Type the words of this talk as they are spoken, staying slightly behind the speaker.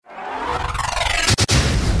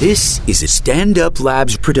This is a Stand Up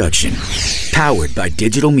Labs production, powered by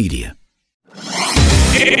digital media.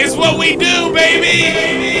 It's what we do,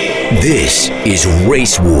 baby! This is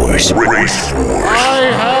Race Wars. Race Wars. I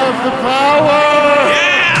have the power!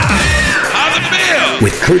 Yeah! How's it feel?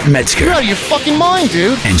 With Kurt Metzger. You're out of your fucking mind,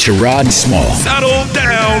 dude. And Sherrod Small. Settle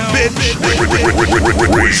down,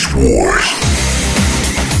 bitch! Race Wars.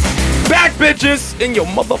 Back, bitches! In your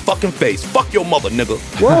motherfucking face. Fuck your mother, nigga.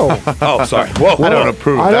 Whoa. Oh, sorry. Whoa. I don't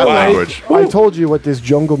approve of that language. I told you what this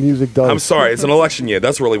jungle music does. I'm sorry. It's an election year.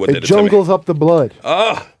 That's really what It did it to me. jungles up the blood.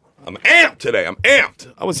 I'm amped today. I'm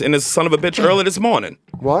amped. I was in this son of a bitch early this morning.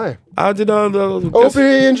 Why? I did the Opie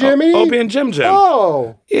and Jimmy? Opie and Jim.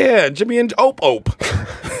 Oh. Yeah, Jimmy and Ope.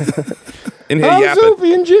 In here How's yapping.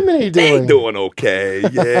 Opie and Jimmy They doing? doing okay.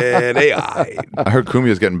 Yeah, they alright. I heard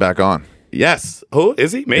Kumia's getting back on. Yes. Who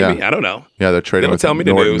is he? Maybe. Yeah. I don't know. Yeah, they're trading They don't with tell me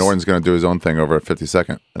the news. Norton's going to do his own thing over at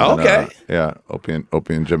 52nd. And Okay. Yeah, Opie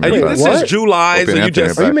and Jimmy. Are you, are this back. is July's, Opie and and you Anthony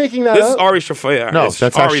just. are Are you back. making that This up? is Ari Shaffir. No, It's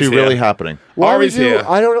that's Ari's actually here. really happening. Why would Ari's you? here.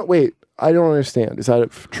 I don't know. Wait. I don't understand. Is that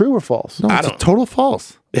true or false? No, I it's a don't- total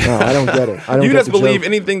false. No, I don't get it. I don't You get just the believe joke.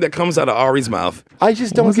 anything that comes out of Ari's mouth. I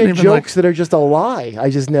just don't Wasn't get even jokes that are just a lie. I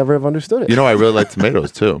just never have understood it. You know, I really like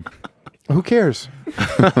tomatoes too. Who cares?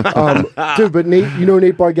 Dude, but Nate, you know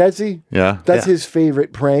Nate Bargatze? Yeah. That's his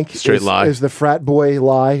favorite prank. Straight lie. Is the frat boy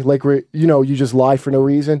lie. Like, where, you just lie for no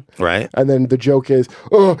reason. Right. And then the joke is,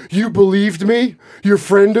 oh, you believed me? Your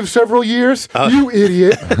friend of several years? You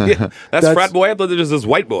idiot. That's frat boy. I thought it was this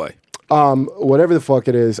white boy. Whatever the fuck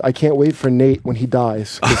it is, I can't wait for Nate when he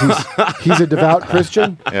dies. 'Cause he's a devout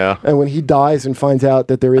Christian. Yeah. And when he dies and finds out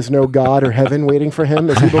that there is no God or heaven waiting for him,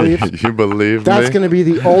 as he believes, You believe that's me? going to be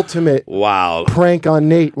the ultimate Wow. prank on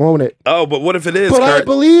Nate, won't it? Oh, but what if it is? But I Kurt?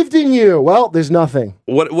 believed in you. Well, there's nothing.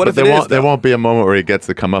 What But if there it is? won't, there though? won't be a moment where he gets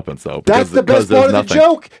to come up and so. That's the best there's part of the nothing.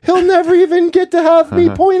 joke. He'll never even get to have me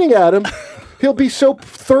pointing at him. He'll be so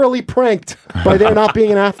thoroughly pranked by there not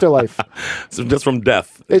being an afterlife. So just from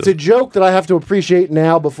death. It's a joke that I have to appreciate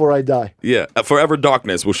now before I die. Yeah. Forever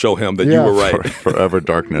darkness will show him that you Yeah. were right. Forever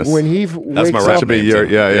darkness. When he That's wakes my up rap should be name, your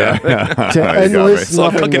too. yeah. to You got me. endless Saw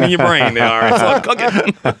it cooking in your nothingness. brain there, Ari. Saw it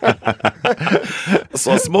cooking. I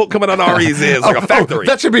saw smoke coming out of Ari's ears like a factory.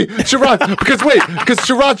 That should be Sherrod. Because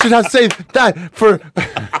Sherrod should have saved that for.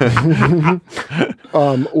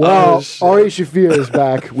 Ari Shaffir is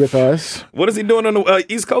back with us. What is he doing on the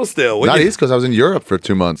East Coast still? Not East Coast. I was in Europe for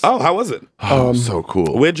 2 months. Oh, how was it? So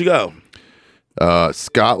cool. Where'd you go?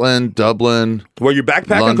 Scotland, Dublin. Were you backpacking?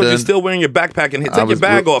 Because London. you're still wearing your backpack and take your was-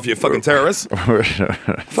 bag off, you fucking terrorist.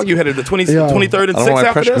 Fuck, you headed the 23rd and I don't 6th want my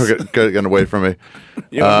after pressure this? cooker getting away from me.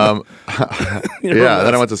 Yeah,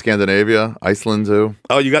 then I went to Scandinavia, Iceland too.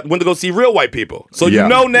 Oh, you went to go see real white people. So Yeah. you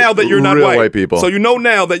know now that you're not Real white. white people. So you know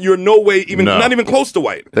now that you're no way even No. not even close to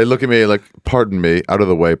white. They look at me like, "Pardon me, out of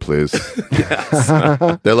the way, please."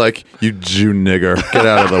 They're like, "You Jew nigger, get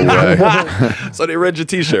out of the way." So they read your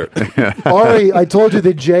T-shirt. Ari, I told you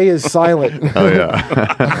the J is silent. Oh yeah.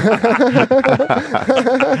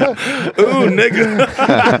 Ooh, nigga.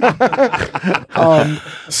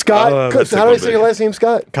 Scott, that's how do I say big. your last name,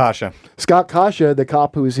 Scott? Kasha. Scott Kasha, the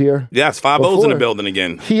cop who's here. Yes, 5 O's in the Before. building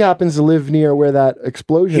again. He happens to live near where that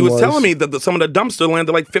explosion He was telling me that some of the dumpster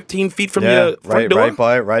landed like 15 feet from Yeah, your front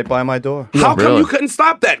door. right by my door. How come Really? you couldn't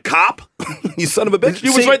stop that, cop? You son of a bitch.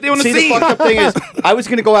 You was right there on the see, scene. the fucked up thing is, I was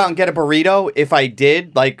gonna go out and get a burrito. If I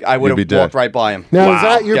did, like, I would You'd be have dead. walked right by him. Now, Wow. is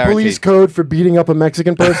that your Guaranteed. police code for beating up a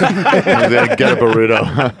Mexican person? Then get a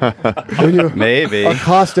burrito. When you Maybe.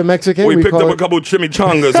 accost a Mexican, We picked call up a it- couple of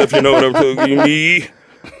chimichangas, if you know what I'm talking about.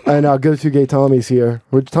 And go-to gay Tommy's here.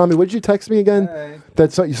 Tommy, what did you text me again?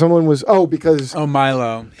 That someone was because Oh,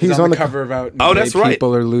 Milo. He's on on the the cover of Out. Oh, Gay that's right.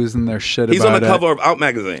 People are losing their shit He's about on the it. cover of Out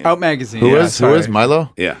magazine. Out magazine. Who yeah, is? Who is sorry.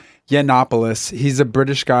 Milo? Yeah. Yiannopoulos. He's a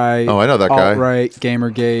British guy. Oh, I know that guy. Alt-right,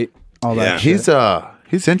 Gamergate, all Yeah. that shit.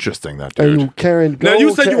 He's interesting, that dude. and Karen. Now,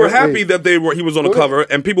 you said you were happy wait. that he was on the cover,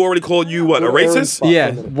 and people already called you, what, a racist?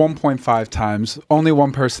 Yeah, 1.5 times. Only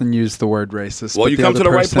one person used the word racist. Well, but you the come to other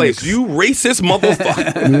the right person place. You racist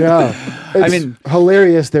motherfucker. Yeah, it's mean-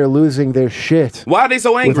 hilarious. They're losing their shit. Why are they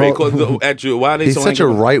so angry With all- at you? Why are they He's so such a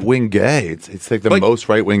angry? right-wing gay. It's like the But- most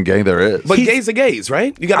right-wing gay there is. But gays are gays,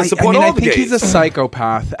 right? You got to support all I the think gays. he's a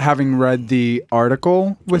psychopath. Having read the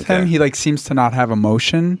article with him, he seems to not have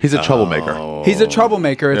emotion. He's a troublemaker. He's a troublemaker.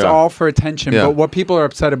 It's Yeah. all for attention. Yeah. But what people are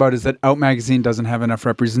upset about is that Out Magazine doesn't have enough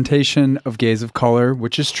representation of gays of color,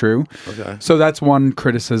 which is true. Okay. So that's one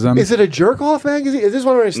criticism. Is it a jerk off magazine? Is this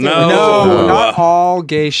what I understand? No. No, not all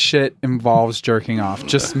gay shit involves jerking off.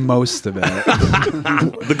 Just most of it.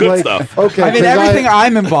 The good stuff. Okay, I mean, 'cause everything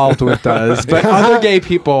I'm involved with does, but other gay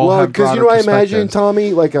people Well, have because broader I imagine, perspectives.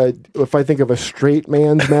 Tommy, like if I think of a straight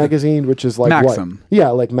man's magazine, which is like Maxim. what? Yeah,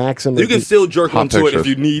 like Maxim. You can still jerk Hot onto it if pictures.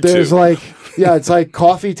 you need There's to. like, yeah, it's like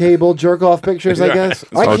coffee table jerk off pictures. I guess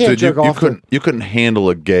I can't dude, jerk you off. couldn't handle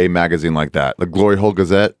a gay magazine like that. The Glory Hole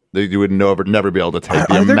Gazette, you would never be able to take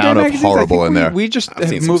the Are there gay amount of magazines? I horrible think in there. We just I've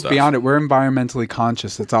seen have some moved stuff. beyond it. We're environmentally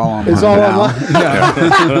conscious. It's all online. It's all now. online.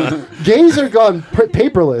 Yeah. Gays are gone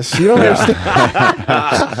paperless. You don't understand.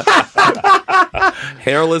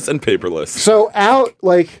 Hairless and paperless. So out,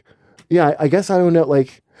 like, yeah, I guess I don't know,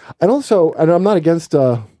 like, and also, and I'm not against,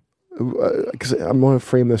 because I'm going to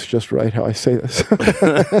frame this just right how I say this,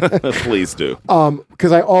 Please do.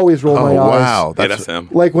 because I always roll my eyes. Wow, Yeah, that's him.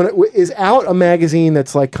 Like when is out a magazine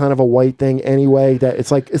that's like kind of a white thing anyway. That it's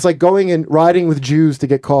like going and riding with Jews to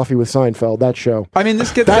get coffee with Seinfeld. That show. I mean,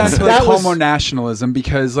 this gets That's- down to like that was- homo nationalism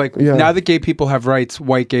because, like, Yeah. now that gay people have rights,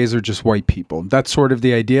 white gays are just white people. That's sort of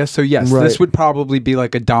the idea. So yes, Right. this would probably be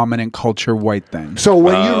like a dominant culture white thing. So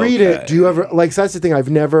when you read it, Okay. do you ever like? So that's the thing. I've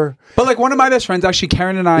never. But like one of my best friends, actually,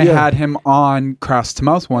 Karen and I Yeah. had him on Cross to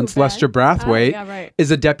Mouth once. Ben? Lester Brathwaite Oh, yeah, right. is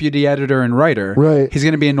a deputy editor and writer. Right. He's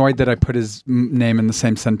going to be annoyed that I put his name in the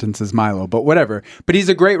same sentence as Milo, but whatever. But he's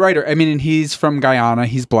a great writer. I mean, and he's from Guyana.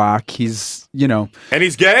 He's black. He's, you know, And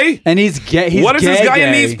he's gay? and he's gay. He's What does gay, his gay.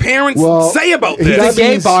 Guyanese parents Well, say about he this? does- He's a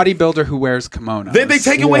gay means- bodybuilder who wears kimonos. Did they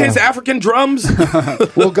take away Yeah. his African drums?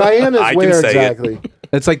 Well, Guyana's I can where say it. exactly?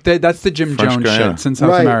 It's like that's the Jim French Jones Guyana. shit. It's in South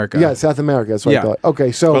right. America. Yeah, South America. That's what I Yeah. thought.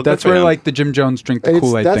 Okay, so Well, That's Good for where him. like the Jim Jones drink the it's-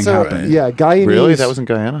 Kool-Aid that's thing a- happened. Yeah, Guyanese. Really? That was in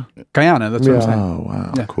Guyana? Guyana, that's what I'm Yeah. saying. Oh,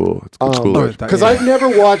 wow. Yeah. Cool. It's good Kool-Aid. Oh, that- Because yeah. I've never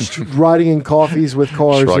watched riding in coffees with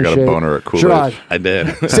cars Sure, I and got a shit. boner at Kool-Aid. Sherrod, I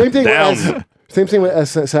did. Same thing Down. with same thing with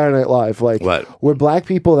Saturday Night Live. Like, What? were black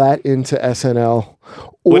people that into SNL?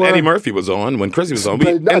 Or, When Eddie Murphy was on, when Chrissy was on, we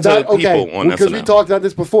But into okay, people on because we SNL. talked about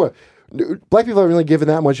this before. Black people haven't really given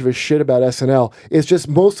that much of a shit about SNL. It's just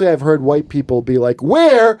mostly I've heard white people be like,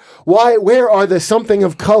 where are the something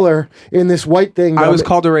of color in this white thing? I was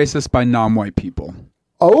called a racist by non-white people.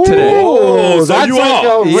 Oh, today. Oh, so that's you like are. a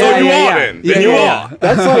So rare- you yeah, are yeah. then. Yeah, Then you yeah, are.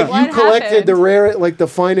 That's like What you collected happened? the rare, like the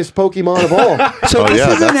finest Pokemon of all. So Oh, this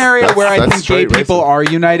yeah, is an area where I that's think gay straight people racism. are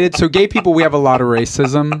united. So gay people, we have a lot of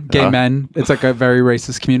racism. Gay men, it's like a very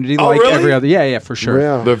racist community, Oh, like really? every other. Yeah, for sure.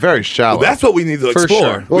 Yeah. They're very shallow. That's what we need to For explore.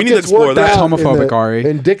 sure. We Well, need to it's explore worked that. out homophobic, in the- Ari,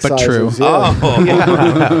 in dick but sizes, true. yeah.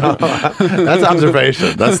 That's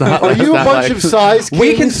observation. That's not. Are you a bunch of size kings?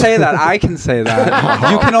 We can say that. I can say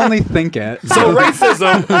that. You can only think it. So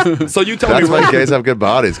racism. So you tell That's me. why gays have good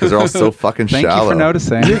bodies because they're all so fucking Thank shallow. you for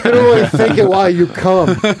noticing. You can only think it while you come.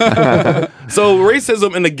 So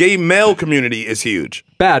racism in the gay male community is huge.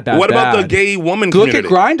 Bad. What about the bad. gay woman Look community? at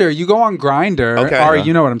Grinder. You go on Grinder. Okay. Ari, Yeah.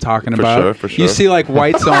 you know what I'm talking For about. sure, for sure. You see like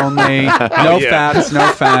whites only, no Yeah. fats, no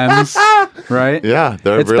femmes, right? Yeah,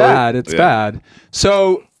 they're It's really. bad. It's Yeah. bad.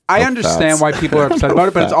 So I understand fats. why people are upset about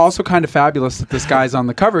it, but it's also kind of fabulous that this guy's on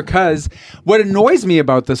the cover because what annoys me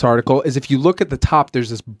about this article is if you look at the top, there's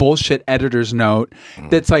this bullshit editor's note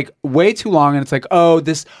that's like way too long and it's like, oh,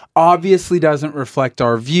 this obviously doesn't reflect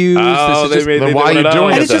our views. Oh, this is just, they Then why doing are you it doing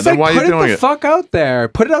out. and it it's just then like, why are you put it doing the it? fuck out there.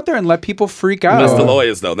 Put it out there and let people freak out. That's the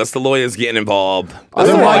lawyers, though. That's the lawyers getting involved. I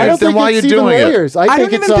Then don't, why- I don't then think why it's are you even doing it? lawyers. I think don't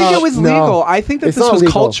even it's, think it was no. legal. I think that It's this not was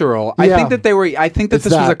legal. cultural. Yeah. I think that It's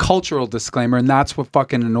this was a that. cultural disclaimer, and that's what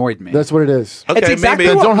fucking annoyed me. That's what it is. Okay, It's exactly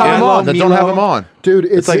maybe. what Then don't have them Milo, on. Then don't have Milo- them on. Dude,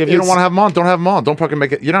 It's like if you don't want to have them on, don't have them on. Don't fucking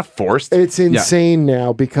make it. You're not forced. It's insane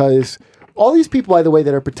now because all these people, by the way,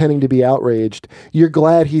 that are pretending to be outraged, you're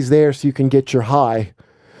glad he's there so you can get your high.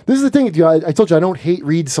 This is the thing. I told you I don't hate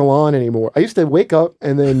Read Salon anymore. I used to wake up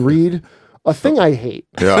and then read a thing I hate.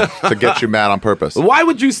 Yeah, to get you mad on purpose. Why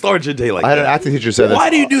would you start your day like I had that? an acting teacher said that. Why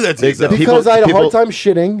do you do that to yourself? Because I had a people- hard time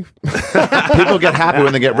shitting. People get happy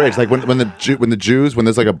when they get rich. Like when the Jews, when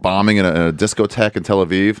there's like a bombing in a discotheque in Tel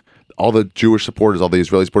Aviv, all the Jewish supporters, all the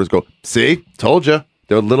Israeli supporters go, "See, told you."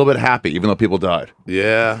 They're a little bit happy, even though people died.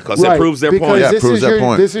 Yeah, because it proves their because point. Yeah, it This proves is their your,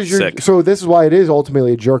 point. This is your. Sick. So this is why it is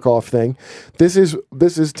ultimately a jerk off thing. This is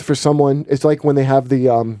for someone. It's like when they have the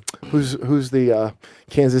who's the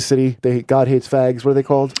Kansas City. God hates fags. What are they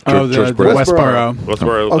called? Oh, Church the Bridge. Westboro.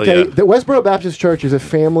 Westboro, Okay, yeah. the Westboro Baptist Church is a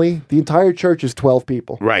family. The entire church is 12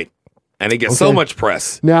 people. Right. And they get so much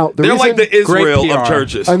press. Now, they're like the Great Israel of PR.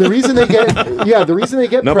 churches. And the reason they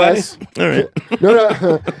get Nobody? press. All right.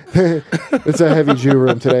 No. It's a heavy Jew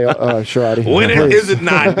room today, Sharadi. When Please. is it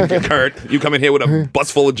not, Kurt? You come in here with a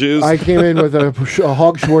bus full of Jews? I came in with a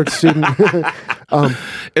Hogwarts student.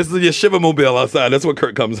 It's the yeshiva mobile outside. That's what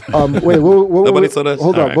Kurt comes. Wait, Nobody saw this?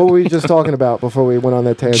 Hold All on. right. What were we just talking about before we went on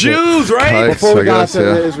that tangent? Jews, right? Kites, Before we I got guess, to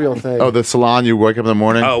yeah. the Israel thing. Oh, the salon. You wake up in the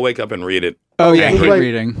morning. Oh, wake up and read it. Oh yeah, I Angry. hate Like-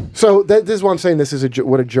 reading. So this is what I'm saying. This is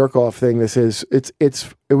what a jerk off thing this is. It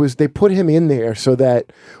was they put him in there so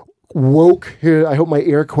that woke here. I hope my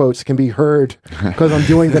air quotes can be heard because I'm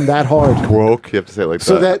doing them that hard. Woke. You have to say it like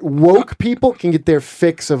So that woke people can get their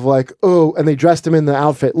fix of like, oh, and they dressed him in the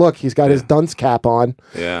outfit. Look, he's got his dunce cap on.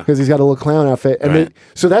 Yeah. Because he's got a little clown outfit. And Right.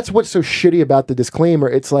 so that's what's so shitty about the disclaimer.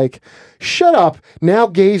 It's like, shut up. Now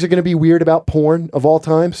gays are going to be weird about porn of all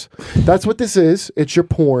times. That's what this is. It's your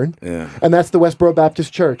porn. Yeah. And that's the Westboro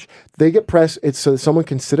Baptist Church. They get press. It's so that someone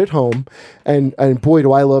can sit at home. And boy,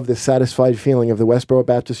 do I love this satisfied feeling of the Westboro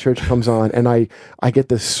Baptist Church comes on. And I get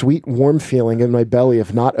this sweet, warm feeling in my belly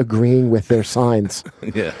of not agreeing with their signs.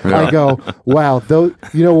 Yeah. I go, wow, though,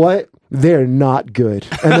 you know what? They're not good.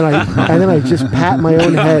 And then I just pat my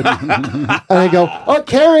own head. And I go, oh,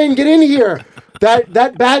 Karen, get in here.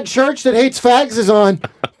 That bad church that hates fags is on,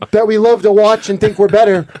 that we love to watch and think we're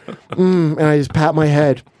better. And I just pat my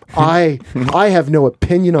head. I have no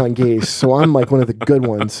opinion on gays, so I'm like one of the good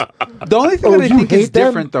ones. The only thing Oh, that I you think is hate them?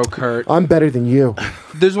 different, though, Kurt, I'm better than you.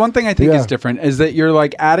 there's one thing I think Yeah. is different is that you're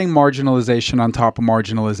like adding marginalization on top of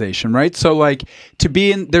marginalization, right? So like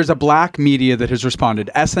there's a black media that has responded.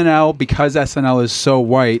 SNL, because SNL is so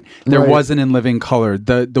white, there Right. wasn't in living color.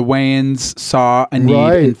 The Wayans saw a need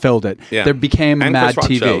Right. and filled it. Yeah. There became And Mad Chris Rock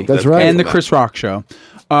TV. show. That's right. And the Chris Rock show.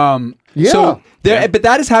 Yeah. So Yeah. but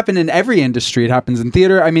that has happened in every industry. It happens in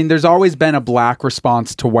theater. I mean, there's always been a black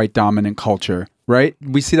response to white dominant culture, right?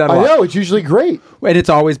 We see that a I lot. know, it's usually great. And it's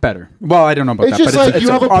always better. Well, I don't know about It's that, just but like it's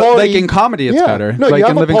you have a like party. in comedy, it's Yeah. better. No, like you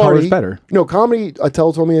have in a living color, party. it's better. No, comedy,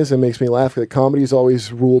 Attell told me this, and it makes me laugh, that comedy is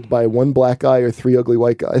always ruled by one black guy or three ugly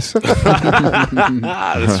white guys.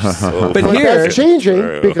 That's just so But funny. here- That's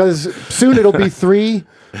changing because soon it'll be three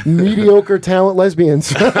mediocre talent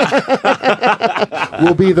lesbians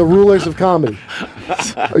will be the rulers of comedy.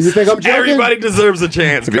 You think I'm joking? Everybody deserves a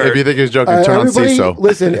chance, If you Kurt. think he's joking, turn on everybody, CISO.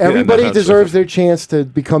 listen, no, everybody that's deserves their chance to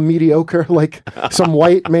become mediocre, like some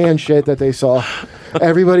white man shit that they saw.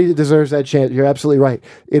 Everybody deserves that chance. You're absolutely right.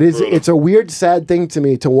 It is. It's a weird, sad thing to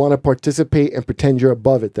me to want to participate and pretend you're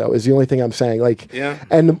above it, though. Is the only thing I'm saying. Like, Yeah.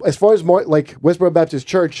 And as far as like Westboro Baptist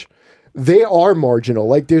Church, they are marginal.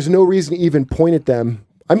 Like, there's no reason to even point at them.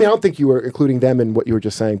 I mean, I don't think you were including them in what you were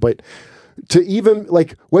just saying, but to even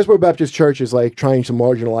like Westboro Baptist Church is like trying to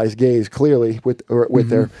marginalize gays clearly with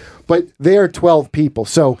their, but they are 12 people.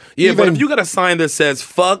 So Yeah, but even- if you got a sign that says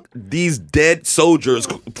 "fuck these dead soldiers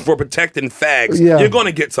for protecting fags," Yeah. you're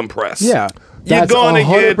gonna get some press. Yeah. You're That's gonna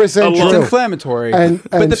get 100% a It's lot. true. inflammatory. And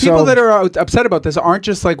but the people so- that are upset about this aren't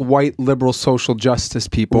just like white liberal social justice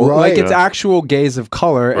people. Right. Like it's actual gays of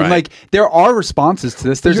color. Right. And like there are responses to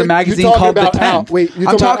this. There's You're a magazine talking called The about Out. 10th. Wait, you're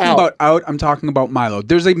I'm talking talking about about Out. I'm talking about Milo.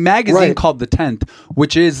 There's a magazine Right. called The 10th,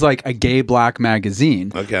 which is like a gay black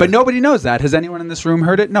magazine. Okay. But nobody knows that. Has anyone in this room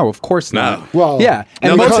heard it? No, of course not. No. Well, yeah.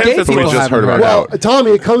 And No, The most 10th gay is what people we just haven't heard about heard Out. it. well,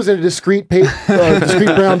 Tommy, it comes in a discreet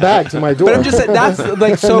discreet brown bag to my door. But I'm just saying that's like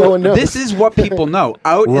No so. one knows. This is what people know.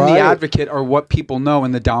 Out and Right. The Advocate are what people know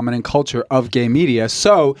in the dominant culture of gay media.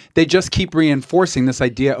 So they just keep reinforcing this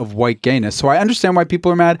idea of white gayness. So I understand why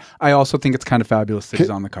people are mad. I also think it's kind of fabulous that he's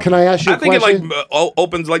on the cover. Can I ask you I a think question? it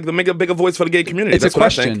opens like to make a bigger voice for the gay community. It's That's a what I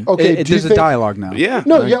think. question. Okay, do you There's a think- dialogue now. Yeah.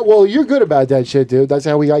 No, yeah, well, you're good about that shit, dude. That's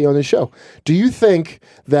how we got you on the show. Do you think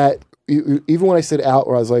that even when I said Out,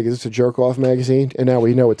 where I was like, "Is this a jerk off magazine?" and now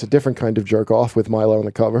we know it's a different kind of jerk off with Milo on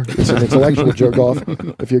the cover. It's an intellectual jerk off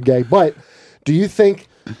if you're gay. But do you think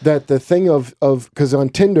that the thing of because on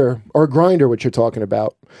Tinder or Grindr, what you're talking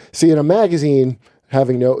about, see in a magazine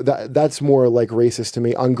having that's more like racist to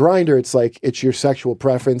me. On Grindr, it's like it's your sexual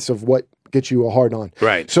preference of what gets you a hard on.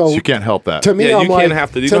 Right. So You can't help that. To me, Yeah, I'm you like, can't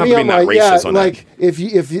have to- you don't have to be I'm not like, racist on that. like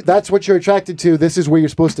if that's what you're attracted to, this is where you're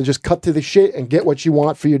supposed to just cut to the shit and get what you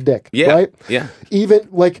want for your dick. Yeah, Right? yeah. Even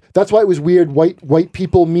like that's why it was weird.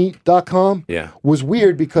 Whitepeoplemeet.com Yeah. was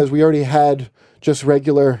weird because we already had just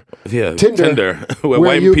regular Yeah, Tinder, Tinder, where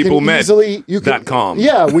white you people can met easily you can, .com.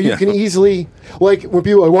 Yeah, where you can easily like when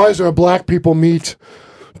people are like, why is there a black people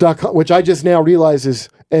meet.com, which I just now realize is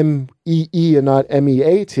MEE and not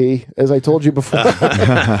MEAT, as I told you before.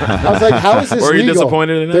 I was like, how is this Were you legal?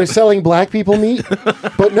 disappointed in it? They're selling black people meat?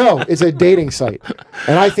 But no, it's a dating site.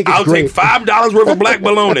 And I think it's I'll great. take $5 worth of black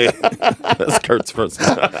bologna. That's Kurt's first.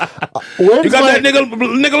 Where's You got my- that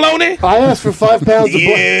niggaloni? I asked for 5 pounds of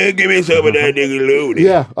black. Yeah, give me some of that niggaloni.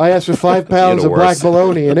 Yeah, I asked for 5 pounds You're of the black worst.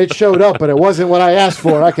 bologna, and it showed up, but it wasn't what I asked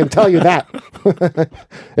for. I can tell you that.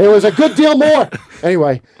 It was a good deal more.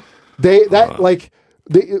 Anyway,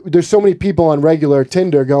 there's so many people on regular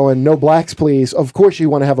Tinder going, no blacks, please. Of course you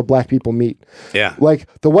want to have a black people meet. Yeah. Like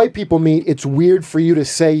the white people meet, it's weird for you to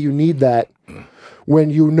say you need that when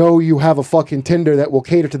you know you have a fucking Tinder that will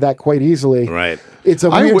cater to that quite easily. Right. It's a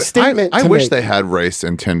weird statement I to wish make. they had race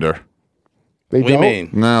in Tinder. They What do you don't? mean?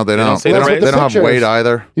 No, they don't. say They the don't, race? they don't have Pictures. weight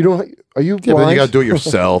either. You don't. Are you Yeah, but blind? you got to do it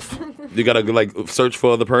yourself. You gotta like search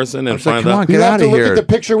for the person and It's like, find come on, out. You get have out to of look here. at the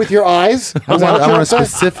picture with your eyes. I Is that what want you're a saying?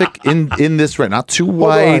 specific in this red, not too on.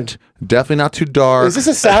 white, definitely not too dark. Is this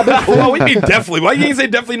a Sabbath Well, thing? what do you mean definitely? Why you ain't say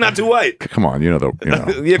definitely not too white? Come on, you know. Yeah,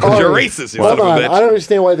 because you're racist, you son Hold of a on. bitch. I don't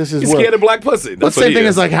understand why this is He's scared of black pussy. But That's what same he thing is.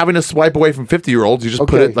 as like having to swipe away from 50-year-olds. You just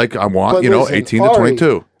put it like I want, But listen, 18 to Ari,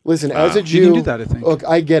 22. Listen, as a Jew, You can do that, I think. Look,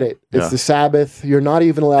 I get it. It's Yeah. the Sabbath. You're not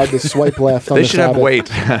even allowed to swipe left on They the should have Sabbath.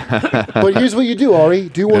 weight. But here's what you do, Ari.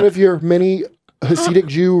 Do one of your many Hasidic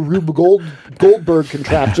Jew Rube Goldberg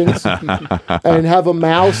contraptions and have a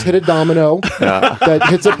mouse hit a domino that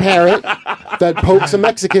hits a parrot that pokes a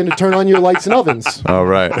Mexican to turn on your lights and ovens. All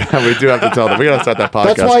right, we do have to tell them. We got to start that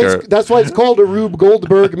podcast. That's why it's called a Rube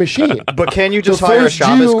Goldberg machine. But can you The just hire a first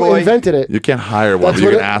Shabbos Jew goy? invented it. You can't hire one, That's but you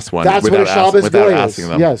what can it- ask one that's what without, a Shabbos without goy is. asking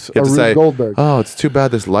them. Yes, you have a to Rube say, Goldberg. "Oh, it's too bad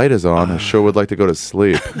this light is on. I sure would like to go to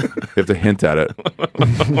sleep." You have to hint at it.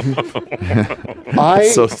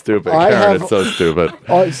 It's so stupid, I Karen. have- It's so stupid.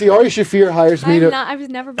 See, Ari Shafir hires me to. I've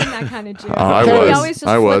never been that kind of Jew. I He was. always just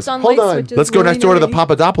I was. flipped on Hold light on. switches Let's go next door to the willy-nilly.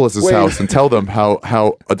 Papadopoulos' Wait. house and tell them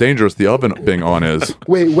how dangerous the oven being on is.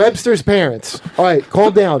 Wait, Webster's parents. All right,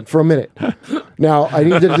 calm down for a minute. Now, I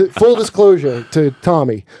need to full disclosure to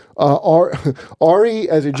Tommy. Ari,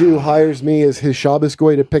 as a Jew, hires me as his Shabbos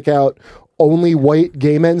goy to pick out only white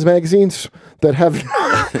gay men's magazines that have.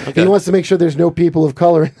 He wants to make sure there's no people of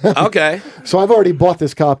color in them. Okay. So I've already bought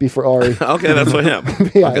this copy for Ari. Okay, that's for him.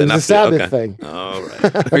 Yeah, okay, it's a that's Sabbath okay. thing. All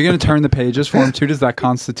right. Are you going to turn the pages for him too? Does that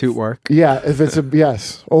constitute work? Yeah, if it's a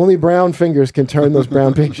yes, only brown fingers can turn those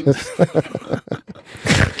brown pages.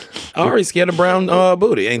 Already scared of brown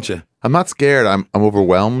booty, ain't you? I'm not scared. I'm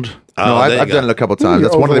overwhelmed. Oh, No, there you I've go. done it a couple times. You're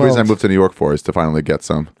That's one of the reasons I overwhelmed. moved to New York for, is to finally get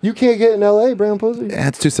some. You can't get in L.A. brown pussy. Yeah,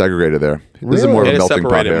 it's too segregated there. This is Really? more of It a is melting pot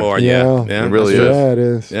separated here. more, Yeah. yeah. Yeah, It really that's is. true. Yeah, it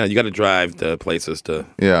is. Yeah, you got to drive to places to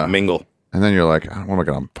Yeah. mingle. And then you're like, what am I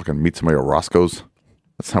going to fucking meet somebody at Roscoe's?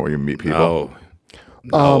 That's not where you meet people. Oh.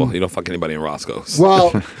 No, you don't fuck anybody in Roscoe's.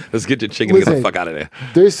 Well, Let's get your chicken and get the listen, fuck out of there.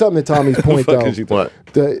 there's something to Tommy's point, Fuck though. is you What?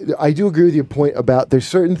 I do agree with your point about there's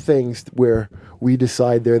certain things where we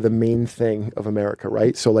decide they're the main thing of America,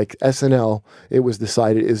 right? So like SNL, it was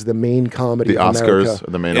decided is the main comedy The of Oscars, America.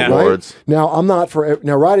 the main Yeah. Right? awards. Now I'm not for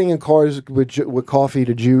now riding in cars with coffee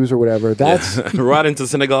to Jews or whatever. That's Right into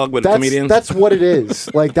synagogue with comedians. that's what it is.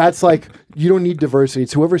 Like you don't need diversity.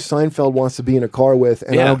 It's whoever Seinfeld wants to be in a car with,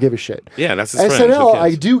 and I Yeah. don't give a shit. Yeah, that's his friends. Who SNL, I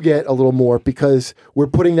cares? do get a little more because we're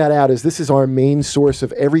putting that out as this is our main source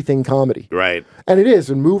of everything comedy. Right. And it is.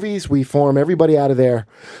 In movies, we farm everybody out of there.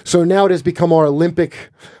 So now it has become our Olympic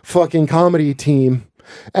fucking comedy team.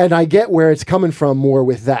 And I get where it's coming from more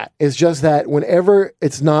with that. It's just that whenever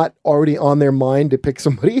it's not already on their mind to pick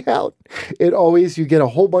somebody out, it always, you get a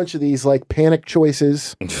whole bunch of these like panic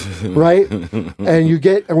choices, right? And you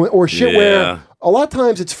get, or shit Yeah. where a lot of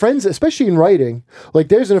times it's friends, especially in writing, like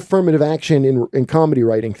there's an affirmative action in comedy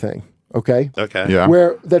writing thing. Okay. Okay. Yeah.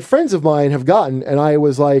 Where that friends of mine have gotten, and I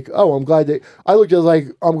was like, oh, I'm glad that I looked at it like,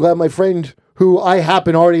 I'm glad my friend who I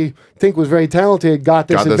happen already think was very talented got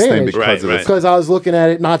this Got this thing advantage. because of Right, this. Because I was looking at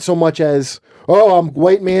it not so much as, oh, I'm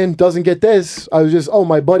white man doesn't get this. I was just, oh,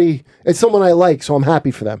 my buddy, it's someone I like, so I'm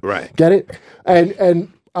happy for them. Right. Get it?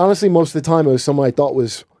 And honestly, most of the time it was someone I thought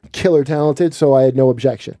was killer talented, so I had no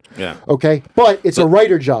objection. Yeah. Okay. But it's a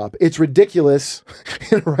writer job. It's ridiculous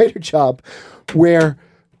in a writer job where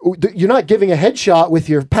you're not giving a headshot with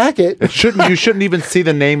your packet. You shouldn't even see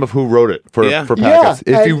the name of who wrote it for Yeah. packets.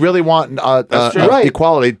 Yeah, If you and- really want true. Right.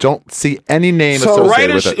 equality, don't see any name So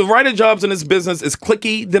associated with it. Writer jobs in this business is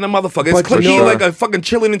clicky than a motherfucker. It's But you clicky know- like a fucking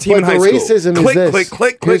cheerleading team in But high the school. racism is click, this. click,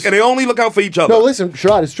 click, click, Here's- and they only look out for each other. No, listen,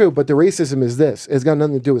 Sherrod, it's true, but the racism is this. It's got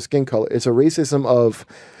nothing to do with skin color. It's a racism of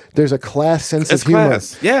there's a class sense It's of humor.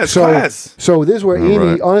 class. Yeah, it's class. So this is where Amy,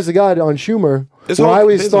 right. honest to God, on Schumer, This Well, whole I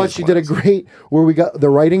always business thought she did a class. great where we got the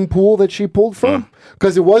writing pool that she pulled from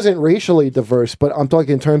because it wasn't racially diverse, but I'm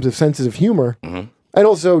talking in terms of senses of humor and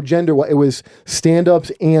also gender. It was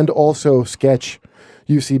stand-ups and also sketch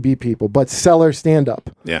UCB people, but seller stand-up.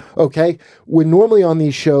 Yeah. Okay. When normally on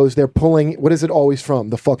these shows they're pulling what is it always from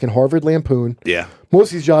the fucking Harvard Lampoon. Yeah. Most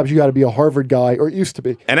of these jobs you got to be a Harvard guy or it used to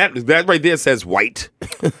be. And that right there says white.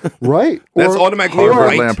 Right. That's automatically Harvard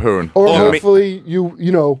white. Lampoon. Or Yeah. hopefully you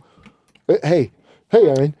know. Hey,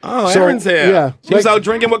 Aaron. Oh, So, Aaron's here. Yeah, She was out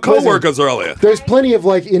drinking with coworkers earlier. There's plenty of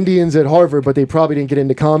like Indians at Harvard, but they probably didn't get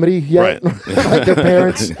into comedy yet. Right. Like their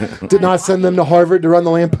parents did not send them to Harvard to run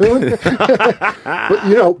the Lampoon.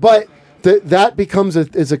 but that becomes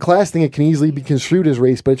is a class thing. It can easily be construed as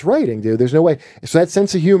race, but it's writing, dude. There's no way. So that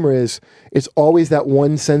sense of humor it's always that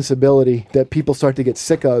one sensibility that people start to get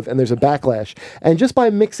sick of, and there's a backlash. And just by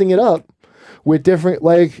mixing it up with different,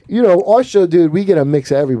 our show, dude, we get a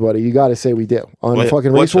mix of everybody. You got to say we do on the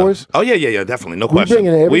fucking Race Wars. Oh yeah, definitely, no We question. bring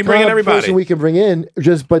in every bring in everybody. person we can bring in,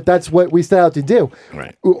 but that's what we set out to do.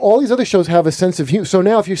 Right. All these other shows have a sense of humor. So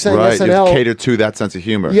now, if you're saying Right, you SNL, cater to that sense of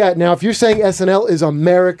humor. yeah. Now, if you're saying SNL is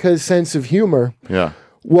America's sense of humor, Yeah.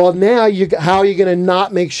 well, now how are you going to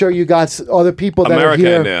not make sure you got other people that America are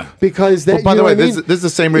here? in there. Because that. Well, by you the know way, what I mean? this is the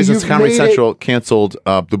same reason You've Comedy made Central canceled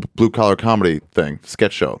the blue collar comedy thing,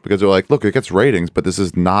 sketch show, because they're like, look, it gets ratings, but this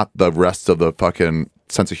is not the rest of the fucking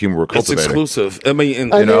sense of humor we're It's cultivating. exclusive. I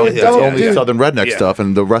mean, I know, It's don't- only dude. Southern redneck Yeah. stuff,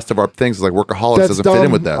 and the rest of our things like workaholics That's doesn't dumb. fit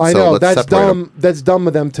in with that. I so know let's that's separate dumb. them. That's dumb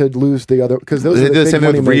of them to lose the other because those They are the did the big same thing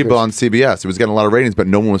money with makers. Reba on CBS. It was getting a lot of ratings, but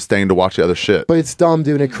no one was staying to watch the other shit. But it's dumb,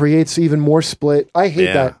 dude. And it creates even more split. I hate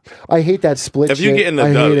Yeah. that. I hate that split. if you're shit. getting I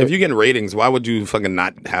hate if it. you're getting ratings, why would you fucking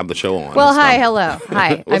not have the show on? Well, It's hi, dumb. hello,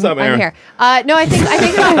 hi. What's I'm, up, I'm Aaron? here. No, I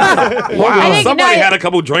think. Wow, I think- somebody no, had a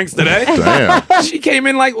couple drinks today. Damn. She came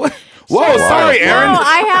in like, whoa, Shut up. sorry, Aaron. No,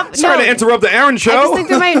 I have. Sorry no. to interrupt the Aaron I just show. think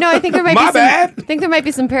there might. No, I think there might My be some. bad. I think there might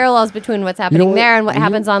be some parallels between what's happening what? there and what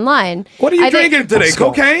happens online. What are you I think- drinking today?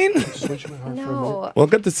 Cocaine? No, Well,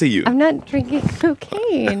 good to see you. I'm not drinking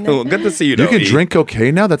cocaine. Well, good to see you. You though, can E. drink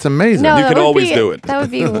cocaine now? That's amazing. No, You that could would always be- do it. That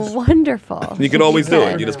would be wonderful. You can always do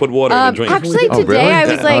it. You just put water in and drink. Actually, Oh, today really? I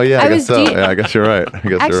was like, oh, yeah, I, I guess was. so. de- Yeah, I guess you're right. I guess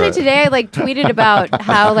you're Actually, right. today I like tweeted about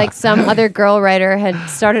how like some other girl writer had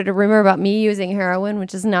started a rumor about me using heroin,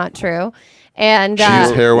 which is not true. And She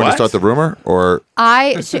used heroin What? to start the rumor? Or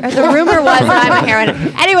the rumor was that I'm a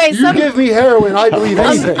heroin. Anyway, You some give me heroin, I believe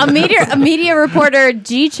anything. a media reporter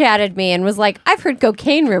G chatted me and was like, "I've heard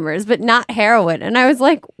cocaine rumors, but not heroin." And I was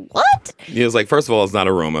like, "What?" He was like, first of all, it's not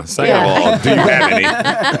a rumor. Second Yeah. of all, do you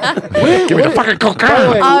have any? give me the fucking By the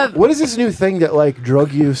cocaine. way, what is this new thing that like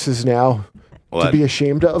drug use is now to What? be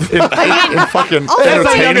ashamed of? In fucking Also, That's a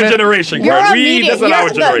younger entertainment. generation, You're Kurt. a media- That's not you're our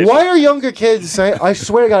the- generation. Why are younger kids saying? I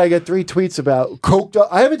swear to God, I get 3 tweets about coke.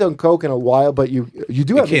 I haven't done coke in a while, but you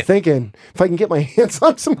do have me can't- thinking if I can get my hands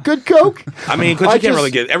on some good coke. I mean, because I you can't just-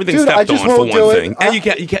 really get everything dude, I stepped just on for won't do one it. thing,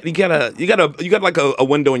 and you got like a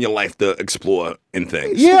window in your life to explore in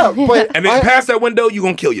things. Yeah, but And then past that window, you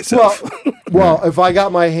gonna kill well, yourself. well, if I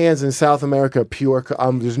got my hands in South America pure,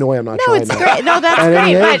 there's no way I'm not No, trying it's that. great. No, that's At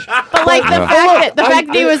any great. age. But like the fact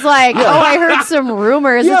that he was like, "Oh, I heard some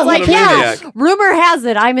rumors." Yeah, It's like, what a yeah, maniac. rumor has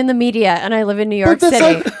it I'm in the media and I live in New York But that's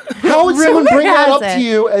City. like, how would someone Rumor bring that has up it. to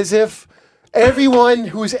you as if everyone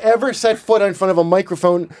who's ever set foot in front of a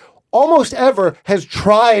microphone, almost ever, has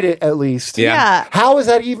tried it at least? Yeah. Yeah. How is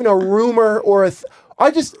that even a rumor or a?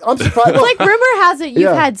 I'm surprised. It's like rumor has it you've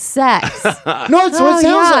Yeah. had sex. no, it's what Oh, it sounds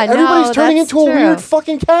yeah, like. Everybody's no, turning that's into a true. weird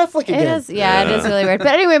fucking Catholic It again. is, yeah, it is really weird. But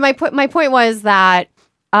anyway, my point was that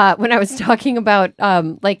when I was talking about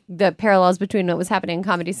like the parallels between what was happening in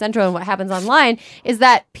Comedy Central and what happens online, is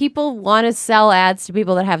that people want to sell ads to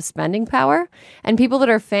people that have spending power, and people that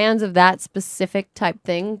are fans of that specific type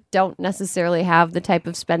thing don't necessarily have the type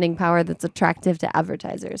of spending power that's attractive to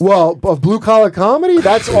advertisers. Well, of blue collar comedy,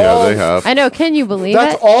 that's all. Yeah, they have. I know. Can you believe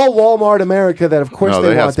That's it? all Walmart America. That of course No, they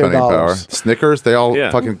they have want their spending power. dollars. Snickers, they all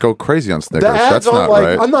Yeah. fucking go crazy on Snickers. The ads That's aren't not like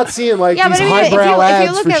right. I'm not seeing like Yeah, these but I mean, highbrow if ads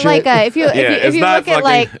you look for at shit. like if you it's you not look at fucking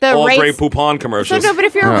like the all rates. Grey Poupon So commercials. no, but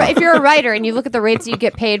if you're a writer and you look at the rates that you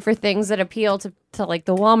get paid for things that appeal to like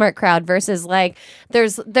the Walmart crowd versus like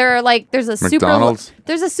there's a McDonald's?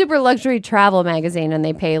 there's a super luxury travel magazine and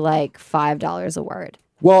they pay like $5 a word.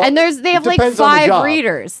 Well, And they have it like depends on the 5 job.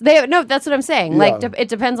 readers. No, that's what I'm saying. Yeah. Like it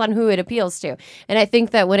depends on who it appeals to. And I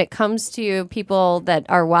think that when it comes to people that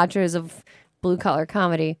are watchers of blue collar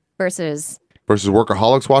comedy versus versus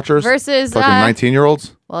workaholics watchers Versus, fucking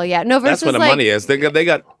 19-year-olds. Well, yeah, no. Versus That's where the like, money is. They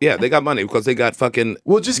got money because they got fucking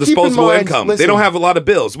Well, just keep in disposable mind- income. listen. They don't have a lot of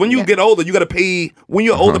bills. When you get older, you got to pay. When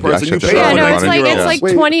you're an older person, you pay. Yeah, Yeah, for no, money. it's like year-olds. it's like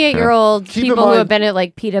Wait, 28-year-old Keep in people who mind- have been at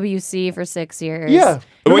like PwC for 6 years. Yeah.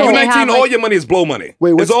 When No, you're they 19, have, all like- your money is blow money.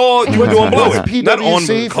 Wait, it's all you're doing blow what's it. Not on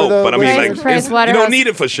PwC for coke, the- but I mean, Price- like, Price you Waterhouse- don't need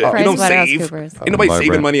it for shit. Price You don't save. Waterhouse Coopers. Ain't nobody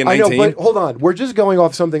saving money at I 19. know, but hold on. We're just going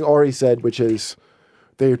off something Ari said, which is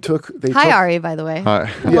they took. Hi, Ari, by the way. Hi.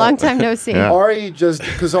 Long time no see. Yeah. Ari just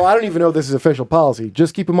because I don't even know this is official policy.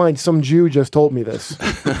 Just keep in mind, some Jew just told me this.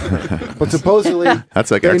 But supposedly,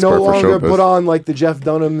 That's like they expert no for longer showbiz. put on like the Jeff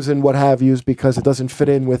Dunhams and what have yous because it doesn't fit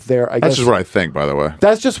in with their. I That's guess just what I think, by the way.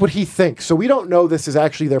 that's just what he thinks. So we don't know this is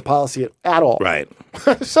actually their policy at all. Right.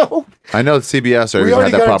 So I know that CBS we already had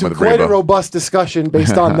already that got problem into with quite a Reba. robust discussion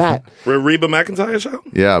based on that. Reba McEntire show.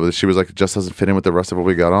 Yeah, but she was like, it just doesn't fit in with the rest of what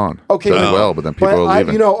we got on. Okay, Very but- well, but then people are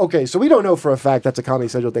leaving. okay, so we don't know for a fact that's a Comedy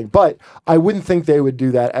Central thing, but I wouldn't think they would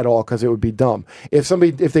do that at all because it would be dumb. If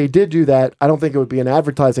they did do that, I don't think it would be an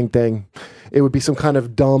advertising thing. It would be some kind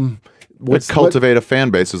of dumb. Like cultivate a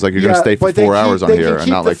fan base. It's like you're going to stay for but they 4 hours on they here can and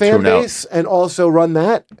keep not the like fan tune out. base and also run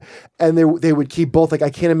that, and they would keep both. Like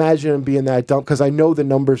I can't imagine them being that dumb because I know the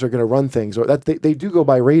numbers are going to run things, or that they do go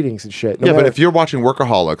by ratings and shit. No Yeah, but matter- if you're watching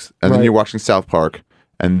Workaholics and then Right. you're watching South Park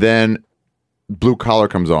and then Blue Collar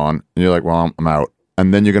comes on and you're like, well, I'm out.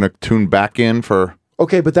 And then you're going to tune back in for...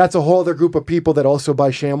 okay, but that's a whole other group of people that also buy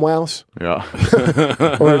ShamWows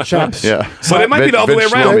Yeah. or Chaps. Yeah. But it might be the other way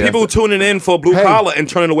Vince around. Shlomi. People tuning in for blue Hey. collar and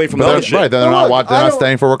turning away from the Right, other shit. then they're Well, not, look, they're I not don't-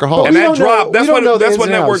 staying for but Workaholics. And we that don't know- drop, we that's don't know what the that's ins what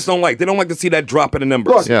and outs. networks don't like. They don't like to see that drop in the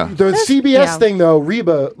numbers. Look, Yeah. the CBS Yeah. thing though,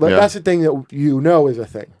 Reba, like, Yeah. that's the thing that you know is a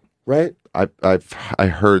thing, right? I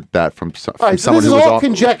heard that from All right, so someone this who is was all on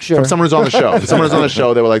conjecture. From someone who's on the show. Someone who's on the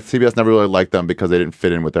show. They were like CBS never really liked them because they didn't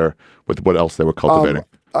fit in with what else they were cultivating.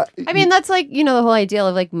 I mean, that's like, the whole ideal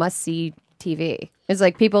of like must see TV. It's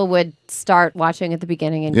like people would start watching at the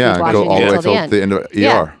beginning and Yeah, keep and go watching all the way until the till end. the end of ER.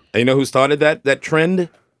 Yeah. And you know who started that trend?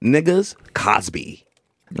 Niggas? Cosby.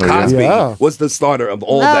 Oh, yeah? Cosby Yeah. was the starter of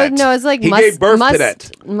all No, that. no, it's like he must, gave birth must, to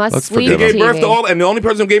that. Must Let's sleep forgive He him. gave birth to TV. all, and the only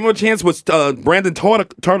person who gave him a chance was Brandon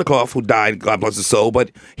Tartikoff, who died, God bless his soul.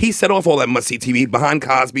 But he set off all that must-see TV behind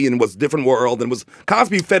Cosby and was different world, and was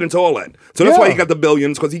Cosby fed into all that. So that's why he got the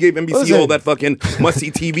billions, because he gave NBC Listen. all that fucking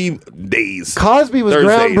must-see TV days. Cosby was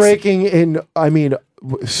Thursdays. groundbreaking in, I mean,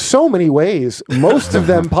 so many ways. Most of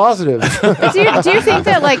them positive. do you think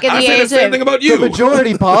that like in I the say the age same of thing about the you.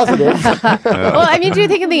 majority positive. well, I mean, do you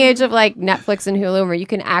think in the age of like Netflix and Hulu where you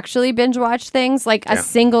can actually binge watch things like a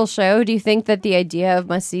single show, do you think that the idea of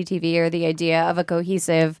must see TV or the idea of a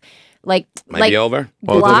cohesive Might be over.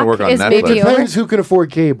 Well, it doesn't block work on is Netflix. maybe over? Depends who can afford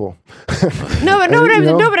cable.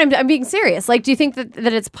 But I'm being serious. Like, do you think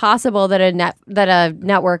that it's possible that a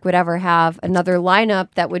network would ever have another lineup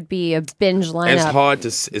that would be a binge lineup? It's hard to.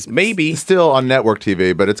 It's maybe. It's still on network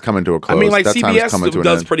TV, but it's coming to a I close. mean, like That time is coming to CBS an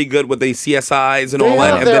does end. pretty good with the CSIs and They all that,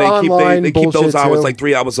 have and their then online they keep those bullshit, hours too. like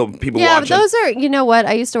 3 hours of people Yeah, watching. but those are, you know what?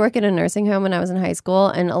 I used to work in a nursing home when I was in high school,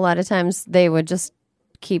 and a lot of times they would just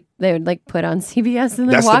they would like put on CBS and then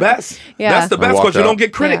That's walk. the best. Yeah. That's the best walk because you out. don't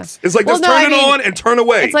get critics. Yeah. It's like Well, just no, turn I it mean, on and turn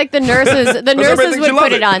away. It's like the nurses. The everybody nurses thinks would you love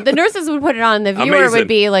put it it. on. The nurses would put it on. The viewer Amazing. would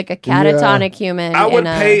be like a catatonic human. I would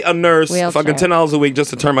in pay a nurse wheelchair. fucking $10 a week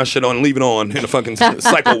just to turn my shit on and leave it on in the fucking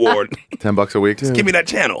psycho ward. $10 a week. Give me that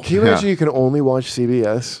channel. Can you imagine you can only watch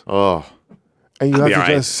CBS Oh. and you I'll have be to all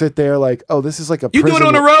right. just sit there like, oh, this is like a You do it prison.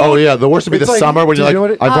 on the road. Oh yeah, the worst would be It's the like- summer when do you're you know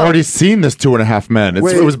like, what it- I've already seen this 2.5 Men.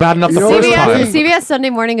 Wait, It was bad enough you the know what first it time. is? CBS Sunday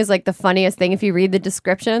Morning is like the funniest thing if you read the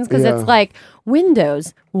descriptions because Yeah. it's like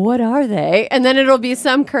Windows, what are they? And then it'll be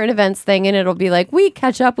some current events thing, and it'll be like we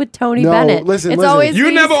catch up with Tony No, Bennett. listen, it's listen. always You're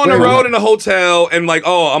these- never on the Wait, road in a hotel and like,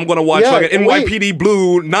 oh, I'm gonna watch Yeah, fucking wait. NYPD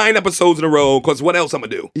Blue 9 episodes in a row because what else I'm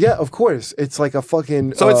gonna do? Yeah, of course. It's like a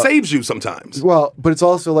fucking. So it saves you sometimes. Well, but it's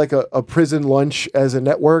also like a prison lunch as a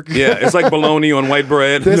network. Yeah, it's like bologna on white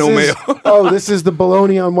bread, This no is, mayo. this is the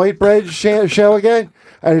bologna on white bread show again,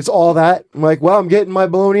 and it's all that. I'm like, well, I'm getting my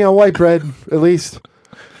bologna on white bread at least.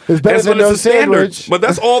 It's better That's than when no it's a standard. sandwich. But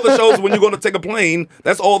that's all the shows when you're going to take a plane.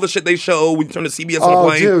 That's all the shit they show when you turn the CBS on Oh, a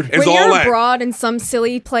plane. dude. It's When all you're that. abroad in some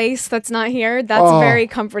silly place that's not here, that's Oh. very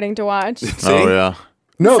comforting to watch. See? Oh yeah.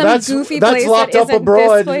 No, Some that's goofy place locked that up isn't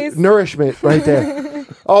abroad this place. nourishment right there.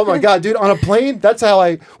 Oh my god, dude! On a plane, that's how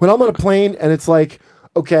when I'm on a plane and it's like,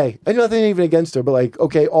 okay, and nothing even against her, but like,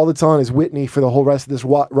 okay, all that's on is Whitney for the whole rest of this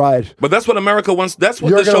ride. But that's what America wants. That's what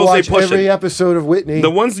You're the gonna shows they watch pushing. every episode of Whitney.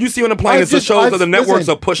 The ones you see on the plane is the shows that the networks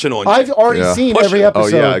are pushing on you. I've already Yeah. seen Push every it.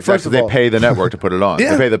 episode. Oh yeah, First exactly. of They all. pay the network to put it on.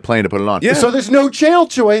 Yeah. They pay the plane to put it on. Yeah. So there's no channel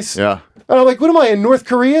choice. Yeah. And I'm like, what am I, in North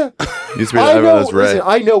Korea? Used to be I know, that's Ray. listen,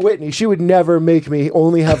 I know Whitney. She would never make me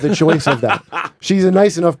only have the choice of that. She's a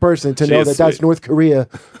nice enough person to She know is that that's sweet. North Korea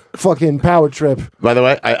fucking power trip. By the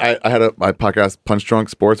way, I had my podcast, Punch Drunk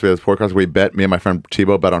Sports. We had this podcast where we bet, me and my friend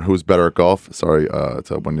Tebow bet on who's better at golf. Sorry, it's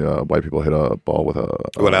when white people hit a ball with a...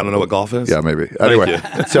 What, I don't know what golf is? Yeah, maybe. Anyway,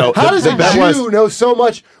 you. so How does the a bet Jew was... know so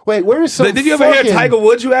much? Wait, where is some Did you ever hear fucking- Tiger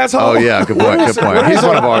Woods, you asshole? Oh, yeah, good point, good point. He's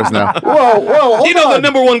one of ours now. Whoa, hold You know on. the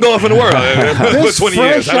number one golfer in the world. This For 20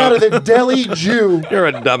 fresh years. out of the deli Jew You're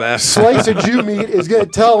a dumbass. slice of Jew meat is going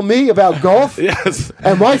to tell me about golf? Yes.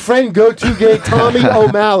 And my friend go-to gay Tommy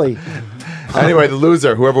O'Malley. Anyway, the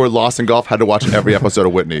loser, whoever lost in golf, had to watch every episode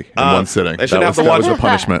of Whitney in one sitting. They should That have was, to watch that was a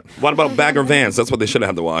punishment. What about Bagger Vance? That's what they should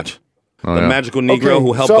have to watch. Oh, The yeah. magical Negro Okay,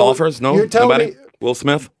 who helped so golfers? No? you're telling Nobody? me- Will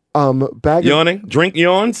Smith? Bag of Yawning? Drink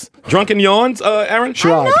yawns? Drunken yawns, Aaron?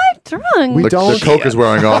 Sherrod. Not drunk. We The don't. Coke is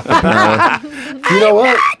wearing off. apparently. You know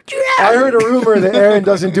what? I heard a rumor that Erin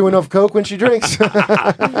doesn't do enough coke when she drinks.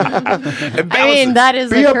 I mean, that is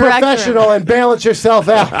Be the a correct professional and balance yourself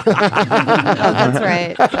out. That's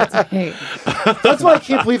right. That's right. That's why I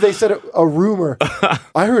can't believe they said a rumor.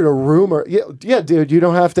 I heard a rumor. Yeah, dude, you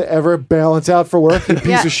don't have to ever balance out for work, you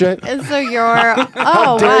piece of shit. And so you're.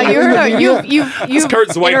 Oh wow, you in the media? you've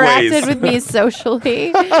Kurt's white interacted ways. with me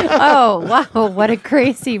socially. Oh wow, what a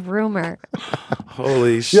crazy rumor.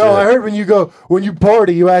 Holy shit. Yo, I heard when you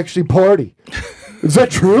party, you actually party. Is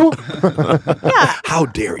that true? How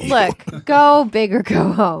dare you? Look, go big or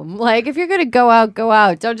go home. Like if you're gonna go out, go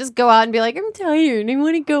out. Don't just go out and be like, I'm tired. I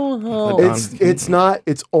want to go home. It's not.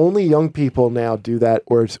 It's only young people now do that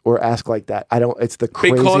or ask like that. I don't. It's the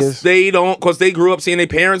Because craziest. because they grew up seeing their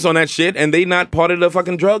parents on that shit and they not part of the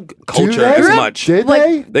fucking drug culture they? as Grew up- much. Did Like,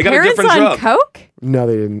 they? They got a parents different on drug. coke? No,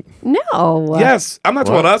 they didn't. No. Yes, I'm not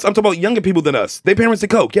talking about us. I'm talking about younger people than us. They parents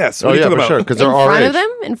did coke. Yes. Oh, What are you yeah, talking for about? sure, because In they're our front age. of them?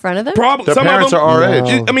 In front of them? Probably Their some parents of them. are our age.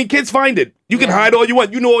 No. I mean, kids find it. You can hide all you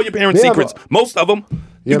want. You know all your parents' Yeah, secrets. but- Most of them.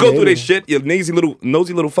 You Yeah, go through maybe. their shit. You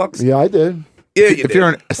nosy little fucks. Yeah, I did. Yeah, you If did. you're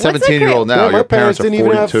a 17-year-old now, Yeah, my your parents parents are didn't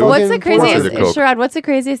even have 42. What's the fucking craziest, Forces of coke. Sherrod, what's the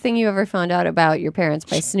craziest thing you ever found out about your parents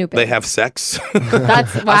by snooping? They have sex.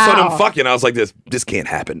 That's wow. I saw them fucking. I was like, this can't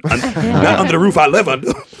happen. Not under the roof I live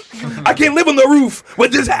under. I can't live on the roof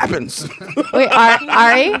when this happens. Wait,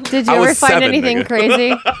 Ari, did you I ever was find 7, anything nigga.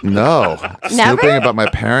 crazy? No. Never? Snooping about my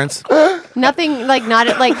parents? Nothing like not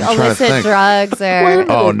like to illicit think. drugs or. Wait.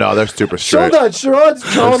 Oh, no, they're super So straight. that Sherrod's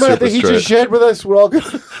trauma super that he straight. just shared with us. We're all good.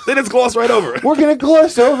 They just gloss right over it. We're gonna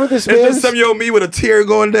gloss over this It's man. just some yo me with a tear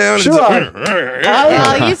going down. and Sherrod,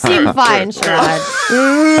 Well, you seem fine, Sherrod.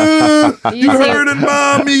 You heard it,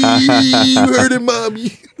 mommy. You heard it,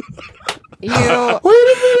 mommy. You. wait a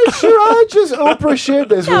minute, Sherrod just Oprah shared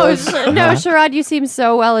this with No, us. Sherrod, you seem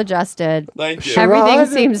so well adjusted. Thank you. Everything Sherrod?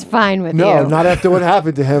 seem fine with No, you. not after what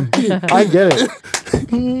happened to him. I get it.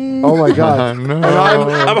 Oh my god. No. And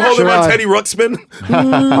I'm holding Sherrod, on Teddy Ruxpin.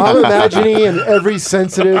 I'm imagining in every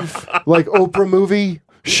sensitive like Oprah movie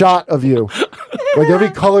shot of you, like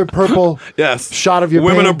every color purple Yes. shot of your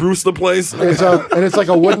Women pain. of Bruce the place. And it's like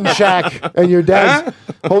a wooden shack, and your dad's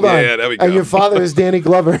hold on, Yeah, there we go. and your father is Danny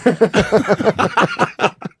Glover.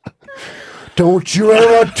 Don't you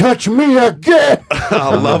ever touch me again!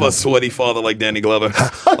 I love a sweaty father like Danny Glover.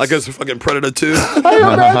 Like a fucking Predator 2. I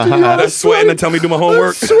imagine you That's sweating and tell me to do my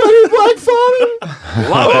homework. sweaty black father.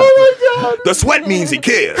 Love it. Oh my god! The sweat means he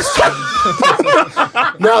cares.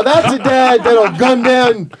 Now that's a dad that'll gun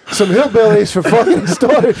down some hillbillies for fucking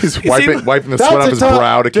starters. He's wiping the That's sweat off a his tough-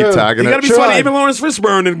 brow to keep dude, tagging You it. gotta be Sherrod. sweaty. Even Lawrence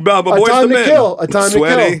Fishburne and Boys Time the to Men. Kill. A Time to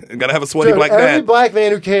Sweaty. Kill. Gotta have a sweaty Dude, black every dad. black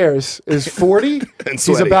man who cares is 40. He's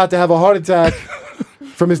sweaty. about to have a heart attack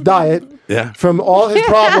from his diet. Yeah. From all his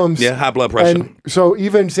problems. Yeah, high blood pressure. And so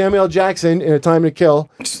even Samuel Jackson in A Time to Kill,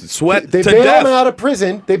 Sweat they to bail death. him out of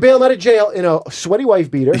prison. They bail him out of jail in a sweaty wife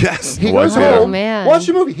beater. Yes. He Wife goes beater. home. Oh, man. Watch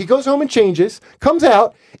the movie. He goes home and changes. Comes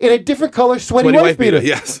out in a different color sweaty, Sweaty wife beater.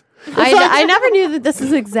 Yes. I never knew that this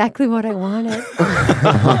is exactly what I wanted.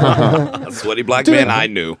 A sweaty black Dude. man I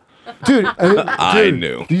knew. Dude, I dude,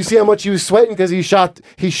 knew. Do you see how much he was sweating because he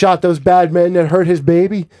shot those bad men that hurt his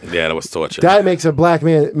baby? Yeah, that was torture. That makes a black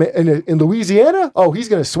man in Louisiana. Oh, he's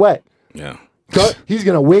gonna sweat. Yeah. He's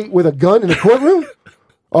gonna wait with a gun in the courtroom.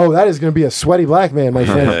 Oh, that is gonna be a sweaty black man, my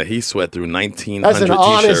friend. Yeah, he sweat through 1,900 That's an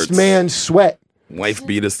honest t-shirts. man sweat. Wife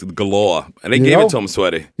beaters galore. And they You gave know? it to him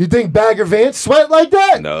sweaty. You think Bagger Vance sweat like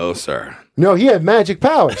that? No, sir. No, he had magic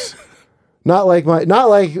powers. not like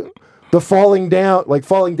the falling down. Like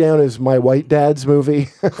Falling Down is my white dad's movie.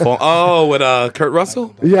 Oh, with Kurt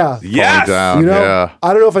Russell? Yeah. Yes! down. You know, Yeah.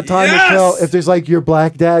 I don't know if A Time Yes! to Kill, if there's like your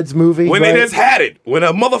black dad's movie. When right? they just had it. When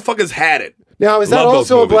a motherfucker's had it. Now, is that Love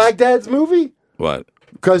those also a movies. black dad's movie? What?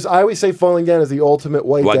 Because I always say Falling Down is the ultimate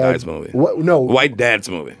white dad. guy's movie. No, White dad's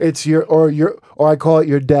movie. it's or I call it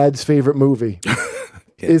your dad's favorite movie.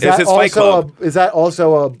 Is It's that his Fight also Club. is that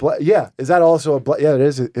also a yeah? Is that also a yeah? It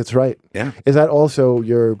is. It's right. Yeah. Is that also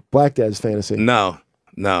your black dad's fantasy? No.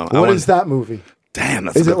 What is that movie? Damn,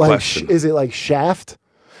 that's Is a it good like question. is it like Shaft?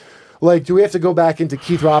 Like, do we have to go back into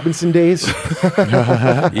Keith Robinson days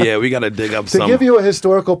Yeah, we got to dig up to some. give you a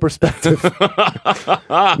historical perspective?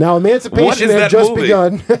 Now, Emancipation What is had that just movie?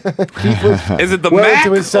 begun. Keith was Is it the well Mac?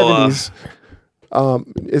 into his or- 70s.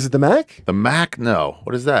 Is it the Mac? The Mac? No.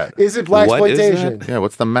 What is that? Is it What is blaxploitation? Yeah,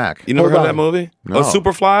 what's the Mac? You never Hold heard on. that movie? No. Oh,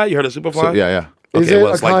 Superfly? You heard of Superfly? So, yeah. Is Okay, it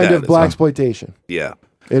well, a it's like kind that. of It's not- blaxploitation? Yeah.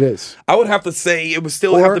 It is. I would have to say it would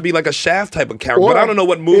still Or- have to be like a Shaft type of character, Or but I don't know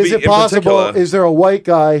what movie is it in possible? particular. Is there a white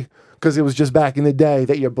guy? Because it was just back in the day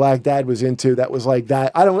that your black dad was into. That was like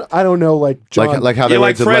that. I don't know. Like John. Like how they Yeah, went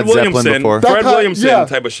like to Fred Led Zeppelin Williamson. before. Fred That kind- Williamson yeah.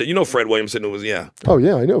 type of shit. You know Fred Williamson was, yeah. Oh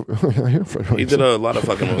yeah, I know. I know Fred He Williamson. did a lot of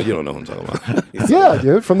fucking movies. You don't know who I'm talking about. Yeah,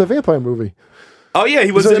 dude, from the vampire movie. Oh, yeah,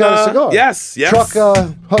 he was He's in, got a cigar. yes. Truck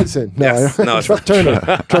Hudson. No, Yes. No, it's Truck Turner.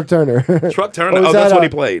 Truck Turner. Truck Turner. Or is Oh, that's that, what he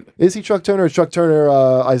played. Is he Truck Turner or is Truck Turner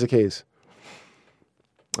Isaac Hayes?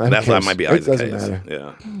 That might be It Isaac doesn't Hayes. matter.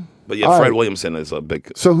 Yeah. But yeah, All Fred right. Williamson is a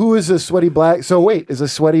big. So who is a sweaty black? So wait, is a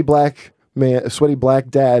sweaty black man, a sweaty black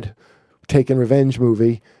dad taking revenge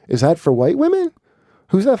movie? Is that for white women?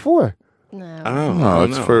 Who's that for? No. Oh, No,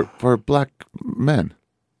 it's for black men,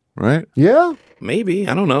 right? Yeah. Maybe.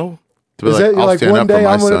 I don't know. To be Is that I'll like stand one up for day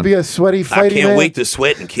my I'm going to son. be a sweaty I fighting can't man? wait to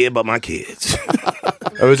sweat and care about my kids.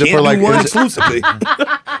 Or is it Can't for like? do one Is it, exclusively.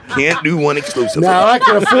 Can't do one exclusively. Now I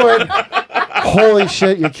can afford. Holy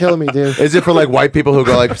shit, you're killing me, dude. is it for like white people who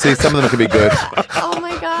go like, see, some of them can be good. Oh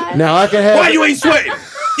my god. Now I can have. Why you ain't sweating?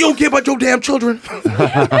 You don't care about your damn children.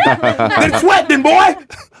 Then sweat, then boy.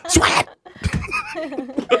 Sweat.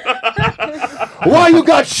 Why you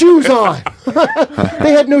got shoes on?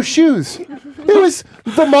 They had no shoes. It was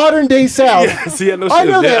the modern day South. Yes, he had no I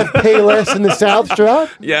shoes, know they yeah. have Payless in the South, Stroud.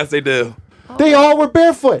 Yes, they do. They all were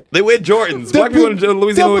barefoot. They wear Jordans. Black people in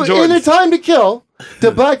Louisiana wear In A Jordans. Time to Kill,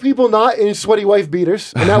 the black people not in sweaty wife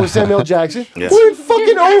beaters, and that was Samuel Jackson, Yes. were in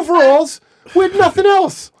fucking overalls with nothing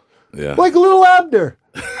else. Yeah. Like little Abner.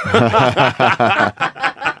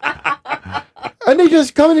 And they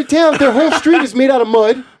just come into town. Their whole street is made out of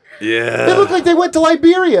mud. Yeah. They look like they went to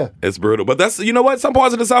Liberia. It's brutal. But that's, you know what? Some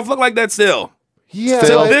parts of the South look like that still. Yeah.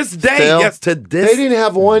 Still. To this day. Still. Yes, to this They didn't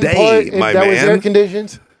have one day, part in, my that was man. air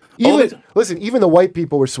conditioned. Even, they- listen, even the white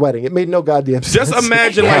people were sweating. It made no goddamn sense. Just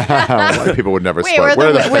imagine, like, White people would never Wait, sweat. were Where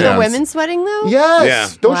are the fans? women sweating though? Yes.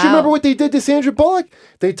 Yeah. Don't you Wow. remember what they did to Sandra Bullock?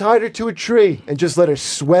 They tied her to a tree and just let her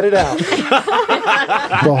sweat it out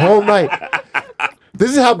the whole night.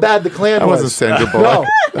 This is how bad the Klan That was. wasn't Sandra No, Bullock.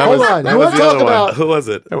 hold on. that You was want to the talk other one. about who was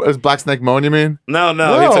it? It was Black Snake Moan, you mean? No,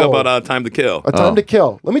 No. he talking about Time to Kill. A Time to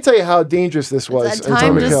Kill? Let me tell you how dangerous this was. A in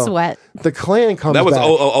Time to Kill. Sweat. The Klan comes That was back.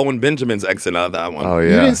 Owen Benjamin's exit out of that one. Oh,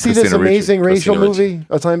 yeah. You didn't see this Christina Ricci. amazing racial Christina Ricci. movie,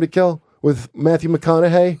 A Time to Kill, with Matthew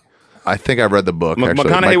McConaughey? I think I read the book, actually.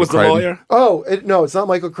 McConaughey Michael was the Crichton. lawyer? Oh, no, it's not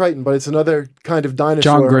Michael Crichton, but it's another kind of dinosaur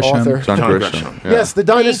John Grisham. author. John John Grisham. Grisham. Yeah. Yes, the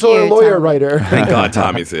dinosaur you, lawyer Tom. writer. Thank God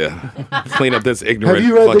Tommy's here. Clean up this ignorant Have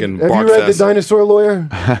you read fucking the bark The fest. Dinosaur Lawyer?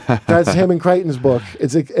 That's him and Crichton's book.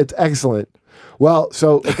 It's excellent. Well,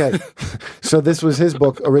 so okay, so this was his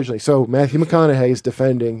book originally. So Matthew McConaughey is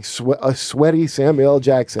defending a sweaty Samuel L.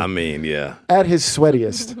 Jackson I mean, yeah. at his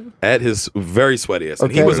sweatiest, At his very sweatiest.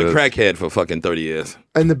 And he Okay. was a crackhead for fucking 30 years.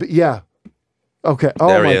 and yeah, okay. Oh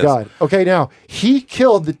There he my is. God. Okay, now he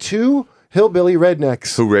killed the two hillbilly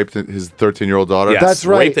rednecks Who raped his 13-year-old daughter? Yes, That's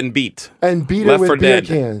right. Raped and beat. and beat her Left for with beer dead.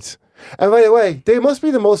 cans. And by the way, they must be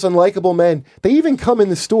the most unlikable men. They even come in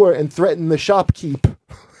the store and threaten the shopkeep.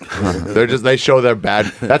 They show their bad.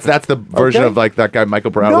 That's the version Okay. of like that guy Michael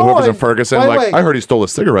Brown, No, whoever's in and Ferguson. by the Like way- I heard he stole a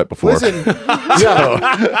cigarette before. Listen,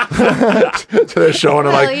 yeah. So they're showing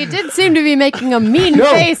him Well, like you did seem to be making a mean No,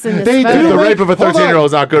 face in this they photo. do. the Wait, rape of a hold on. 13-year-old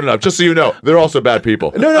is not good enough. Just so you know, they're also bad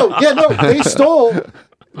people. No, they stole.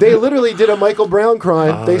 They literally did a Michael Brown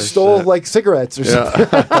crime. They stole like cigarettes or something.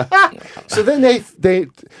 So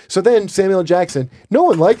then so then Samuel Jackson, no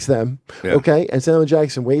one likes them. Yeah. Okay, and Samuel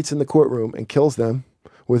Jackson waits in the courtroom and kills them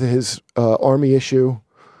with his army issue.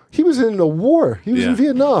 He was in a war. He was Yeah. in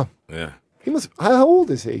Vietnam. Yeah. He must. How old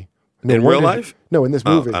is he? No In real wonder- life? No, in this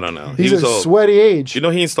Oh, movie. I don't know. He's He was a old. sweaty age. You know,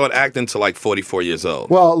 he didn't start acting till like 44 years old.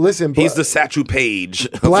 Well, listen. He's the Satchel Paige.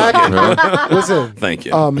 black. Listen. Thank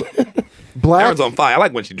you. Black. Aaron's on fire. I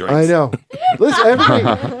like when she drinks. I know. Listen,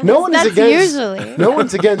 everybody, no one is That's against. usually. No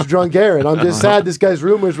one's against drunk Aaron. I'm just sad this guy's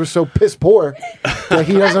rumors were so piss poor that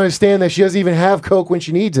he doesn't understand that she doesn't even have Coke when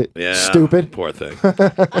she needs it. Yeah. Stupid. Poor thing.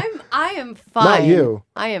 I am fine. Not you.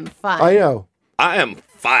 I am fine. I know. I am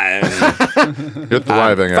fine. You're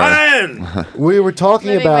thriving, Aaron. Fine. We were talking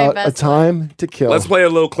Living my about best a time to kill. Let's play a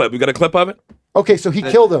little clip. We got a clip of it? Okay, so he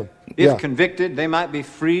killed him. If Yeah. convicted, they might be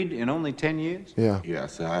freed in only 10 years? Yeah.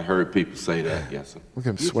 Yes, sir. I heard people say that. Yes, sir. Look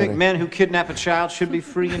at him Do you sweating. think men who kidnap a child should be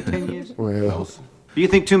free in 10 years? Well, Do you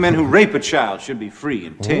think 2 men who rape a child should be free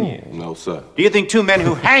in 10 years? No, sir. Do you think 2 men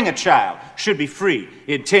who hang a child should be free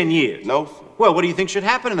in 10 years? No, sir. Well, what do you think should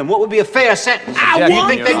happen to them? What would be a fair sentence? I do you want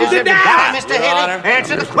think they them to deserve to die. die, Mr. Henry?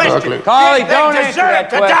 Answer the question. Carly, don't answer that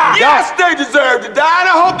question. Yes, they deserve to die, and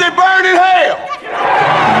I hope they burn in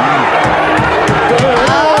hell.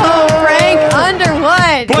 Oh, Frank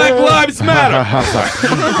Underwood. Black Lives Matter.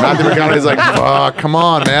 Matthew McConaughey's like, fuck, come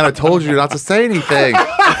on, man. I told you not to say anything.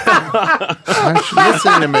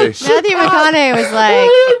 Listen to me. Matthew McConaughey was like,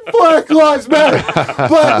 Black Lives Matter.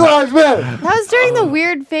 Black Lives Matter. that was during the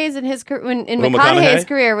weird phase in his in Will McConaughey's McConaughey?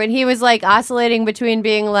 career when he was like oscillating between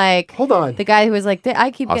being like, Hold on. the guy who was like,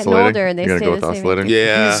 I keep getting Oscillating. older and they You're stay gonna the go with same. oscillating?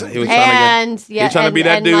 Yeah. He was trying to And he was trying to be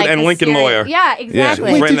that dude like and the Lincoln series- lawyer. Yeah,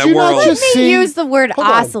 exactly. Wait, Wait, in did that you not world. just Let me see? use the word Hold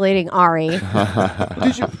on. oscillating, Ari.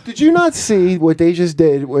 Did you not see what they just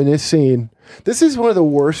did in this scene? This is one of the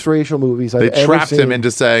worst racial movies I've They ever trapped seen. him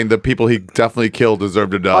into saying the people he definitely killed deserve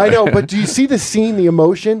to die. I know, but do you see the scene, the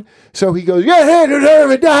emotion? So he goes, "Yeah, they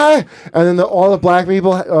deserve to die," and then all the black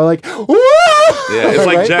people are like, "Woo!" Yeah, it's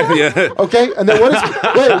like Right? Jack. Yeah. Okay, and then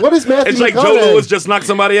what is Matthew It's like Joe McConaughey? Lewis just knocked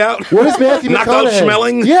somebody out. What is Matthew Knocked out McConaughey?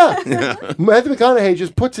 Schmeling? Yeah. Matthew McConaughey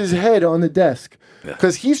just puts his head on the desk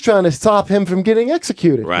because he's trying to stop him from getting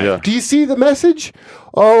executed. Right. Yeah. Do you see the message?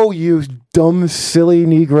 Oh, you dumb, silly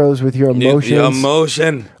Negroes with your emotions. Your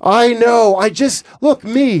emotion. I know. I just look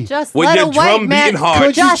me. Just With let your a white drum man. beating hard.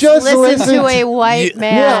 Could you Just, just listen listen to a to- white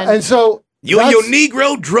man. Yeah, and so You and that's- your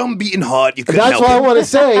Negro drum beating hard. You couldn't That's help what I it. want to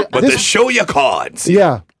say. But to show your cards.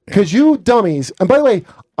 Yeah, because you dummies. And by the way,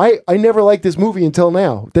 I never liked this movie until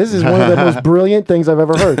now. This is one of the most brilliant things I've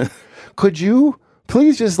ever heard. Could you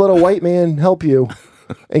please just let a white man help you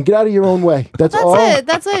and get out of your own way? That's all.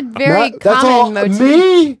 That's a very That's all. common motif.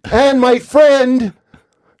 Me and my friend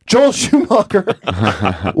Joel Schumacher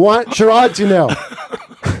want Sherrod to know.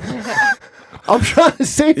 I'm trying to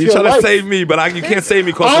save You're your trying life. to save me, but you can't save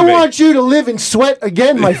me because I of me. want you to live in sweat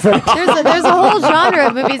again, my friend. There's a whole genre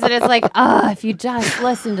of movies that it's like, if you just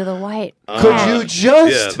listen to the white. Could you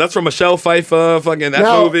just? Yeah, that's from Michelle Pfeiffer, fucking that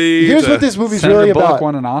Now, movie. here's to what this movie's Sandra really Bullock about.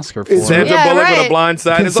 won an Oscar for It's- it. Sandra Yeah, Bullock with right. a blind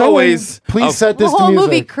side. Can It's someone always please set The this to whole music.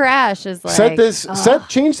 movie Crash is like. Set this.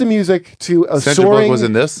 Change the music to a Sandra Bullock soaring. was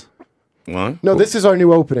in this? What? No, this is our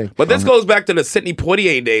new opening. But this goes back to the Sidney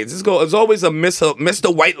Poitier days. It's always a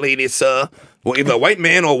Mr. White Lady, sir. Well, either a white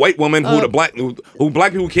man or a white woman who black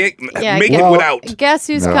people can't Yeah, make guess- it without. Guess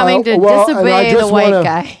who's No. coming to and I disobey the just white wanna-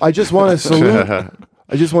 guy? I just want to salute.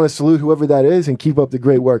 I just want to salute whoever that is and keep up the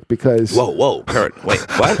great work because. Whoa, Kurt. Wait,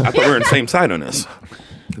 what? I thought we were on the same side on this.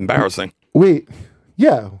 Embarrassing. Wait.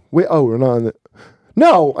 Yeah. Wait. Oh, we're not on the.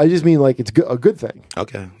 No, I just mean like it's a good thing.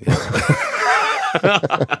 Okay. Yeah.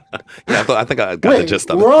 Yeah, I think I got the Wait, gist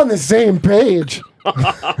of we're it. on the same page.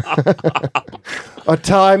 A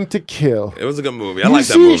Time to Kill. It was a good movie. I You like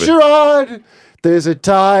that see, movie. Sherrod, there's a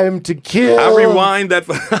time to kill. I rewind that.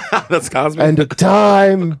 That's Cosby. And a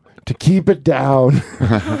time to keep it down.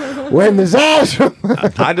 When there's ash.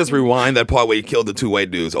 I just rewind that part where he killed the two white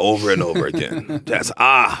dudes over and over again. Just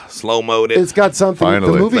slow mode it. It's got something.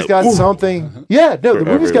 Finally. The movie's got something. Yeah, no, the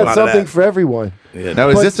movie's got everyone. something for everyone. Yeah. Now,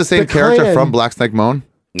 is But this the same the character Klan- from Black Snake Moan?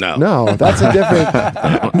 No. No, that's a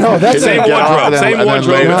different. No, that's Same a, Get off wardrobe, and then- same and then wardrobe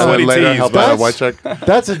later- and and then sweaty later tees, help but- out a white chick.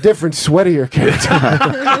 that's a different, sweatier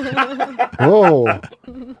character. Whoa!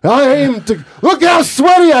 I aim to look how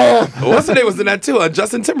sweaty I am. What's the name was in that too?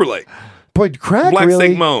 Justin Timberlake. But crack Black really.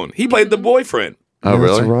 Snake Moan. He played the boyfriend. Oh,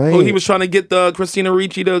 really? That's right. Who he was trying to get Christina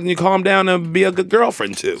Ricci to calm down and be a good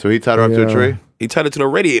girlfriend to. So he tied her up to a Yeah. tree? He tied it to the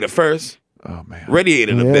radiator first. Oh, man.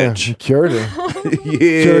 Radiated the Yeah, bitch. cured her.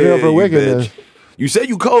 Yeah, Cured her of her you wickedness. bitch. You said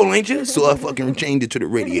you cold, ain't you? So I fucking chained it to the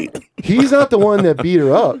radiator. He's not the one that beat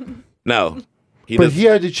her up, No. but just- he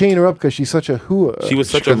had to chain her up because she's such a hooah. she was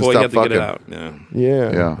such a couldn't boy, he stop had to get it fucking. out.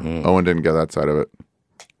 Yeah. Yeah. Yeah. Owen didn't get that side of it.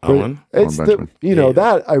 But Owen? it's Owen the Benjamin.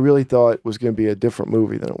 that I really thought was going to be a different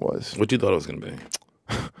movie than it was. What you thought it was going to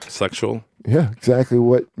be? Sexual? Yeah, exactly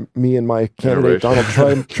what me and my candidate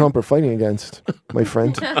Donald Trump are fighting against, my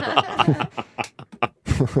friend.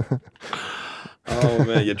 Oh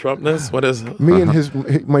man, your Trumpness? What is Me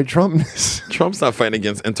and my Trumpness. Trump's not fighting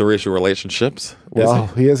against interracial relationships. Well,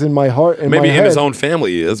 he is in my heart and maybe my in head. his own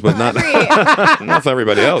family he is, but not not for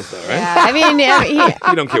everybody else, though, right? Yeah, I mean,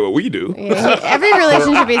 He don't care what we do. every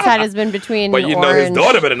relationship he's had has been between. But you know his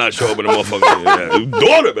daughter better not show up in the motherfucker. Yeah, his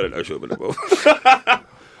daughter better not show up in the motherfucker.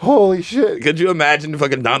 Holy shit. Could you imagine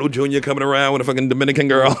fucking Donald Jr. coming around with a fucking Dominican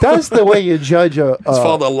girl? That's the way you judge a. His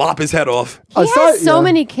father lop his head off. He has so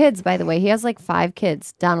many kids, by the way. He has like 5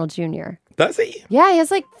 kids, Donald Jr. Does he? Yeah, he has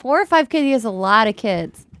like 4 or 5 kids. He has a lot of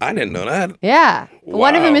kids. I didn't know that. Yeah.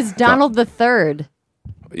 One of them is Donald the Third.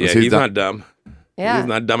 Yeah, he's not dumb. Yeah. He's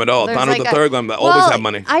not dumb at all. There's Donald like the Third going to always have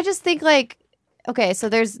money. I just think like, okay, so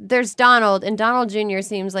there's Donald, and Donald Jr.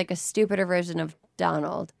 seems like a stupider version of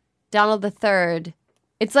Donald. Donald the Third.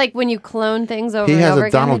 It's like when you clone things over He and has over a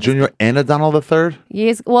again. Donald Jr. and a Donald the Third.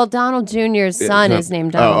 Donald Jr.'s son is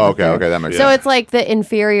named Donald. Oh, the Third. okay, that makes So sense. it's like the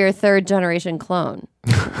inferior 3rd generation clone,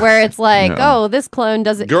 where it's like, oh, this clone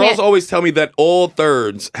doesn't. Girls can't- always tell me that all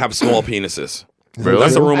thirds have small penises. Really?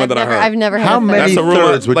 That's a rumor that I heard. I've never had How a many third. That's a rumor.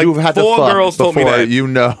 thirds would Like, you have had to 4 fuck girls told me before that. you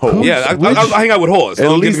know? Yeah, I hang out with whores.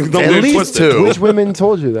 At least- don't at get it least twisted. 2. Which women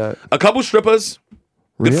told you that? A couple strippers,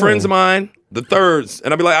 good Really? friends of mine, the thirds.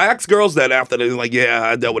 And I'd be like, I ask girls that after they're like, yeah,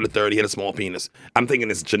 I dealt with a third. He had a small penis. I'm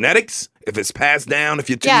thinking it's genetics. If it's passed down, if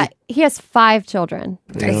you're Yeah, he has 5 children.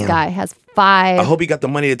 This guy has 5. I hope he got the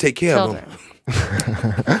money to take care children. of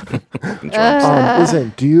them.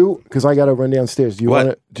 Listen, do you? Because I got to run downstairs. Do you What?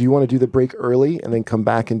 want to? Do you want to do the break early and then come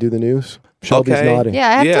back and do the news? Shelby's Okay. nodding. Yeah,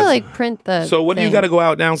 I have Yes. to like print the. So what do you thing. got to go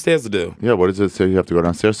out downstairs to do? Yeah, what does it say you have to go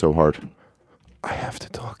downstairs so hard? I have to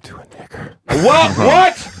talk to a nigger. What?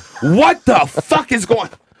 What? What the fuck is going?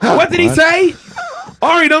 What did he say?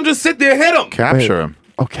 Ari, don't just sit there. Hit him. Capture him.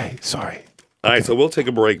 Okay, sorry. All right, so we'll take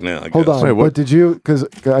a break now. I Hold guess. on. Wait, what? But did you? Because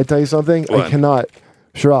can I tell you something? I What? cannot,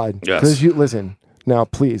 Sherrod. Yes. Because you listen now,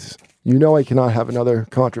 please. You know I cannot have another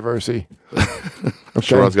controversy.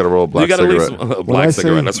 Sherrod's got to roll a black You got to leave cigarette. some, a When black I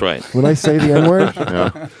cigarette. say- That's right. When I say the N word,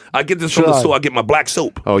 Yeah. I get this from the Sherrod. store. I get my black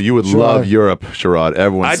soap. Oh, you would Sherrod. love Europe, Sherrod.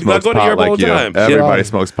 Everyone I smokes go to pot Europe all like the you. time. Everybody Sherrod.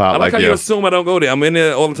 smokes I pot like like how you you. assume I don't go there. I'm in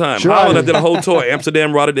there all the time. Sherrod. Holland, I did a whole tour.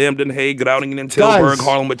 Amsterdam, Rotterdam, Den Haag, Groningen, Tilburg, Guys.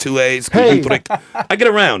 Harlem with 2 A's. Hey. Utrecht. I get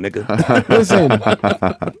around, nigga. listen,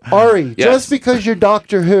 Ari. Yes. Just because you're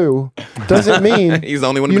Doctor Who doesn't mean He's the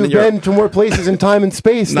only one who's you've been in Europe. been to more places in time and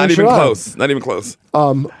space. Not than even Sherrod. close. Not even close.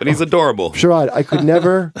 But he's adorable. Sherrod, I could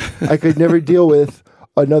never deal with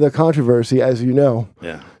another controversy, as you know.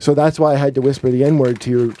 Yeah. So that's why I had to whisper the N word to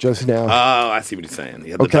you just now. Oh, I see what he's saying.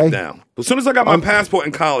 You had to Okay. duck down. As soon as I got my passport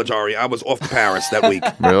in college, Ari, I was off to Paris that week.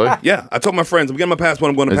 Really? Yeah, I told my friends, I'm getting my passport,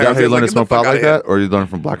 I'm going to Is that Paris. how you They learn to was like, smoke "Get the pot fuck like outta that, or you learn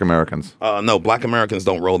from Black Americans? here." No, black Americans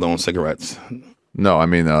don't roll their own cigarettes. No, I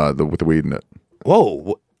mean with the weed in it.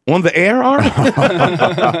 Whoa. On the air, Ari?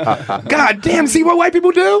 God damn, see what white people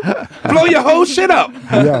do? Blow your whole shit up.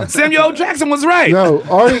 Yeah. Samuel L. Jackson was right. No,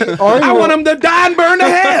 Ari I will, want him to die and burn to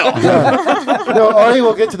hell. No, Ari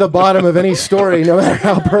will get to the bottom of any story, no matter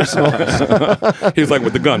how personal. He's like,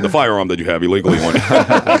 with the gun, the firearm that you have illegally on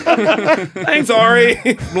it. Thanks, Ari.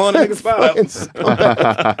 Blowing a nigga's spot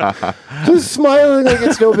up. Just smiling like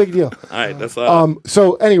it's no big deal. All right, that's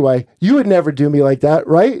So anyway, you would never do me like that,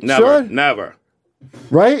 right? never, Sean? never.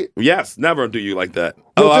 Right? Yes, never do you like that.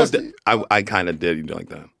 Well, Oh, just- I kind of did you like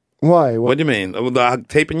that. Why? What do you mean?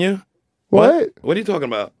 Taping you? What? What are you talking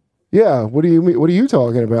about? Yeah. What do you mean? What are you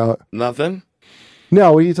talking about? Nothing.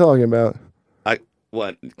 No. What are you talking about?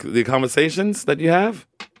 What? The conversations that you have?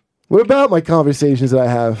 What about my conversations that I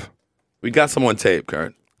have? We got some on tape,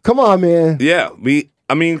 Kurt. Come on, man. Yeah,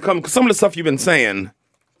 some of the stuff you've been saying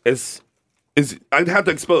is I'd have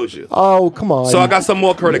to expose you. Oh, come on. So I got some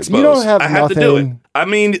more Kurt exposed. You don't have I have to do it. nothing. I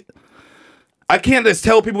mean, I can't just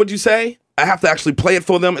tell people what you say. I have to actually play it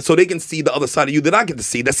for them so they can see the other side of you that I get to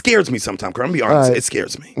see. That scares me sometimes, Kurt. I'm gonna be honest. Right. It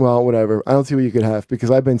scares me. Well, whatever. I don't see what you could have because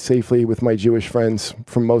I've been safely with my Jewish friends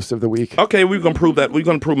for most of the week. Okay, we're gonna prove that. We're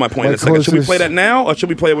gonna prove my point in My a second. Should we closest- play that now or should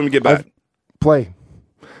we play it when we get back? Play.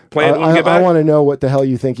 Play it when we get I back? want to know what the hell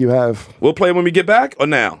you think you have. We'll play it when we get back or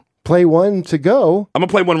now? Play one to go. I'm gonna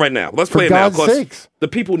play one right now. Let's For play it God's now. 'Cause sakes. the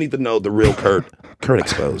people need to know the real Kurt. Kurt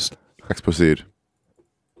exposed. Let's proceed.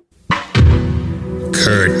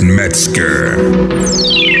 Kurt Metzger.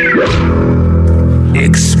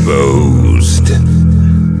 Exposed.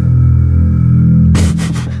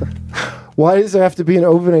 Why does there have to be an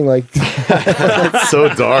opening like That's so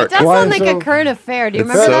dark. It does Why sound is like so- a current affair. Do you It's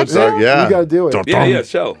remember so that dark, show? yeah. You got to do it. Yeah,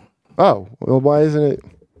 show. Oh, well, why isn't it?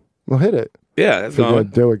 Well, hit it. Yeah, that's Go going.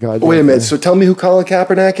 do it, God. Wait a minute. So tell me who Colin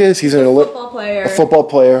Kaepernick is. He's an Football player. a football He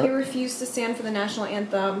player. refused to stand for the national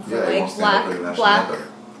anthem for Yeah, he won't like stand for the national Black anthem.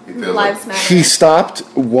 He feels Lives Matter. He stopped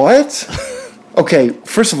what? Okay,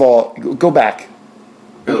 first of all, go back.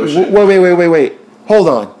 Wait. Hold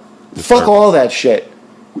on. Fuck all that shit.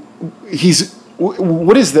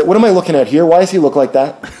 What is that? What am I looking at here? Why does he look like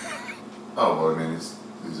that? Oh, well, I mean, he's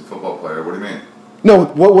a football player. What do you mean? No,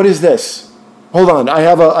 what is this? Hold on. I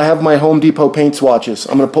have my Home Depot paint swatches.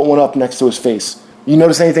 I'm going to put one up next to his face. You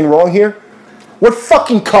notice anything wrong here? What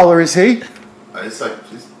fucking color is he? It's like,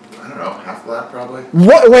 I don't know, half black probably.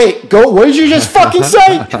 What? Wait, what did you just fucking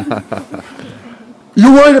say?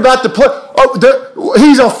 You worried about the play? Oh,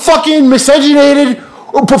 he's a fucking miscegenated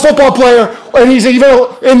football player, and he's even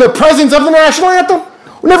in the presence of the national anthem?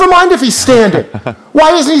 Never mind if he's standing.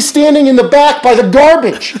 Why isn't he standing in the back by the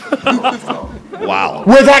garbage? Wow.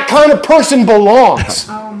 Where that kind of person belongs.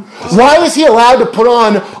 Why is he allowed to put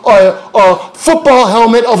on a football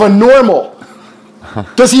helmet of a normal?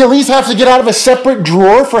 Does he at least have to get out of a separate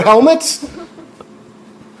drawer for helmets?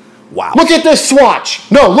 Wow. Look at this swatch.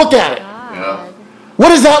 No, look at it. Yeah. What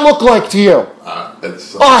does that look like to you?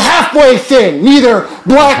 It's A halfway thing, neither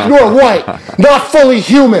black nor white, not fully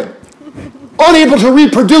human. Unable to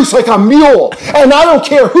reproduce like a mule. And I don't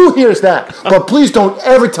care who hears that, but please don't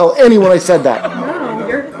ever tell anyone I said that. No,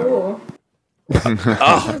 you're cool.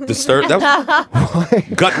 Oh, disturbed. That was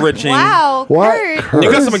gut-wrenching. Wow, What? Kurt.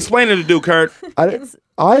 You got some explaining to do, Kurt.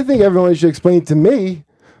 I think everyone should explain to me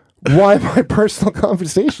why my personal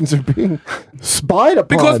conversations are being spied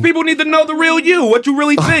upon. Because people need to know the real you, what you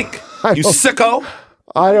really think. You sicko.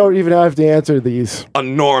 I don't even have to answer these. A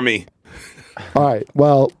normie. All right,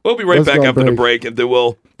 well. We'll be right let's back go after the break, and then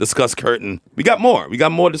we'll discuss Curtin. We got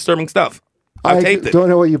more disturbing stuff. I taped it. Don't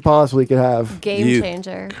know what you possibly could have. Game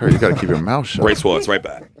changer. Kurt, you got to keep your mouth shut. Race Wars, right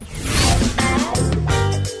back.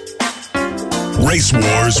 Race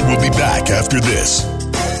Wars will be back after this.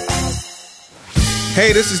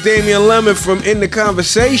 Hey, this is Damian Lemon from In the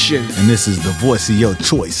Conversation. And this is the voice of your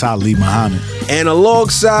choice, Ali Muhammad. And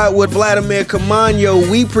alongside with Vladimir Kamano,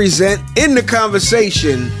 we present In the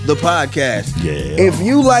Conversation, the podcast. Yeah. If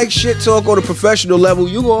you like shit talk on a professional level,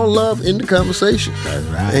 you're going to love In the Conversation. That's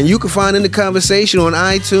right. And you can find In the Conversation on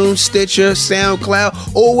iTunes, Stitcher,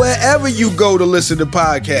 SoundCloud, or wherever you go to listen to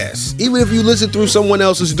podcasts. Even if you listen through someone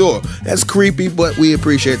else's door. That's creepy, but we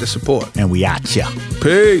appreciate the support. And we out ya.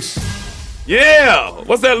 Peace. Yeah.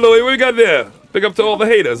 What's that, Louie? What we got there? Big up to all the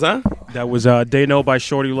haters, huh? That was Day No by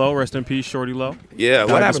Shorty Low. Rest in peace, Shorty Low. Yeah, what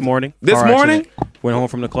Died happened? this morning? This Car morning? accident. Went home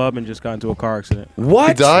from the club and just got into a car accident. What?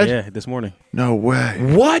 He died? Yeah, this morning. No way.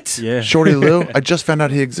 What? Yeah. Shorty Lou? I just found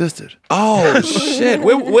out he existed. Oh, shit.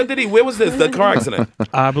 Where was this, the car accident?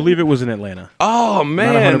 I believe it was in Atlanta. Oh,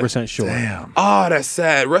 man. Not 100% sure. Damn. Oh, that's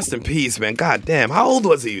sad. Rest in peace, man. God damn. How old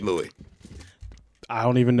was he, Louie? I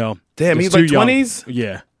don't even know. Damn, He he's was like too young. 20s?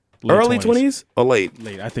 Yeah. Early 20s or late?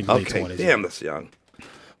 Late. I think late Okay, 20s. damn, that's young.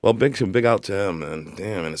 Well, big out to him, man.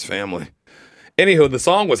 Damn, and his family. Anywho, the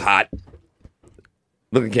song was hot.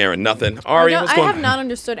 Look at Karen, nothing. Ari, what's I going have not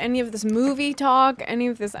understood any of this movie talk, any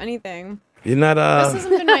of this anything. You're not, This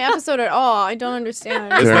hasn't been my episode at all. I don't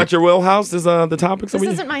understand. It's not your wheelhouse, is the topics? This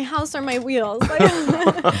isn't my house or my wheels.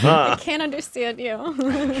 I can't understand you.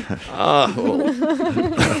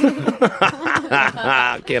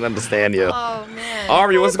 Can't understand you. Oh, man.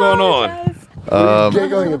 Ari, what's going on?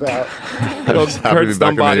 Giggling about. Just happy to Kurt's be back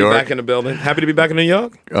in New somebody York. back in the building. Happy to be back in New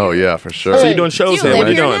York? Oh, yeah, for sure. So you're doing shows Do you here. live What are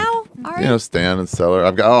you here doing? now? Ari? You know, Stan and Cellar.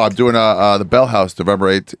 I'm doing the Bell House, October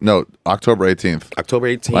 18th. October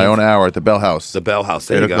 18th. My own hour at the Bell House. The Bell House.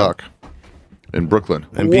 There 8 you go. o'clock. In Brooklyn.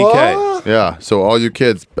 And BK. What? Yeah, so all you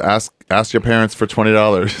kids, ask your parents for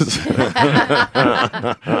 $20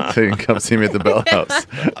 so you can come see me at the Bell House.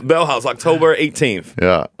 Bell House, October 18th.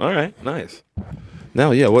 Yeah. All right, nice.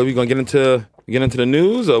 Now, yeah, what are we gonna get into the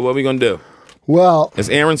news, or what are we gonna do? Well, Is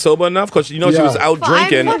Aaron sober enough? Because she Yeah. was out Fine,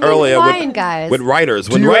 drinking fucking earlier fine, guys. with writers.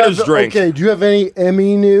 do When you writers have, drink, okay, do you have any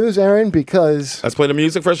Emmy news, Aaron? Because let's play the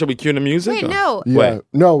music first. Should we cue the music? Wait, or- no. yeah, Wait.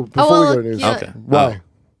 no. Before well, we go to news, yeah. Okay. Why?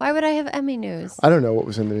 Why would I have Emmy news? I don't know what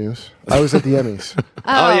was in the news. I was at the Emmys.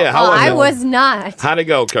 Oh, yeah, how was I it? was not. How'd it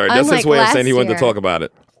go, Kurt? That's his Unlike way of last saying he wanted to year. talk about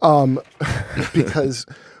it. Because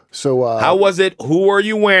How was it? Who are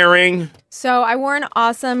you wearing? So I wore an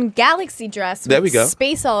awesome galaxy dress with There we go.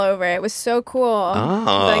 space all over it. It was so cool.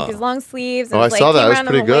 Like these long sleeves. And Oh, it I was, like, saw that. came It was around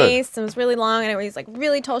on pretty the good. waist and it was really long and it was like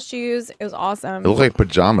really tall shoes. It was awesome. It looked like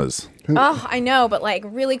pajamas. Oh, I know, but like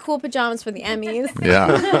really cool pajamas for the Emmys. Yeah.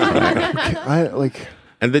 I like.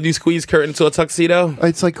 And then you squeeze Kurt into a tuxedo?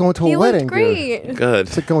 It's like going to a He wedding. looked dude. great. Good.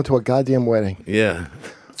 It's like going to a goddamn wedding. Yeah.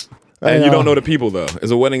 I And you know. don't know the people, though.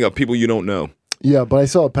 It's a wedding of people you don't know. Yeah, but I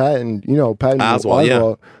saw Patton. Patton Oswalt,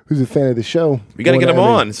 yeah. who's a fan of the show. We got to won get him an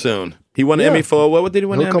Emmy. on soon. He won an Yeah. Emmy for, what did he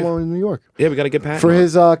win He'll an come Emmy? on in New York Yeah, we got to get Pat for on.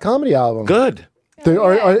 his comedy album. Good.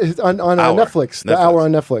 On Netflix, the hour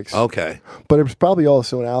on Netflix. Okay. But it was probably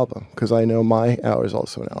also an album because I know my hour is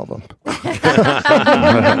also an album.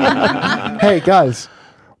 Hey guys,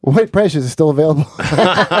 White Precious is still available.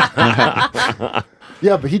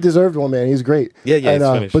 Yeah, but he deserved one, man. He's great. Yeah, he's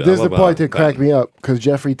finished. But I this is the love, part that cracked me up because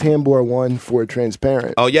Jeffrey Tambor won for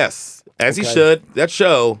Transparent. Oh, yes. As he should. That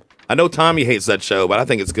show, I know Tommy hates that show, but I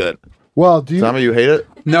think it's good. Well, do you... Tommy, you hate it?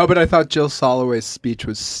 No, but I thought Jill Soloway's speech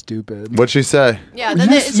was stupid. What'd she say? Yeah,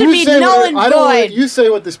 then it should be null and void. You say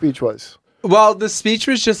what the speech was. Well, the speech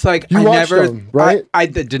was just like You watched them, right? I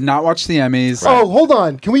did not watch the Emmys. Oh, hold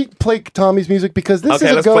on. Can we play Tommy's music because this is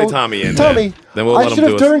a let's go. play Tommy in. Tommy, Then we'll I let him should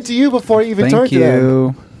have do turned to you before you even Thank turned to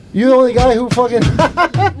them. You're the only guy who fucking.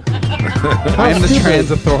 I am the trans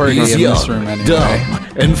authority He's in young, this room anyway. dumb,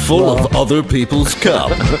 and full of other people's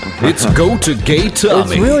cum. It's Go to Gay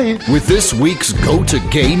Tommy with this week's Go to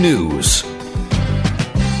Gay News.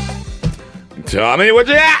 Tommy, what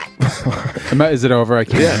you at? Is it over? I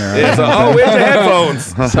can't hear. Yeah, so, where's your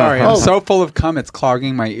headphones? Sorry, I'm so full of cum, it's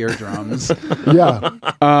clogging my eardrums. Yeah.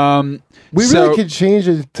 We really could change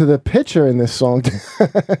it to the picture in this song.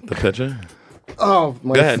 The picture? Oh,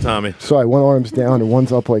 my. Go ahead, Tommy. Sorry, one arm's down and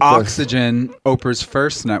one's up like this. Oxygen, Oprah's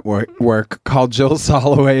first network, called Jill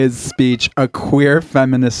Soloway's speech a queer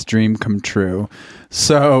feminist dream come true.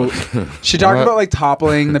 So she talked about like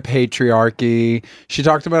toppling the patriarchy. She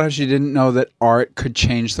talked about how she didn't know that art could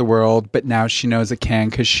change the world, but now she knows it can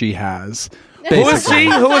because she has. Who is she?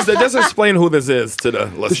 Who is that? Just explain who this is to the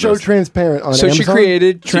listeners. The show Transparent on So Amazon. she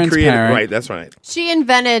created Transparent. Right, that's right. She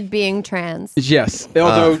invented being trans. Yes,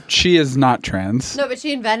 although she is not trans. No, but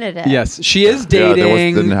she invented it. Yes, she is Yeah,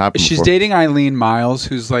 dating. didn't happen she's before. dating Eileen Miles,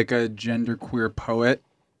 who's like a genderqueer poet,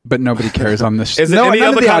 but nobody cares on this. Is it no, any none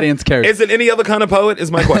other of the kind- audience cares. Is it any other kind of poet?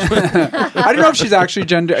 Is my question. I don't know if she's actually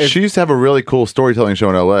gender. She used to have a really cool storytelling show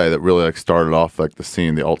in LA that really like started off like the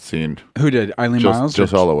scene, the alt scene. Who did? Eileen Miles? Jill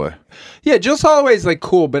Soloway. Yeah, Jill Soloway is like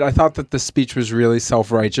cool, but I thought that the speech was really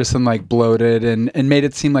self-righteous and like bloated and made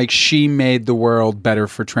it seem like she made the world better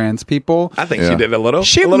for trans people. I think she did a little.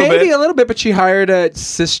 She a little maybe bit. a little bit, but she hired a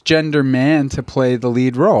cisgender man to play the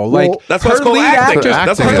lead role. Well, Like that's what's her called lead acting. actress,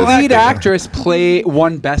 That's her what's called lead acting. actress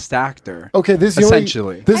won Best Actor. Okay, this is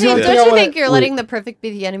essentially. The only, this is the only thing Don't you wanna- think you're letting the perfect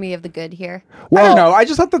be the enemy of the good here? I don't know. I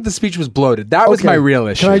just thought that the speech was bloated. That was Okay. my real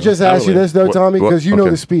issue. Can I just ask you this though, Tommy? Because you know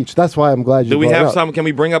okay. the speech. That's why I'm glad you. Do we brought have it up. some? Can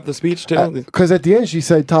we bring up the speech too? Because at the end she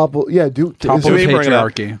said topple. Yeah, do Topple So we bring it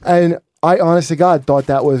up. patriarchy. And I, honest to God, thought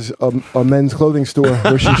that was a men's clothing store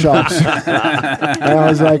where she shops. And I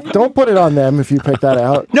was like, don't put it on them if you pick that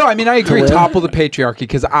out. No, I mean I agree. wear? Topple the patriarchy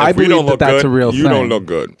because I If we believe don't that look that's good, a real you thing. don't look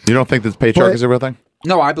good. You don't think this patriarchy But- is a real thing?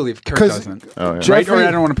 No, I believe Kurt 'Cause doesn't. Oh, yeah. Right? Jeffrey- Or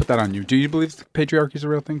I don't want to put that on you. Do you believe patriarchy is a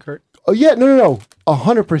real thing, Kurt? Oh yeah, no.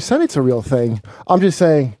 100% it's a real thing. I'm just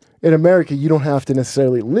saying, in America, you don't have to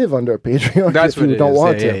necessarily live under a patriarchy That's if what you it don't is.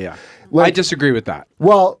 want Yeah, to. yeah. Like- I disagree with that.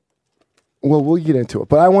 Well, we'll get into it,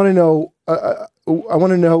 but I want to know. I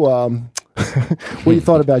want to know what you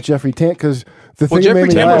thought about Jeffrey Tambor because the Well, thing that Jeffrey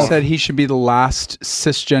made me Tambor laugh. said he should be the last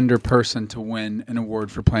cisgender person to win an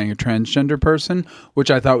award for playing a transgender person, which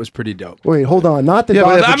I thought was pretty dope. Wait, hold on. Not the Yeah,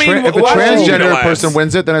 but doc- if a why would you transgender know person last?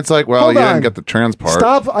 wins it, then it's like, well, Hold you on. didn't get the trans part.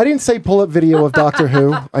 Stop! I didn't say pull up video of Doctor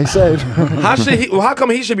Who. I said How come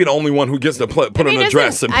he should be the only one who gets to put on a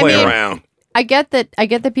dress and play around? I get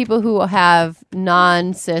that people who have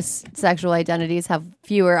non-cis sexual identities have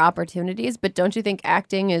fewer opportunities, but don't you think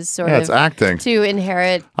acting is sort Yeah, of it's acting. to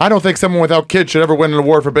inherit? I don't think someone without kids should ever win an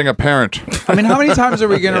award for being a parent. I mean, how many times are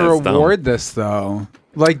we going to Yeah, it's dumb. reward this though?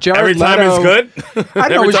 Like Jared Every time Leto, he's good. I don't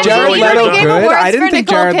know. Every Was time Jared he's really Leto good. gave good? awards I didn't for think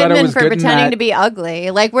Nicole Jared Leto Kidman was for good in pretending that. to be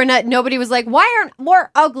ugly. Like we're not. Nobody was like, why aren't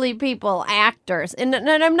more ugly people actors? And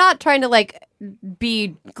I'm not trying to like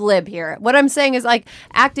be glib here. What I'm saying is like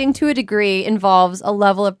acting to a degree involves a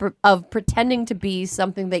level of pretending to be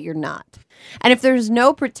something that you're not. And if there's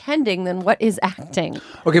no pretending, then what is acting?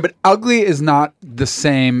 Okay, but ugly is not the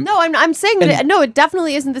same. No, I'm saying that no, it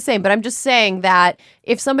definitely isn't the same. But I'm just saying that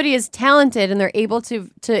if somebody is talented and they're able to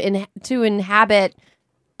inhabit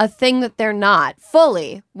a thing that they're not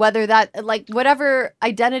fully, whether that like whatever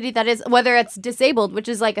identity that is, whether it's disabled, which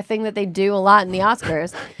is like a thing that they do a lot in the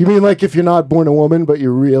Oscars. you mean like if you're not born a woman but you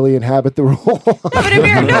really inhabit the role. But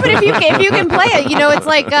if you can play it, you know, it's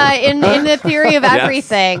like in the theory of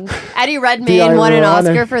everything. Eddie Redmayne won an ironic-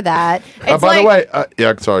 Oscar for that. It's By the like- way,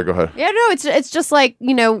 yeah, sorry, go ahead. Yeah, no, it's just like,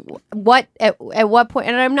 you know, what at what point,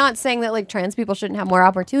 and I'm not saying that like trans people shouldn't have more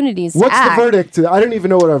opportunities. What's to act. the verdict? I don't even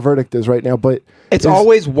know what our verdict is right now, but It's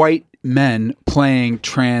always white men playing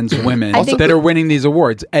trans women I think- that are winning these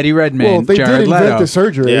awards. Eddie Redmayne, Well, they Jared did invent Leto. the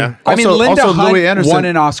surgery. Yeah. I mean, Also- Linda also Hunt Louis Anderson- won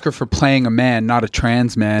an Oscar for playing a man, not a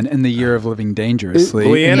trans man, in The Year of Living Dangerously.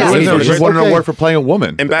 Louis In the Anderson- No, 80s. just won an Okay. award for playing a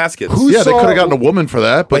woman. In baskets. Who Yeah, they saw- could have gotten a woman for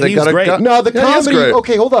that, but But they he's got a great. guy. No, the Yeah, he is comedy. great.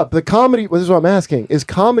 Okay, hold up. The comedy. Well, this is what I'm asking. Is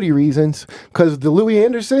comedy reasons? Because the Louis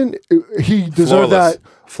Anderson, he deserved Flawless. that.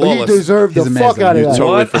 Flawless. He deserved the He's fuck amazing. out of You that.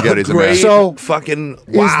 totally What forget a he's a great man. So, fucking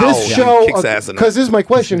Is wow. this show? Kicks ass in Because it. this is my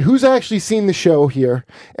question: who's actually seen the show here,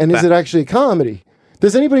 and is it actually a comedy?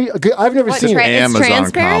 Does anybody? I've never What, seen tra- it. it's Amazon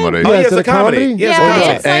transparent? comedy. Oh, Yeah, yeah, is it's it a a comedy? comedy. Yeah,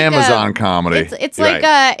 Yeah, it's like Amazon comedy. It's Right.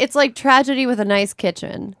 like it's like tragedy with a nice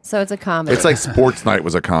kitchen. So it's a comedy. It's like Sports Night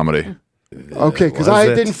was a comedy. Okay, because Was I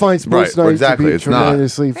it? didn't find Sports Right, Night exactly, to be it's not.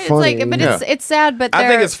 tremendously It's funny. like, but Yeah. it's sad. But I think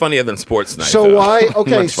they're- it's funnier than Sports Night. So though. why?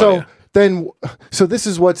 Okay, Much so funnier. then, so this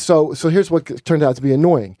is what. So here's what turned out to be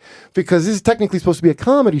annoying, because this is technically supposed to be a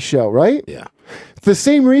comedy show, right? Yeah. The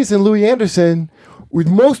same reason Louis Anderson, with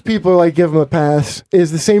most people like give him a pass,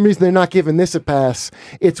 is the same reason they're not giving this a pass.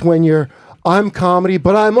 It's when I'm comedy,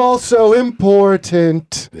 but I'm also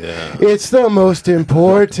important. Yeah. It's the most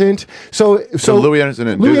important. So Louis Anderson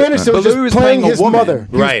didn't do Louis that, Anderson man. was But just Louis was playing playing a his woman. mother.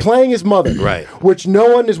 He Right. was playing his mother. Right. Which no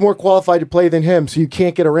one is more qualified to play than him, so you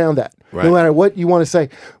can't get around that. Right. No matter what you want to say.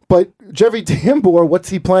 But Jeffrey Tambor, what's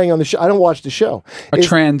he playing on the show? I don't watch the show. A Is-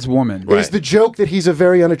 trans woman. Is the joke that he's a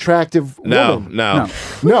very unattractive No, woman? no,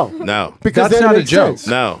 No. no. Because That's then not it a makes joke. sense.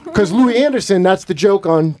 No. Because Louis Anderson, that's the joke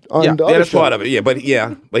on Yeah. the Yeah, other that's show. part of it. Yeah, but he's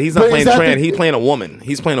not But is playing that trans. the- He's playing a woman.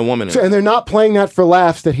 He's playing a woman. in So, it. and they're not playing that for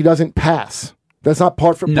laughs that he doesn't pass. That's not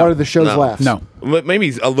part of the show's No. laughs. No.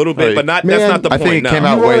 Maybe a little bit, Right. but not. Man, that's not the I point. think it no. came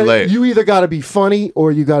out You way wanna- late. You either got to be funny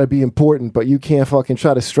or you got to be important, but you can't fucking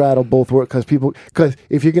try to straddle both worlds because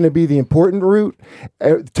if you're going to be the important route,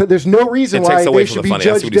 there's no reason It takes why away they from should the be funny. I see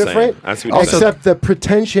judged what you're saying. different. I see what you're saying. Except the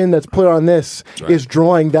pretension that's put on this is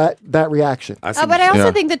drawing that reaction. But I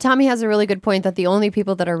also think that Tommy has a really good point that the only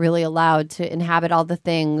people that are really allowed to inhabit all the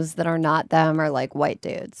things that are not them are like white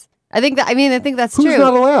dudes. I think that's Who's true.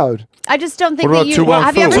 not allowed? I just don't think What that about you Tu-Wong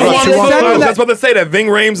have you Fu? ever What about seen Tu-Wong Fu? I was just about to say that Ving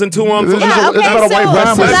Rhames and Tu-Wong Fu. Yeah, okay, about a white so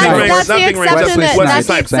wrestler. that's Ving the Rhames, not Ving Rhames. exception. Wesley That's the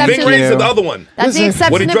Snipes. exception. Ving Rhames is the other one. That's the When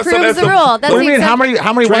exception he that dressed up proves as the the- rule. That's What do the you mean? How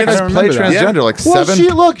exception. many white Trans- guys play remember that. transgender? Like Well,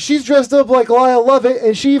 seven? she's dressed up like Lyle Lovett,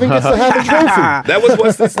 and she even gets to have a trophy. That was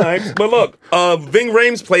Wesley Snipes. But look, Ving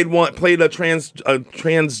Rhames played a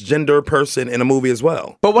transgender person in a movie as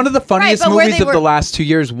well. But one of the funniest but where movies they of were- the last 2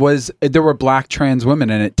 years was there were black trans women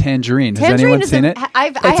in it. Tangerine. Has Tangerine anyone is seen a- it? I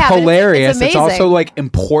it's haven't. hilarious. It's also amazing. like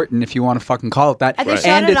important if you want to fucking call it that. And they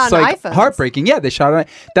shot it it's on like iPhones. heartbreaking. Yeah, they shot it.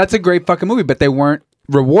 That's a great fucking movie, but they weren't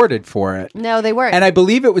rewarded for it. No, they weren't. And I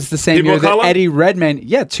believe it was the same People year of that color? Eddie Redmayne.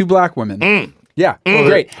 Yeah, 2 black women. Yeah,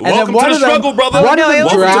 great. And Welcome one to the of them, struggle, brother. One No, of it them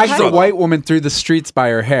was dragged a the struggle. white woman through the streets by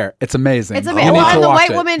her hair. It's amazing. It's You amazing. need Well, to and the watch white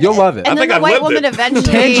it. woman, You'll love it. And then the white woman eventually,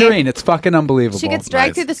 Tangerine. It's fucking unbelievable. she gets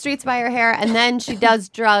dragged through the streets by her hair, and then she does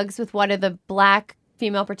drugs with one of the black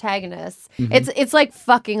female protagonists. Mhm. It's like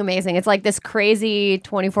fucking amazing. It's like this crazy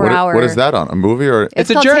 24-hour. What is that on? A movie or? It's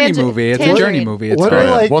a called journey movie. It's a journey movie. It's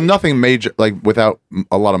great. well, nothing major like without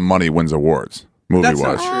a lot of money wins awards. Movie That's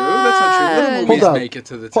wise. not true. That's not true. Little Hold movies up. make it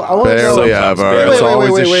to the Hold- top. I wanna know- Barely ever. Wait, It's wait,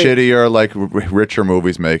 always wait, the wait. shittier, like richer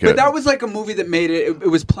movies make But it. that was like a movie that made it. It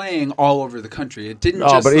was playing all over the country. It didn't. Oh,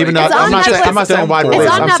 just but even like, not, I'm not saying wide It's release.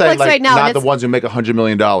 on I'm Netflix saying like right now, not and the it's- ones who make $100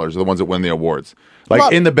 million are the ones that win the awards. Like Well-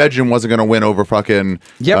 In the Bedroom wasn't going to win over fucking.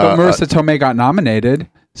 Yeah, but Marissa Tomei got nominated.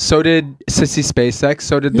 So did Sissy SpaceX.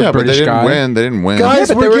 So did the yeah, but they British didn't guy. win. They didn't win. Guys,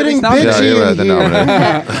 but we're they were at getting least nominated. bitchy Yeah, you're right, in they're here.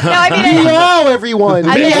 nominated. No, I mean, Meow, everyone.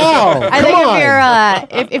 I think, Meow. I think Come if on.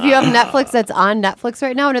 you're if you have Netflix that's on Netflix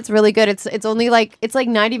right now and it's really good, it's only like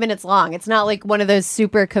 90 minutes long. It's not like one of those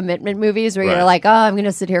super commitment movies where Right. you're like, oh, I'm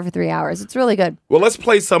gonna sit here for 3 hours. It's really good. Well, let's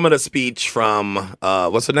play some of the speech from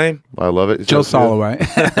what's her name? I love it. Jill Soloway.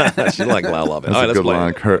 She like I love it. That's All right, a let's good play.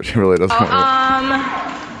 line. Kurt, she really does.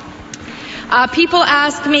 People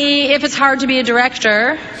ask me if it's hard to be a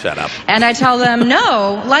director, Shut up. and I tell them,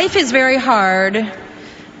 no, life is very hard.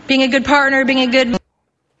 Being a good partner, being a good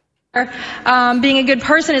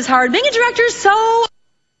person is hard. Being a director is so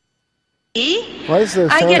Why is there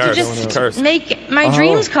I sound get to going just on? make my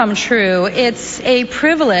dreams come true. It's a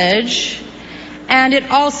privilege, and it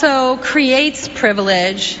also creates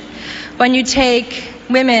privilege when you take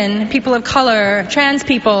women, people of color, trans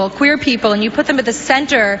people, queer people, and you put them at the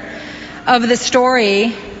center of the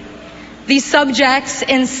story. These subjects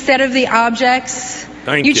instead of the objects.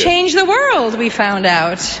 Thank you. change the world, we found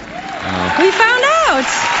out. We found out.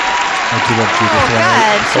 do love Judith White.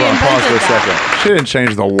 God, she Hold on, pause for a invented that. second. She didn't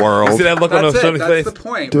change the world. See that look on That's her it. son's That's face? the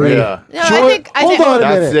point. Dude. Right? Yeah. No, I think Hold on a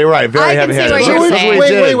minute. That's, you're right. Very I can see heavy-handed. what you're That's saying. what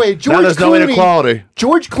he did. Wait. Now there's no inequality.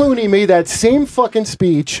 George Clooney made that same fucking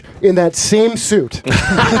speech in that same suit. We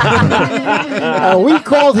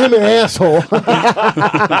called him an asshole. But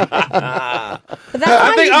that's I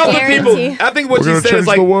not think a other guarantee. people. I think what We're you gonna said is change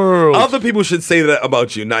like the world. other people should say that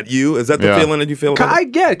about you, not you. Is that the Yeah. feeling that you feel? about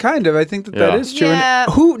it? Yeah, kind of. I think that Yeah. is true. Yeah.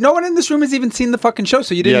 And no one in this room has even seen the fucking show,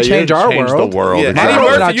 so you didn't Yeah, change you our didn't change world. the world. Yeah, My Eddie world's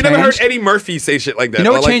Murphy. not You never heard changed. Eddie Murphy say shit like that. You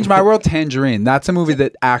know what Like- changed my world? Tangerine. That's a movie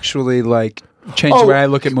that actually like changed Oh, the way I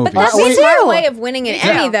look at movies. But that's Wait. a smart way of winning an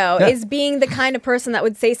Emmy, though, Yeah. is being the kind of person that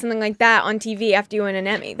would say something like that on TV after you win an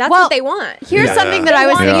Emmy. That's Well, what they want. Here's Yeah. something that I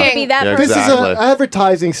was They want you to thinking. be that Yeah, person. This exactly. is an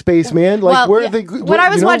advertising space, man. Like, Well, where yeah. they? When I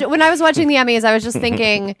was watching the Emmys, I was just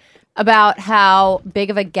thinking about how big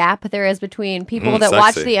of a gap there is between people that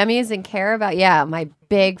watch sexy. the Emmys and care about. Yeah, my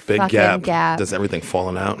big fucking gap. Just everything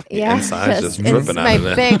falling out. The Yeah, inside's just it's dripping out my of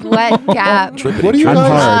there. big wet gap. Drippity, What are you drippity.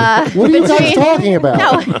 guys? What are you guys talking about?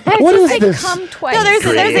 No, What is They this? come twice. No,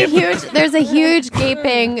 there's a huge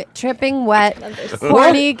gaping, dripping wet,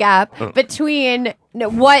 horny gap between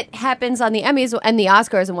what happens on the Emmys and the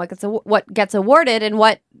Oscars and what gets awarded and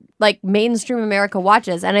what like mainstream America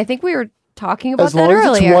watches. And I think we were talking about As long that as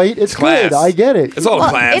earlier. it's white, it's Class. good. I get it. It's all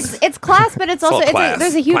class. It's class, but it's all also class.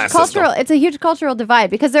 there's a huge Class cultural system. it's a huge cultural divide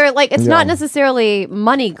because they're like it's not necessarily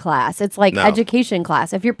money class. It's like No. education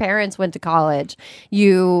class. If your parents went to college,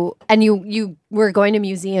 you were going to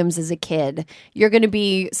museums as a kid, you're going to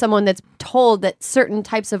be someone that's told that certain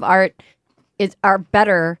types of art are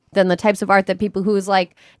better than the types of art that people who's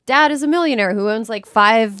like dad is a millionaire who owns like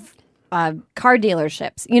 5 car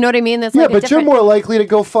dealerships. You know what I mean? That's Yeah, like a but you're different- more likely to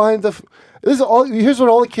go find the. This is all. Here's what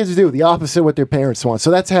all the kids do: the opposite of what their parents want. So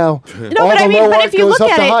that's how. No, all but the I mean, low but art if you goes look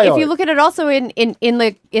up to high at it, if art. you look at it also in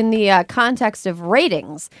the context of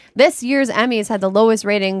ratings, this year's Emmys had the lowest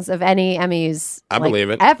ratings of any Emmys. I believe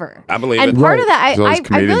it. Ever. I believe and it. part of that, So those I really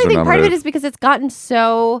comedians are think part of it nominated. is because it's gotten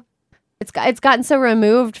so. It's gotten so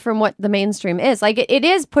removed from what the mainstream is. Like it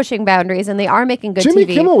is pushing boundaries, and they are making good Jimmy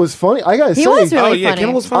TV. Kimmel was funny. I gotta say, He was really Oh yeah, funny.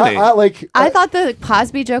 Kimmel was funny. I I thought the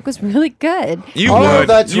Cosby joke was really good. You Oh, would.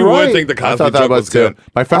 that's You right. would think the I Cosby thought that joke was good.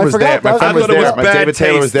 My friend I was forgot there. My that friend was- was I thought it there. was My bad David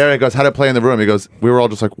Taylor was taste. there. He goes, "How'd it play in the room?" He goes, "We were all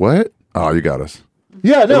just like, what? Oh, you got us."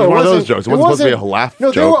 Yeah, no, It was one of those wasn't- jokes. It wasn't supposed to be a laugh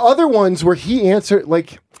No, there joke. were other ones where he answered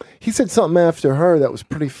like he said something after her that was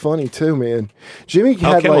pretty funny too, man. Jimmy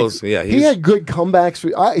had Kimmel's- like yeah, he he's- had good comebacks.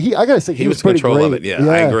 I gotta say He he was in pretty control great. of it. Yeah,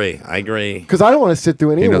 I agree. Because I don't want to sit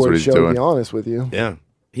through any He knows what award he's show. To doing. be honest with you. Yeah,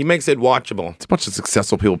 he makes it watchable. It's a bunch of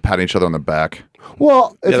successful people patting each other on the back.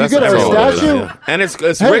 Well, if Yeah, you that's get a all it is, statue, yeah. And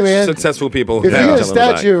it's Hey, rich, man, successful people. if you patting get a each other on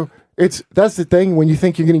the back. statue, that's the thing. When you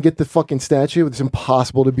think you're going to get the fucking statue, it's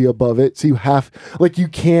impossible to be above it. So you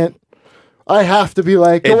can't. I have to be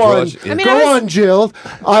like, It go on, draws you. go on, Jill.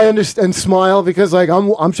 I understand, and smile because like I'm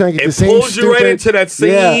trying to get It the same. pulls you right stupid- into that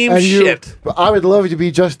Yeah, same and shit. I would love to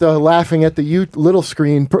be just laughing at the little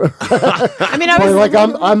screen. I mean, I was like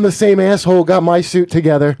I'm the same asshole. Got my suit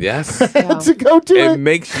together. Yes, to go to it it.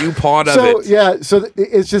 makes you part of So it. yeah, so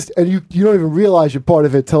it's just, and you don't even realize you're part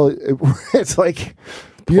of it till it's like,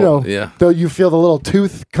 yeah. though you feel the little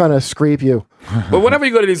tooth kind of scrape you. But whenever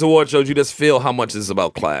you go to these award shows, you just feel how much this is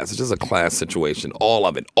about class. It's just a class situation. All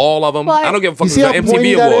of it. All of them. Well, I don't give a fuck. You see It's how the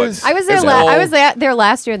pointy MTV that Awards. is? I was there. It's I all- was there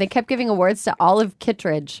last year. And they kept giving awards to Olive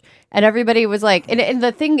Kittredge, and everybody was like, and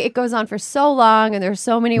the thing it goes on for so long, and there's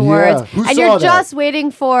so many awards, Who and saw you're that? just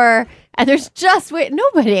waiting for. And there's just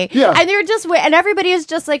nobody. Yeah. And they're just and everybody is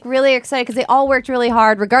just like really excited because they all worked really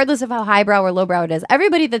hard, regardless of how highbrow or lowbrow it is.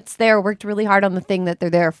 Everybody that's there worked really hard on the thing that they're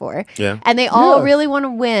there for. Yeah. And they all Yeah. really want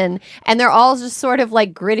to win. And they're all just sort of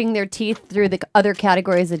like gritting their teeth through the other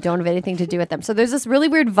categories that don't have anything to do with them. So there's this really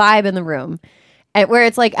weird vibe in the room. Where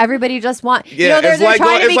it's like everybody just want, Yeah, they're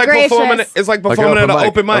trying to be gracious. It's like performing at an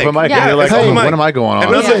open mic. Open mic. Yeah. And you're like, Hey, oh, mic. when am I going on?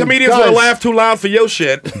 And other Listen, comedians guys. will laugh too loud for your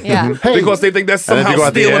shit. Yeah. Hey, because they think that's And then somehow you go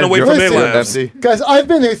at the stealing end, away you're from their Listen, laughs. empty. Guys, I've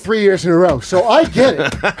been there 3 years in a row, so I get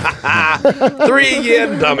it. 3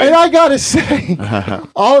 year dummy. And I gotta say,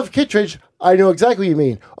 Olive Kittredge, I know exactly what you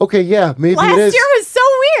mean. Okay, yeah, maybe Last it is. year was so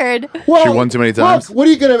weird. Well, She won too many times. Look, what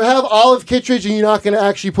are you gonna have Olive Kittredge and you're not gonna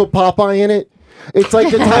actually put Popeye in it? It's like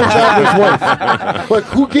the time traveler's wife. Like,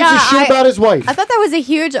 who gives a shit about his wife? I thought that was a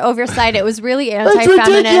huge oversight. It was really That's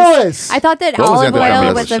anti-feminist. ridiculous. I thought that That was olive oil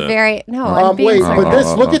anti-feminist. was a very I'm being Wait, sarcastic.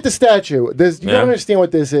 but look at the statue. You Yeah. don't understand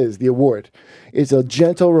what this is, the award. It's a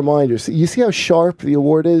gentle reminder. So you see how sharp the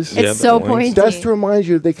award is? It's so pointy. That's to remind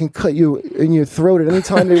you that they can cut you in your throat at any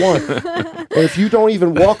time they want. And if you don't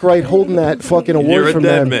even walk right holding that fucking award You're a from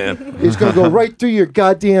dead them, man. it's going to go right through your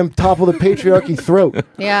goddamn top of the patriarchy throat.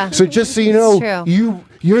 Yeah. So just so you know,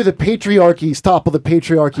 you're the patriarchy's top of the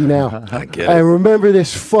patriarchy now. I get it. And remember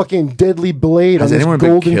this fucking deadly blade Has on this anyone been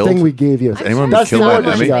golden killed? thing we gave you. Has anyone been That's killed the by award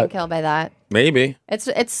Demi? you Been got. killed by that. Maybe.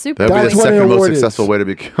 It's super. That would be the That's what an second most award is. successful way to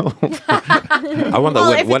be killed. I wonder Well,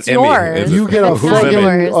 what, if what it's Emmy yours. is. You get a It's not fucking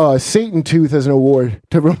yours. Satan tooth as an award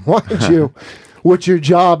to remind you what your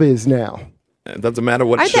job is now. It doesn't matter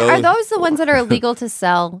what Are, show. are those the ones that are illegal to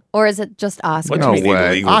sell, or is it just Oscars? What do No you mean way.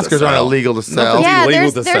 illegal to Oscars aren't sell? illegal to sell. Nothing's Yeah, illegal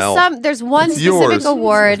there's to sell. there's one It's specific yours.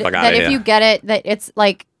 award Fuck that outta if here. you get it, that it's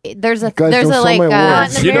like there's a Guys, there's don't a sell like my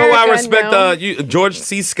awards. In You know I America, respect no. George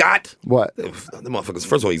C. Scott? What? The motherfuckers.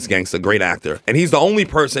 First of all, he's gangster, great actor, and he's the only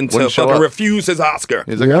person to Wouldn't show fucking up. refuse his Oscar.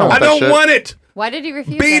 He's like, Yeah. I don't I want that don't shit. want it. Why did he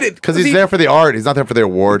refuse? Beat it. Because he's there for the art. He's not there for the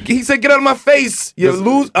award. He said, "Get out of my face, you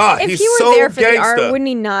lose." If He's he were so there for the gangster. art, wouldn't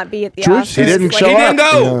he not be at the George, Oscars? he didn't Like- show He didn't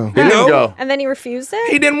up. go. No. He didn't go. And then he refused it?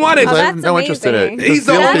 He didn't want it. Oh, I have that's no interest in it. amazing. He's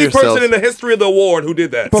the Just only yourselves. person in the history of the award who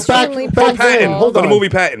did that. But back, Only back then, Patton. hold For on. the movie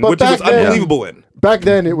Patton, But which he was back then- unbelievable in. Back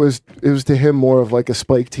then, it was to him more of like a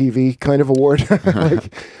Spike TV kind of award.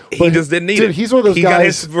 He just didn't need dude, it. he's one of those he guys. got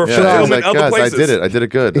his for Yeah, film he's in like, other guys, places. I did it. I did it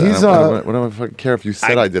good. He's, what do I fucking care if you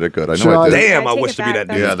said I did it good? I know I did. Damn, I I take wish it to be back. that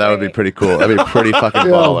That dude. Yeah, that would be pretty cool. That'd be pretty fucking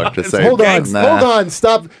baller to say. Hold on, nah. hold on,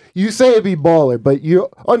 stop. You say it'd be baller, but you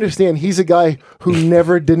understand he's a guy who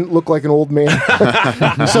never didn't look like an old man.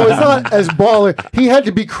 So it's not as baller. He had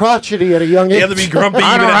to be crotchety at a young age. He had to be grumpy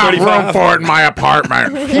I even don't at have 35. room for it in my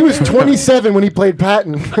apartment. He was 27 when he played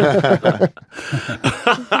Patton.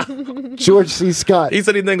 George C. Scott. He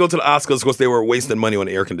said he didn't go to the Oscars because they were wasting money on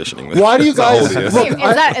air conditioning. Why do you That's how guys old he is.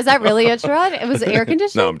 look? Is that really a trud? It was air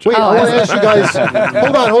conditioning. No, I'm joking. Wait, I want to ask you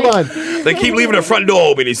guys. Hold on. They keep leaving the front door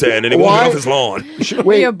open, he said, and he won't Why? get off his lawn.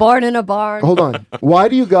 Wait, You're born in a barn. hold on. Why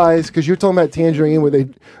do you guys? Because you're talking about Tangerine, where they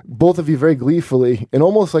both of you very gleefully and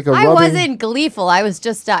almost like a I rubbing. wasn't gleeful. I was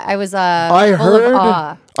just I was I full heard. of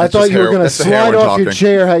awe. I That's thought just you were hair- going to that's the hair slide we're off your talking.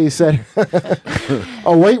 chair. How you said,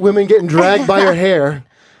 a white woman getting dragged by her hair.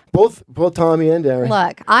 Both Tommy and Darren.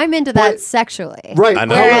 Look, I'm into that sexually. Right. I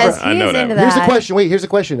know Whereas that. I know he's that. into Here's the that. question. Wait, here's the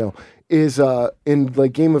question though. Is in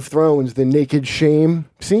like Game of Thrones the naked shame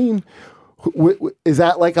scene? Is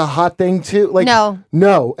that like a hot thing too? Like No.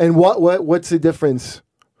 no. And what's the difference?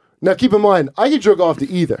 Now keep in mind, I get drug off to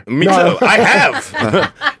either. Me No. too. I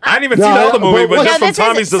have. I didn't even No, see the other movie, but but what- just No, from this is-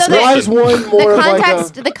 Tommy's so description. Why is one more of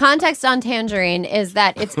like a, The context on Tangerine is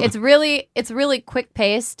that it's really quick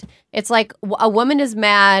paced. It's like a woman is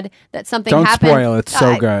mad that something Don't happened. spoil it. It's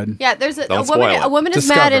so good. Yeah, there's a Don't woman. spoil it. A woman is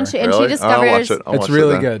mad and she Really? I'll watch discovers it. I'll It's watch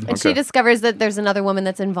really it then. good. and she discovers that there's another woman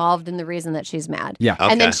that's involved in the reason that she's mad. Yeah.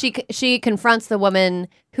 And then Okay. she confronts the woman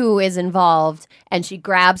who is involved and she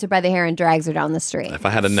grabs her by the hair and drags her down the street. If I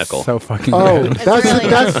had a nickel. So fucking Oh, good.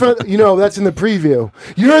 that's for that's in the preview.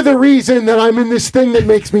 You're the reason that I'm in this thing that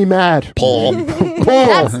makes me mad. Paul. Paul.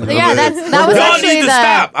 That was Y'all actually need to the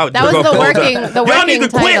stop. that was the working Y'all need to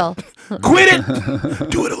title. Quit it.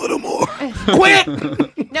 Do it a little more.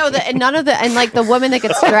 Quit. No, none of the and like the woman that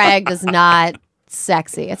gets dragged is not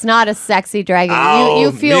sexy. It's not a sexy dragging.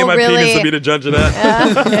 You feel me and my really. penis to be the judge of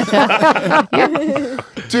that.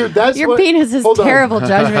 Dude, that's Your what, penis is hold on. terrible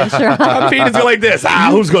judgment, Sean. My penis go like this.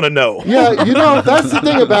 Who's gonna know? Yeah, that's the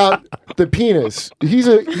thing about the penis. He's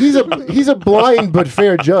a blind but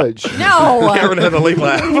fair judge. No. Karen had a late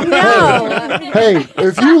laugh. No. Hey,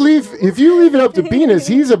 if you leave it up to penis,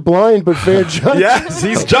 he's a blind but fair judge. Yes,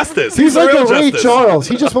 he's justice. He's a like real a Ray justice. Charles.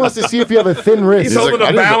 He just wants to see if you have a thin wrist. He's holding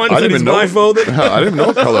like, a balance and he's blindfolded. I didn't know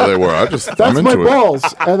what color they were. I'm That's into my it. balls,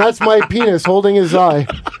 and that's my penis holding his eye.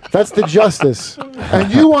 That's the justice.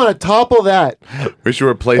 And you want to topple that. We should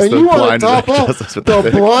replace And the you want blind to topple justice with the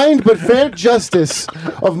that. blind but fair justice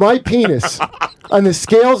of my penis on the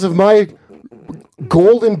scales of my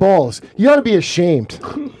golden balls. You ought to be ashamed.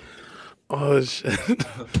 Oh shit.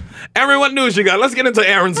 Aaron, what news you got? Let's get into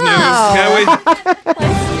Aaron's news, Oh. can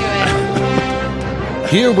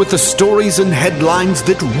we? Here with the stories and headlines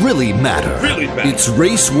that really matter. Really matter. It's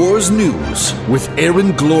Race Wars News with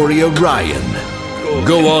Aaron Gloria Ryan.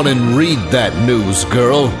 Go on and read that news,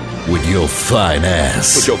 girl, with your fine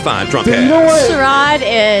ass. With your fine drunk You ass. know what? Sherrod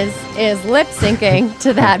is lip syncing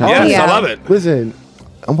to that Yes, video. I love it. Listen,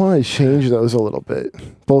 I want to change those a little bit.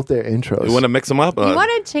 Both their intros. You want to mix them up? You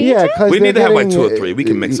want to change Yeah, it? 'cause we need to they're have like getting, 2 or 3. We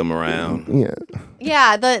can mix them around. Yeah.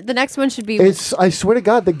 Yeah, the next one should be. I swear to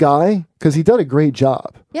God, the guy, because he did a great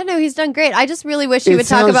job. Yeah, no, he's done great. I just really wish he It would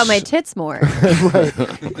talk about sounds- my tits more. Right.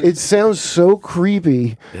 It sounds so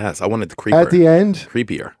creepy. Yes, I wanted the creeper. At the end,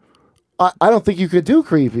 creepier. I don't think you could do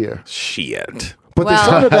creepier. Shit. But there's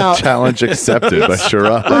something about challenge accepted by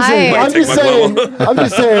Shira. Listen, I'm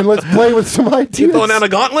just saying, let's play with some ideas. You throwing down a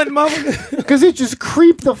gauntlet, motherfucker? Because it just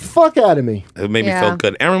creeped the fuck out of me. It made me Yeah. feel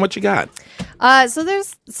good. Aaron, what you got? So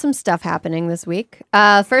there's some stuff happening this week.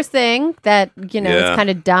 First thing that Yeah. is kind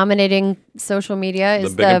of dominating social media The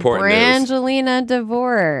is big the important news. Brangelina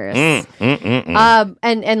divorce. Mm.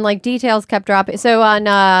 And like details kept dropping. So on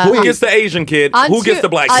Who gets the Asian kid? on Who gets Tu- the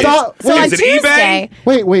black on- kid? so on Is it Tuesday,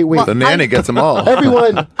 eBay? Wait. The nanny gets them all.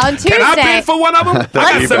 Everyone. on Tuesday, Can I bid for one of them?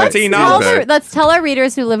 I got $17. let's tell our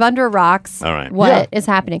readers who live under rocks All right. what is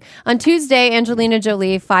happening. On Tuesday, Angelina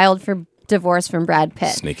Jolie filed for divorce from Brad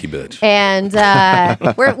Pitt. Sneaky bitch. And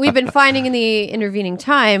we've been finding in the intervening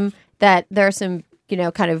time that there are some,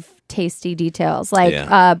 kind of tasty details.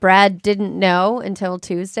 Like Brad didn't know until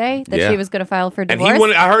Tuesday that she was going to file for And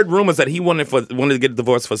divorce. I heard rumors that he wanted to get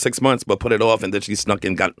divorced for 6 months, but put it off, and then she snuck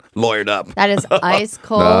and got lawyered up. That is ice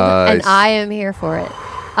cold, Nice. and I am here for it.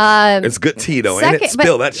 It's good tea though, and it but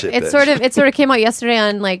spill that shit. It bitch. sort of came out yesterday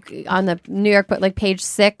on the New York, but like page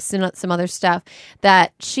 6 and some other stuff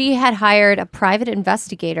that she had hired a private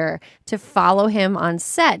investigator to follow him on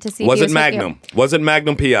set to see. Was if it he was hooking Magnum? Was it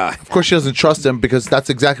Magnum PI? Of course, she doesn't trust him because that's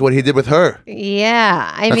exactly what he did with her. Yeah,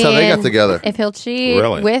 I That's mean, how they got together. If he'll cheat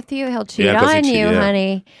Really? with you, he'll cheat Yeah, 'cause he on you, cheated, yeah.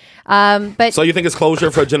 honey. But So you think it's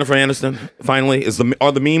closure for Jennifer Aniston? Finally,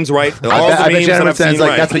 are the memes right? Are all I the bet memes that I've Jennifer seen like,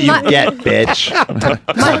 right? that's what you get,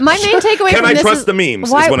 bitch. my main takeaway Can from I this trust is the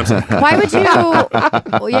memes? Why, Is what I'm saying. why would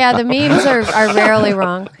you? Well, yeah, the memes are rarely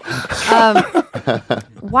wrong.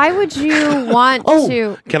 Why would you want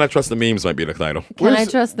to? Can I trust the memes? Might be the title. Can I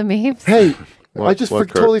trust the memes? Hey, What- I just what,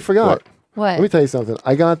 Kurt? totally forgot. What? Let me tell you something.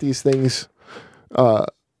 I got these things,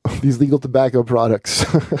 these legal tobacco products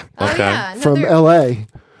Okay. from L.A.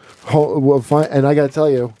 And I got to tell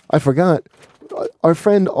you, I forgot. Our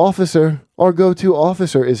friend officer, our go-to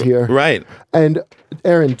officer is here. Right. And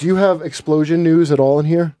Aaron, do you have explosion news at all in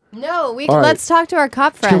here? No, All right. let's talk to our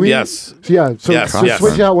cop friend. Can we- Yes. Yeah. So, Yes, so yes.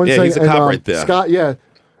 switch out one Yeah, second. he's a and, cop right there. Scott, yeah.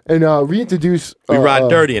 And reintroduce. We ride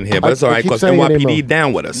dirty in here, but it's all right keep because saying your name NYPD wrong.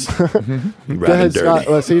 down with us. We Go riding ahead,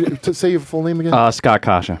 dirty. Scott. Say your full name again. Scott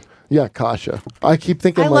Kasha. Yeah, Kasha. I keep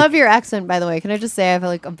thinking. I like, love your accent, by the way. Can I just say I have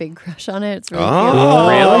like a big crush on it? It's really cute.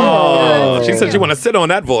 Oh, She said you want to sit on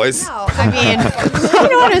that voice. No, I mean, I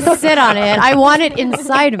don't want to sit on it. I want it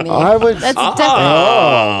inside of me. I would. That's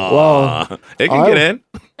well, it can get in.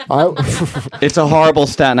 It's a horrible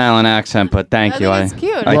Staten Island accent, but thank you. think it's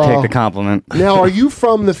cute. I Well, take the compliment. Now, are you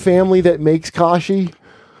from the family that makes kashi?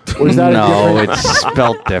 Or is that a No, different? it's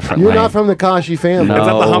spelt differently. You're not from the kashi family. No. Is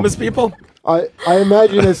that the hummus people? I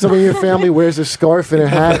imagine that somebody in your family wears a scarf and a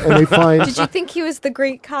hat, and they find. Did you think he was the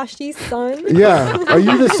great Kashi's son? Yeah. Are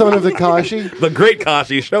you the son of the kashi? The great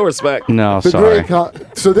Kashi. Show respect. No, The sorry.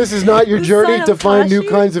 great so this is not your journey son to of find new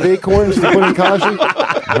Kashi? kinds of acorns to put in kashi.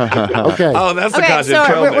 Okay. Oh, that's the Okay, Kashi so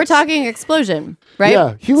trail we're mix. talking explosion, right?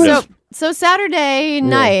 Yeah, he was- So Saturday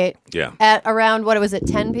night Yeah. at around, what was it,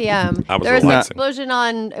 10 p.m., I was there was an relaxing. explosion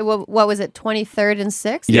on, what was it, 23rd and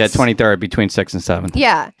 6th? Yeah, 23rd between 6 and 7.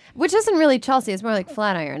 Yeah, which isn't really Chelsea. It's more like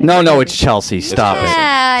Flatiron. No, it's Chelsea. Stop it.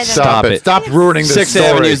 Yeah, I don't Stop know. it. Stop ruining this 6th story.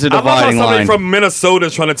 Avenue is the I'm about dividing somebody line. from Minnesota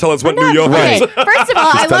trying to tell us what New York Okay, is. first of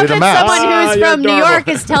all, I love studied a that map. someone who's You're from New adorable. York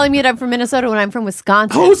is telling me that I'm from Minnesota when I'm from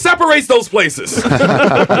Wisconsin. Who separates those places?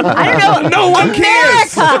 I don't know. No one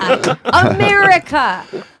cares. America.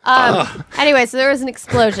 Anyway, so there was an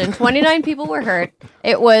explosion. 29 people were hurt.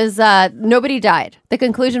 It was nobody died. The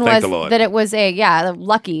conclusion Thank was the Lord. that it was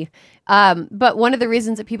lucky. But one of the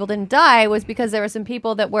reasons that people didn't die was because there were some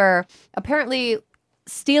people that were apparently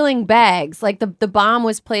stealing bags. Like the bomb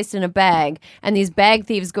was placed in a bag, and these bag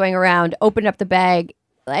thieves going around opened up the bag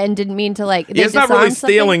and didn't mean to like. Yeah, it's not really disarm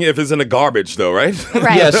something. stealing if it's in the garbage, though, right?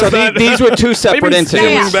 Right. Yeah, so these were two separate Maybe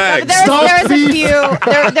stealing incidents. bags.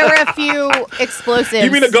 There were a few explosives.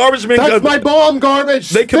 You mean the garbage men? That's my bomb,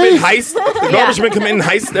 garbage. They commit thief. heist. The garbage men committing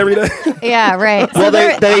heist every day. Yeah, right. So Well,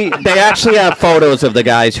 there- they actually have photos of the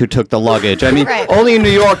guys who took the luggage. I mean, Right. only in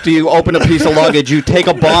New York do you open a piece of luggage, you take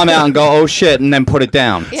a bomb out and go, oh shit, and then put it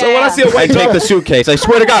down. Yeah, So when I see a I white take the suitcase. I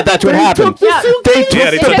swear to God, that's what happened. Yeah. They took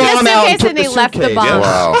Yeah, they the took the bomb out and suitcase took and they the left the suitcase. bomb. Yeah.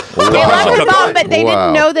 Wow. They let the bomb, but they Wow.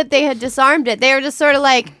 didn't know that they had disarmed it. They were just sort of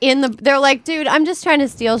like they're like, dude, I'm just trying to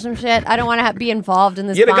steal some shit. I don't want to be involved in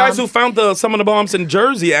this. Yeah, the bomb. guys who found some of the bombs in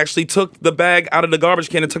Jersey actually took the bag out of the garbage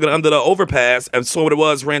can and took it under the overpass and saw what it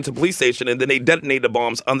was, ran to the police station, and then they detonated the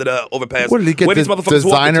bombs under the overpass. What did he get? Where these motherfuckers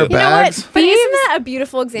walking to? You know what? But isn't that a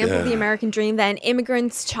beautiful example of the American dream that an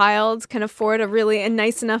immigrant's child can afford a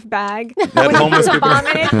nice enough bag? When homeless there's a people- bomb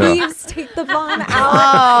in it, Yeah. thieves take the bomb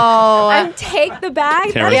out and take the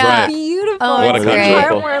bag. Karen's That's right. beautiful. Oh, What a It's country.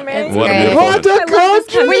 heartwarming. It's What a great. beautiful I love this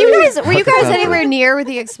country. Were you guys anywhere near where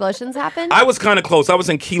the explosions happened? I was kind of close. I was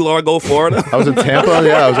in Key Largo, Florida. I was in Tampa.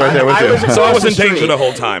 Yeah, I was right there with you. So I was in danger the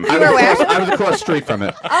whole time. You were where? I was across the street from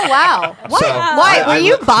it. Oh wow! What? So, Why? Were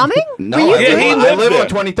you bombing? No, Were you I, he live, I lived live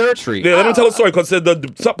there. on 23rd Street. Yeah, let him tell a story because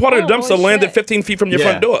the part of the dumpster landed 15 feet from your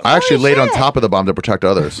front door. I actually laid on top of the bomb to protect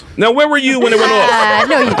others. Now, where were you when it went off?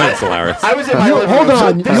 No, you That's hilarious. I was in my You- living hold room.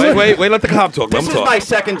 on. So Wait, let the cop talk. Let this him is talk. my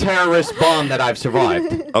second terrorist bomb that I've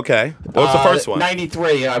survived. Okay. What's the first one?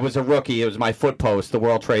 93. I was a rookie. It was my foot post, the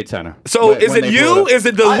World Trade Center. So When- is when it they you? blew it up. Is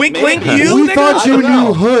it the weak link maybe. you? We nigga? thought you I don't knew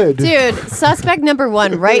know. Hood. Dude, suspect number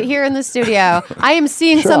one, right here in the studio. I am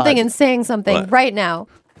seeing Shot. something and saying something What? right now.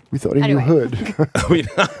 We thought he Anyway. knew Hood.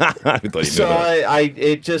 I thought you So knew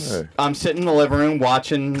that. I'm sitting in the living room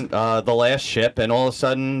watching The Last Ship, and all of a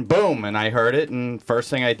sudden, boom, and I heard it, and first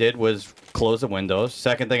thing I did was close the windows.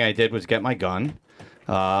 Second thing I did was get my gun.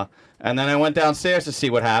 And then I went downstairs to see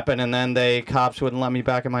what happened, and then the cops wouldn't let me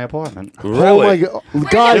back in my apartment. Oh my God!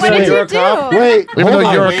 Guys, What did you do? Wait, Even hold though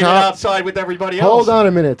on. you're a Waited cop. outside with everybody else. Hold on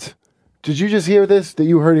a minute. Did you just hear this? That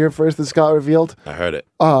you heard here first? That Scott revealed. I heard it.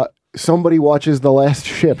 Somebody watches The Last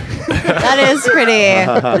Ship. That is pretty.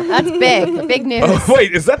 That's big news. Oh,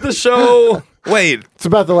 wait, is that the show? Wait, It's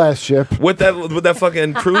about The Last Ship. with that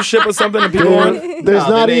fucking cruise ship or something? And people on? There's No, the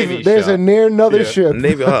not Navy even. There's show. a near another ship.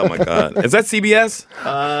 Navy. Oh my God, is that CBS?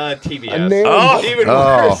 TBS. name- Oh, Even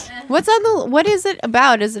worse. What's on the? What is it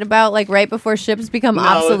about? Is it about like right before ships become No,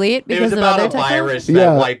 obsolete it because was of about other a technology? virus that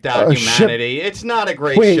Yeah, wiped out a ship- humanity. It's not a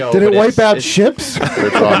great Wait, show. did it but wipe out it's- ships?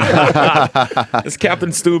 it's Captain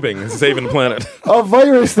Stubing saving the planet. A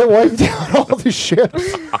virus that wiped out all the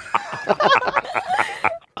ships.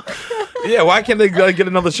 Yeah, why can't they get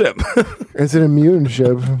another ship? It's an immune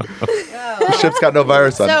ship. The ship's got no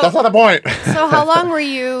virus on. it. So- That's not the point. So how long were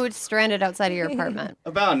you stranded outside of your apartment?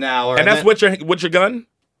 About an hour. And that's then- with your gun?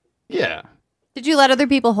 Yeah. Did you let other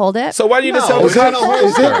people hold it? So why do you just No, tell Is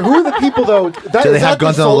it, who are the people though? That, Do they is have that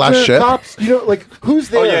guns the on the last soldier ship? Cops? You know, like who's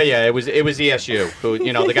there? Oh yeah. It was ESU. Who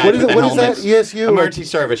the guys What is with it- the what is that, helmets. ESU? Emergency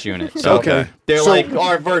Service Unit. So Okay. They're So- like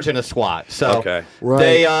our version of SWAT. So Okay. Right.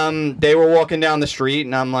 they were walking down the street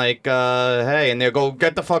and I'm like, hey, and they go,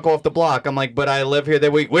 get the fuck off the block. I'm like, but I live here.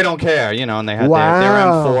 We don't care, you know. And they had their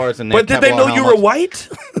Wow. M4s and their But did they Kevlar know you were helmets.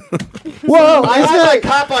 white? Well, I is had that- like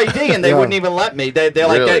cop ID and they Yeah. wouldn't even let me. They're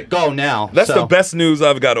like, Really? go now. That's So- the best news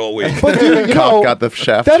I've got all week. But dude, you Cop know, got the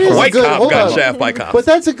shaft. that is a White good. cop hold got on. shafted by cops. But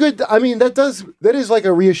that's a good. I mean, that is like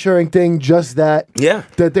a reassuring thing. Just that. Yeah.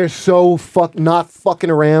 That they're so not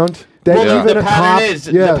fucking around. That Well, even the a pattern cop. is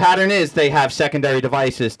yeah. the pattern is they have secondary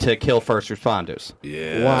devices to kill first responders.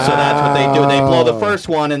 Yeah. Wow. So that's what they do. They blow the first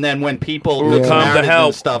one, and then when people Ooh, good come to Samaritans help.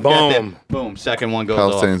 and stuff, Boom. get there, boom, second one goes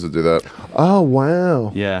off. Palestinians would do that. Oh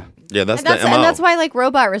wow. Yeah. Yeah, that's And that's, the MO. and that's why like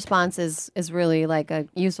robot response is really like a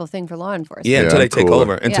useful thing for law enforcement. Yeah, until Yeah, they take cool.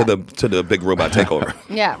 over, until Yeah. the big robot takeover.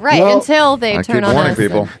 Yeah, right. Well, until they I turn keep on warning us.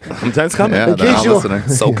 people. Sometimes coming. Yeah, In they're case not you- listening.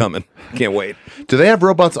 So coming. Can't wait. Do they have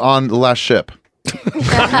robots on the last ship?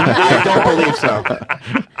 I don't believe so.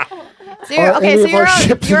 So you're, Are okay, any so of our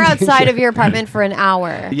ships you're in outside danger? of your apartment for an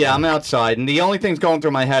hour. Yeah, I'm outside, and the only thing's going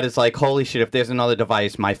through my head is like, holy shit! If there's another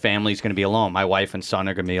device, my family's going to be alone. My wife and son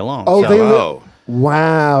are going to be alone. Oh, So- they Oh.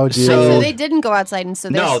 Wow, dude. So they didn't go outside, and so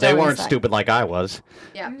they're no, still they weren't inside. stupid like I was.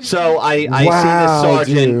 Yeah. So I Wow, see this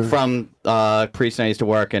sergeant dude. from precinct I used to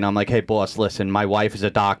work, and I'm like, hey boss, listen, my wife is a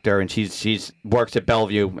doctor, and she's works at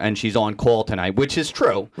Bellevue, and she's on call tonight, which is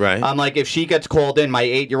true. Right. I'm like, if she gets called in, my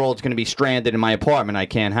 8-year-old's going to be stranded in my apartment. I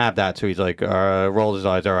can't have that. So he's like, rolls his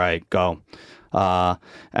eyes. All right, go.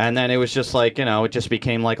 And then it was just like, you know, it just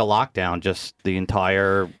became like a lockdown, just the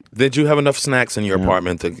entire. Did you have enough snacks in your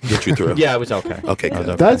apartment to get you through? Yeah, it was okay. Okay,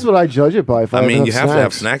 good. That's what I judge it by. If I mean, you enough have to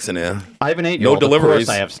have snacks. snacks in there. I have an 8-year-old. No Of deliveries. course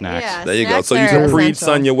I have snacks. Yeah, There you go. snacks So you are can essential.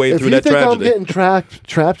 pre-sun your way If through you that think I'm tragedy. getting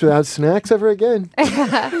trapped without snacks ever again,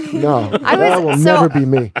 no, I that was- will so- never be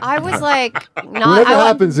me. I was like, not. Whatever I,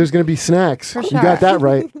 happens, there's going to be snacks. For You sure. got that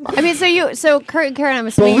right. I mean, so Kurt and Karen, I'm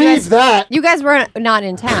assuming you Believe guys, that. you guys were not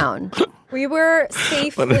in town. We were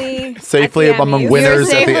safely Safely at the among Emmys.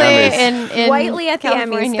 winners you were at the safely Emmys. in Whitely at the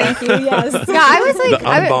California. Emmys. Thank you. Yes. Yeah, I was like,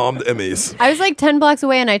 The unbombed Emmys. I was like 10 blocks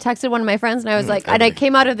away, and I texted one of my friends, and I was like, and I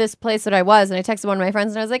came out of this place that I was, and I texted one of my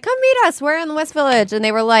friends, and I was like, come meet us. We're in the West Village. And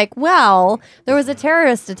they were like, well, there was a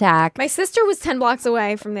terrorist attack. My sister was 10 blocks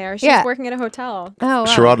away from there. She Yeah. was working at a hotel. Oh, wow.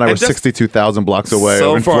 Sherrod and I were 62,000 blocks away.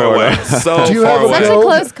 So in far Florida. away. So Do you far have a away. Such a Joe?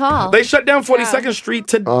 close call. They shut down 42nd Street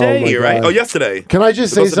today, God. right? Oh, yesterday. Can I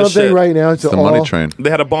just say Because of the something shit. right now to It's the all? money train. They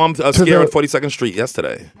had a bomb scare the- on 42nd Street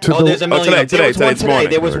yesterday. To Oh, the- there's a million. today, there was one this today. morning.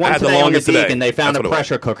 There was I one had the today on the longest today. Deacon. They found That's a what it was.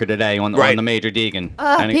 pressure cooker today on Right. the major Deacon.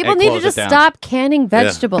 People need to just stop canning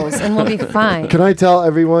vegetables, and we'll be fine. Can I tell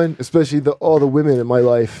everyone, especially all the women in my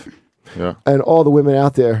life, and all the women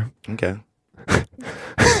out there? Okay.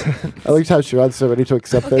 I liked how Sherrod's so ready to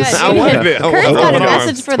accept this. Kurt's got a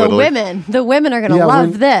message for the women. The women are going to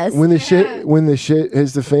love this. When the shit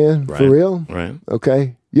hits the fan, for real. Right.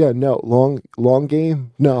 Okay. Yeah. No. Long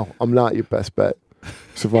game. No, I'm not your best bet.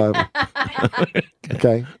 Survival.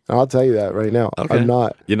 Okay. I'll tell you that right now. Okay. I'm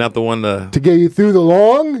not. You're not the one to To get you through the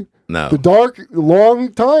long. No. The dark,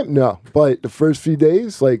 long time? No. But the first few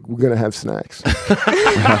days, like, we're going to have snacks.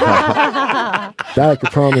 That I can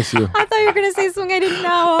promise you. I thought you were going to say something I didn't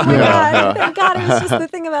know. Oh my Yeah. God. Thank God it was just the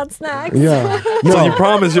thing about snacks. Yeah. So you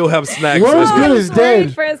promise you'll have snacks. We're as good as Wait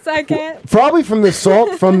dead. for a second. Probably from the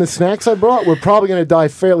salt, from the snacks I brought, we're probably going to die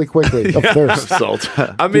fairly quickly of thirst. Salt.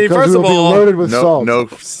 I mean, Because first of we'll be all, loaded with salt. No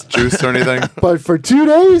juice or anything. But for 2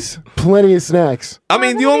 days, plenty of snacks. I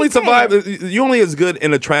mean, you only survive. You only as good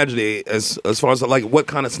in a tragedy as far as like what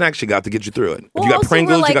kind of snacks you got to get you through it. If Well, you got also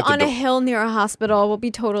Pringles, we're you like got on the. a hill near a hospital. We'll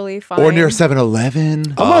be totally fine. Or near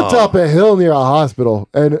 7-Eleven. I'm on top of a hill near a hospital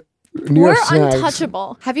and near We're snacks.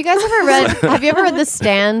 untouchable. Have you guys ever read? Have you ever read The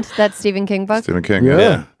Stand? That Stephen King book. Stephen King.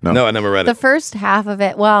 Yeah. No, I never read The it. first half of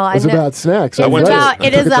it. Well, It's I know about snacks. It's I read about,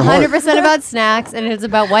 it I is took to heart. 100% about snacks, and it's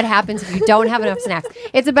about what happens if you don't have enough snacks.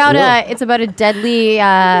 It's about a deadly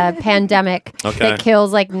pandemic Okay. that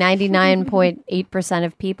kills like 99.8%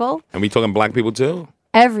 of people. And we talking black people too?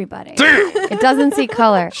 Everybody. It doesn't see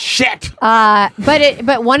color. Shit. But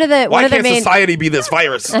one of the Why one of the can't main society be this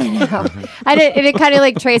virus? I know. And it kind of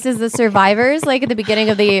like traces the survivors. Like at the beginning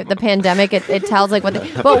of the pandemic, it tells like what.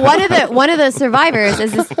 But one of the survivors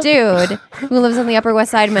is this dude who lives on the Upper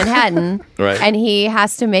West Side of Manhattan, Right. and he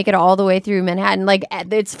has to make it all the way through Manhattan. Like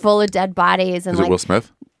it's full of dead bodies and Is it like Will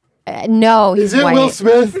Smith? No, he's Is it white. Will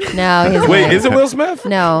Smith? No, he's Wait, white. is it Will Smith?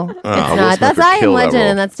 No, Will it's Smith not. That's would I Am kill that Legend, role.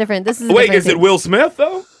 and that's different. This is a Wait, different is it thing. Will Smith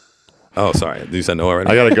though? Oh, sorry. You said no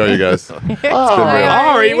already. I gotta go, you guys. Oh,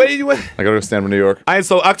 Ari, what do you? I gotta go to Stanford, New York. All right,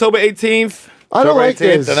 so October 18th. I don't October like 18th,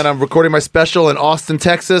 this. And then I'm recording my special in Austin,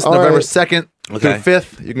 Texas, All November right. 2nd Okay. through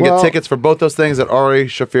 5th. You can Well- get tickets for both those things at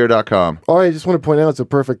arishafir.com. All right, I just want to point out it's a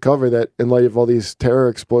perfect cover that, in light of all these terror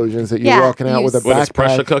explosions, that you're Yeah, walking out with a What is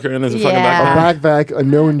pressure backpack, cooker in his Yeah. fucking backpack? a backpack, a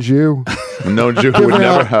known Jew. No Jew who would Giving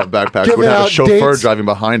never out- have backpacks, giving would have a out chauffeur dates. driving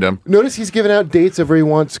behind him. Notice he's giving out dates of where he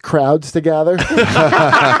wants crowds to gather.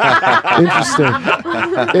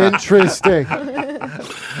 Interesting.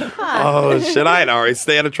 Oh shit! I Ari,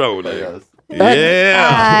 stay out of trouble. There.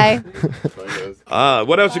 Yeah. Hi.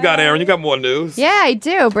 What else you got, Aaron? You got more news? Yeah, I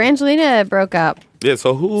do. Brangelina broke up. Yeah.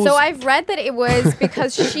 So who's? So I've read that it was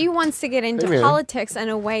because she wants to get into Hey, man. politics and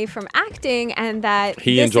away from acting, and that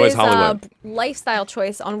He this enjoys is Hollywood. a lifestyle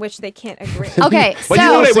choice on which they can't agree. Okay, But you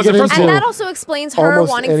know what it was the first And one. that also explains her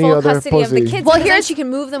Almost wanting any full other custody of the pussy. kids. Well, Well, here's- she can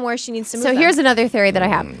move them where she needs to move So them. here's another theory that I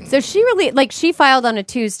have. So she filed on a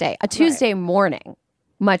Tuesday morning,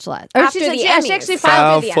 much less. Or After she said the she Emmys. actually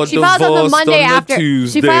Filed filed. for She filed on the divorce Monday on the after. She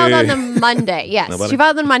Tuesday. filed on the Monday. Yes, Nobody? she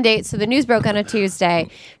filed on Monday. So the news broke on a Tuesday.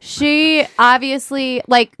 She obviously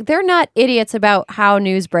they're not idiots about how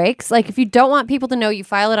news breaks. Like if you don't want people to know, you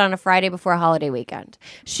file it on a Friday before a holiday weekend.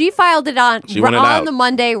 She filed it on She wanted out. on the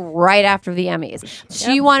Monday right after the Emmys.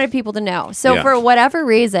 She wanted people to know. So Yeah. for whatever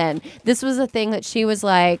reason, this was a thing that she was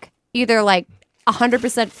like either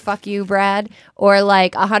 100% fuck you, Brad, or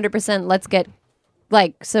 100% let's get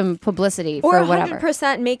some publicity or for whatever.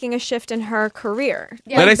 100% making a shift in her career.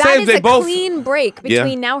 But they That say is they a both- clean break Yeah.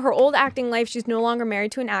 between now her old acting life. She's no longer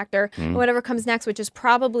married to an actor, and whatever comes next, which is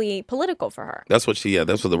probably political for her. That's what she. Yeah,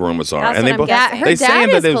 that's what the rumors are. That's and what they I'm both. guessing. Her They dad saying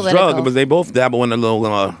is that there's political. drug, but they both dabble in the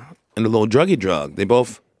little druggy drug. They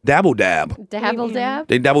both dabble dab. Dabble dab.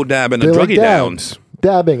 They dabble dab in the They like druggy downs.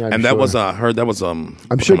 Dabbing, I'm And sure. that was heard. That was I'm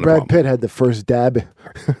sure Brad Pitt had the first dab,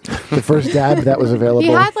 the first dab that was available. He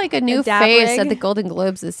had a new dab face rig. at the Golden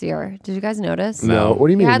Globes this year. Did you guys notice? No. What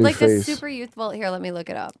do you He mean? had new this face? super youthful. Here, let me look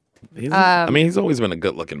it up. I mean, he's always been a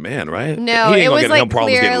good-looking man, right? No, he ain't it gonna was get no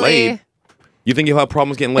problems getting clearly. laid. You think he'll have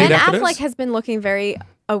problems getting laid Ben after Affleck this? has been looking very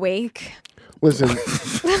awake. Listen,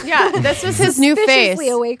 Yeah, this was his new face. Suspiciously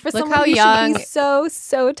awake for Look someone how who young. should be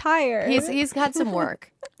so tired. He's had some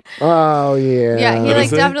work. oh yeah. Yeah, he me like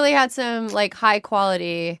see. definitely had some like high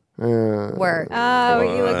quality work. Oh,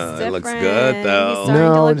 he looks different. It looks good, though. He's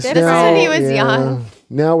starting to look it's different. now, When he was yeah. young.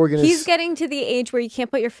 Now we're gonna. He's getting to the age where you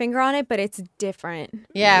can't put your finger on it, but it's different.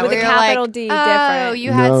 Yeah, with a where you're capital like, D, oh, different.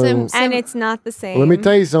 you had No. some And it's not the same. Let me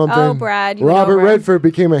tell you something. Oh, Brad, you Robert know, Brad. Redford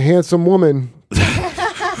became a handsome woman.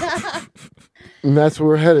 And that's where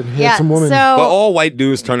we're headed. Handsome woman. But all white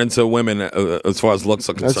dudes turn into women as far as looks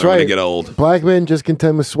are concerned That's when they right. get old. Black men just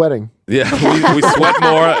contend with sweating. Yeah, we sweat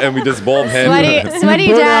more and we just bald head. Sweaty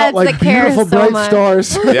Burn dads out like that care beautiful so bright much.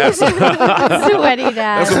 stars. Yes. Sweaty dads.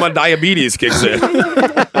 That's when my diabetes kicks in.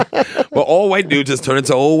 But all white dudes just turn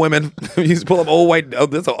into old women. You just pull up old white. Oh,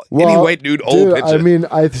 this any Well, white dude old dude, picture. I mean,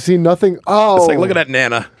 I've seen nothing. Oh, It's like, look at that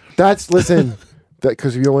Nana. That's listen. That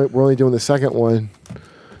because we're only doing the second one,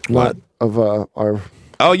 not of our.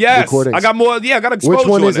 Oh yes, recordings. I got more. Yeah, I got exposure. Which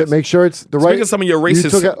one on is it? this. Make sure it's the right. Speaking of some of your you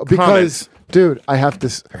racist took out- because, comments. dude, I have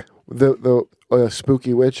to. The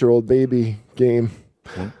spooky witch or old baby game.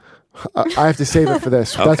 I have to save it for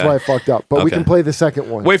this. That's Okay. why I fucked up. But we Okay. can play the second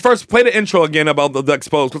one. Wait, first play the intro again about the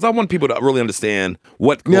exposed because I want people to really understand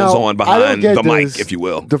what goes Now, on I don't behind get the mic, this. if you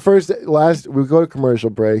will. The last we go to commercial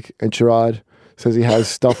break and Sherrod says he has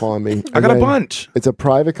stuff on me. I got a bunch. It's a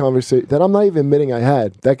private conversation that I'm not even admitting I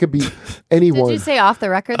had. That could be anyone. Did you say off the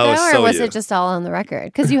record Oh, though, or so was you. it just all on the record?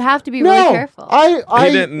 Because you have to be No, really careful. I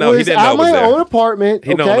didn't know- he was didn't know at it was my there. own apartment.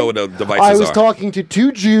 He don't okay? know what the devices I was are. talking to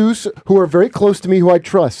two Jews who are very close to me, who I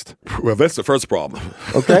trust. Well, that's the first problem.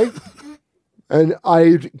 Okay, and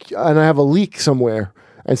I have a leak somewhere,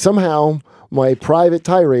 and somehow my private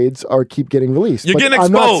tirades keep getting released. You're But getting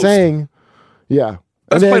I'm not exposed. saying, yeah.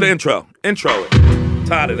 Let's And play then- the intro. Intro it.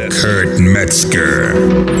 Tired of this. Kurt Metzger.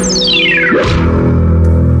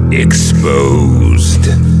 Exposed.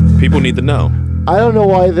 People need to know. I don't know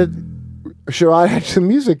why that. Sure, I had some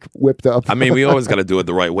music whipped up. I mean, we always got to do it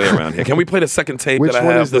the right way around here. Can we play the second tape Which that I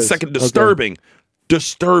one have? is The this? second Okay.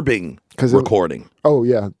 disturbing 'Cause it- recording. Oh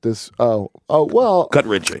yeah, this. Oh well. Gut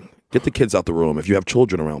wrenching. Get the kids out the room. If you have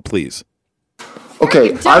children around, please. Okay,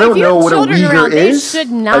 Dude, I if don't you know have what a children Uyghur around, they is.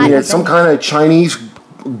 should not I mean, have it's some been- kind of Chinese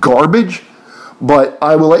garbage. But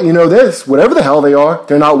I will let you know this: whatever the hell they are,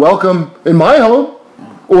 they're not welcome in my home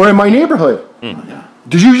or in my neighborhood.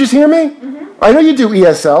 Did you just hear me? I know you do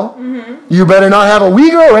ESL. You better not have a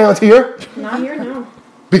Uyghur around here. Not here, no.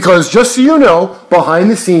 Because just so you know, behind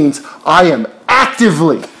the scenes, I am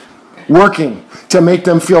actively working to make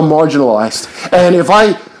them feel marginalized. And if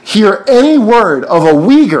I hear any word of a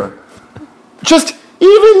Uyghur, just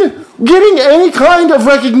even getting any kind of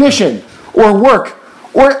recognition or work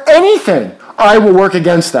or anything, I will work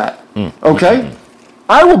against that. Okay?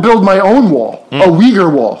 I will build my own wall, a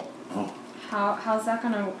Uyghur wall. How's that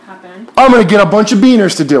going to happen? I'm going to get a bunch of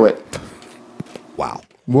beaners to do it. Wow.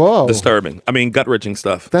 Whoa. Disturbing. I mean, gut wrenching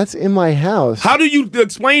stuff. That's in my house. How do you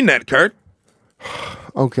explain that, Kurt?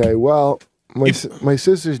 Okay, well, my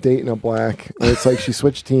sister's dating a black, and it's like she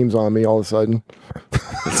switched teams on me all of a sudden.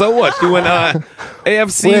 So what? You went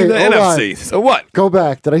AFC Wait, to hold NFC. on. So what? Go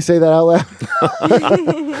back. Did I say that out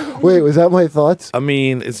loud? Wait, was that my thoughts? I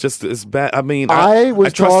mean, it's bad. I mean, I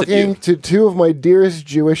was trusted talking you. to two of my dearest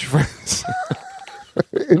Jewish friends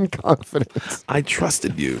in confidence I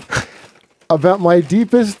trusted you. about my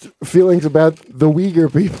deepest feelings about the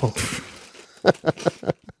Uyghur people.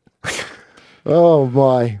 Oh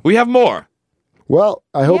my! We have more. Well,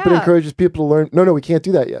 I hope it Yeah. encourages people to learn. No, we can't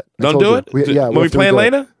do that yet. I Don't told do you. it. We, yeah, When we'll we have to play it redo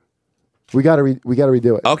later. We gotta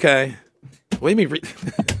redo it. Okay. What do you mean?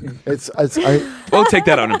 It's We'll take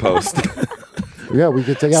that out in post. yeah, we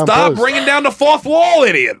could take out. Stop post. bringing down the fourth wall,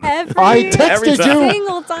 idiot. I texted time. you.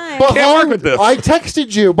 Single time. Can't work with this. I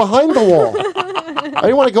texted you behind the wall. I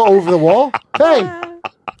didn't want to go over the wall. Hey,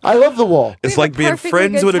 I love the wall. It's like being perfectly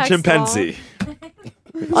friends good with a text chimpanzee.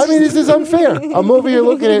 I mean, this is unfair. I'm over here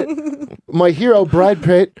looking at my hero, Brad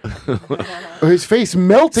Pitt, his face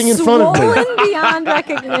melting in front of me. Swollen beyond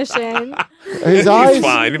recognition. His eyes. He's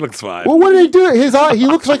fine. He looks fine. Well, what did he do? His eye. He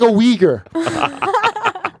looks like a Uyghur.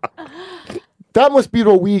 That must be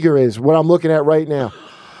what a Uyghur is. What I'm looking at right now.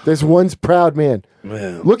 This one's proud man.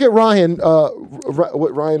 Man. Look at Ryan.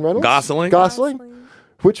 What Ryan Reynolds? Gosling?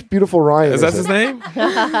 Which beautiful Ryan Is that his it? name?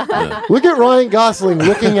 Look at Ryan Gosling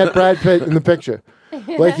looking at Brad Pitt in the picture.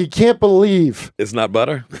 Like he can't believe. It's not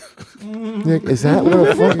butter. Nick, is that what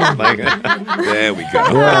a fucking... There we go.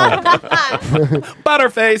 Yeah.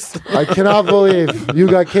 Butterface. I cannot believe you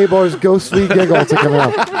got K-Bar's ghostly giggle to come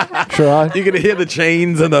out. Sherrod? You can hear the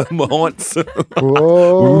chains and the haunts.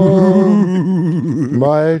 Whoa,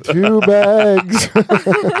 my 2 bags.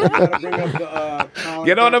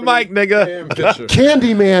 Get on the mic, nigga.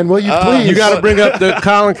 Candyman, will you please? You got to bring up the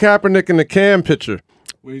Colin Kaepernick and the Cam picture.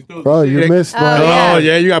 Oh, you missed my... Oh,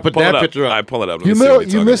 yeah, you got to put Pull that it up. picture up. I pull it up. Let You, me see what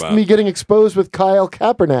you you're missed talking me about. getting exposed with Kyle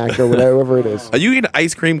Kaepernick or whatever it is. Are you eating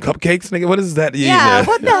ice cream cupcakes, nigga? What is that? you Yeah, eating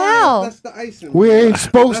what the hell? That's the icing. We ain't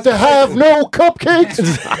supposed to have no cupcakes.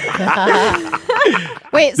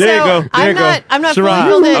 Wait, There you go. so There you go. I'm not fully Sherrod.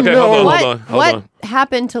 filled in. Okay, hold on, hold what on.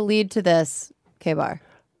 happened to lead to this, K-Bar?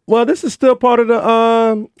 Well, this is still part of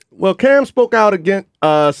the. Well, Cam spoke out against,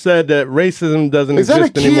 said that racism doesn't Is that a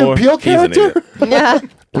exist Key anymore. and Peele character? Yeah.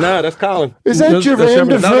 Nah, that's Colin. Is that That's Jermaine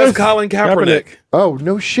Shepard. No, that's Colin Kaepernick. Oh,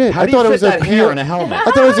 no shit. How I do you thought it fit was that a hair Peel. in a helmet? I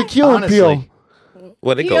thought it was a Keel and Honestly. Peele.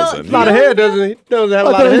 Well, it goes in. A lot of hair, doesn't he? Doesn't have a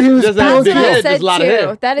I lot of thought he hair. was Doesn't have Peele big and I head, said just a lot of hair.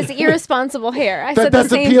 too. That is irresponsible hair. I said That's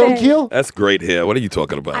the a same Peel thing. and Keel? That's great hair. What are you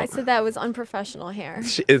talking about? I said that was unprofessional hair.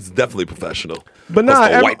 It's definitely professional. But Plus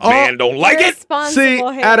nah, the white man don't like it. Irresponsible See,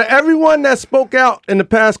 hair. out of everyone that spoke out in the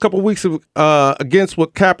past couple of weeks against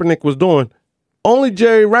what Kaepernick was doing, only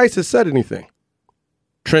Jerry Rice has said anything.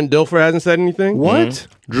 Trent Dilfer hasn't said anything. What?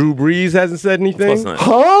 Drew Brees hasn't said anything. not.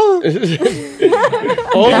 Huh?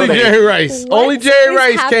 Only Jerry Rice. What Only Jerry is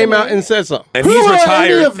Rice came out happening? and said something. And Who he's are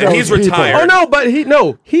any retired. of And he's those people? retired. Oh no, but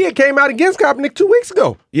he had came out against Kaepernick 2 weeks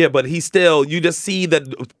ago. Yeah, but he still. You just see that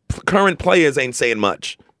current players ain't saying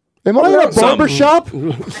much. Am I in a barber shop?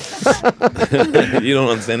 You don't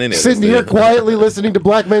understand any of this. Sitting here quietly listening to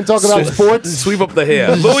black men talk about sports? Sweep up the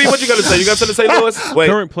hair. Louis, what you got to say? You got something to say, Louis? Wait.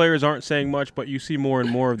 Current players aren't saying much, but you see more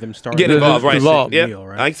and more of them starting Get to involved, right? involved. Yeah, Deal,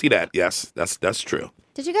 right? I see that. Yes, that's true.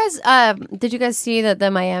 Did you guys see that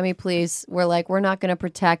the Miami police were like, we're not going to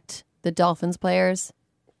protect the Dolphins players?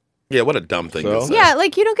 Yeah, what a dumb thing to say. Yeah,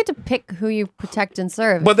 like you don't get to pick who you protect and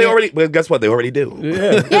serve. But they already. Well, guess what? They already do.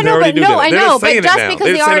 Yeah. Yeah, no, but no, I know, but just because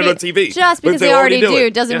they they saying already it on TV. just because But they already do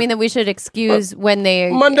it. doesn't Yeah. mean that we should excuse when they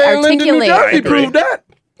Monday in Linden, New articulate. Jersey agree. proved that.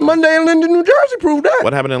 Monday in Linden, New Jersey proved that.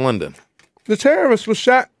 What happened in London? The terrorist was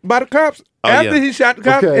shot by the cops Oh, after yeah. he shot the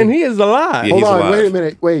cops, Okay. and he is alive. Yeah, Hold he's on, alive. wait a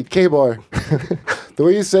minute. Wait, K-Bar. The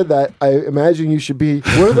way you said that, I imagine you should be.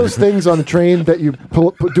 What are those things on a train that you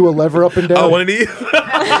do a lever up and down? Oh, one of these.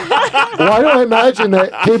 Why do I imagine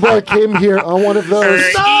that K-Bar came here on one of those?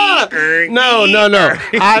 No.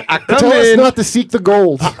 I come Tell us in. not to seek the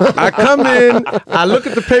gold. I come in. I look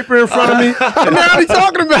at the paper in front of me, and now he's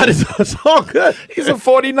talking about it. So it's all good. He's a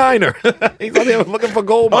 49er. He's out there looking for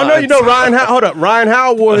gold. Oh no, you know mines. Hold up. Ryan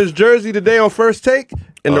Howard wore his jersey today on First Take,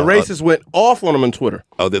 and the racists went off on him on Twitter.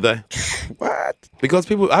 Oh, did they? What? Because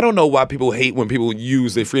people, I don't know why people hate when people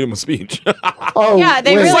use their freedom of speech. Oh, Yeah,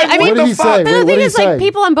 they wait, really. I mean, what did he say? but the Wait, what thing did he is, like, say?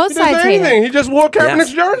 people on both He didn't sides say hate anything. it. He just wore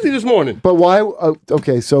Kaepernick's Yes. jersey this morning. But why?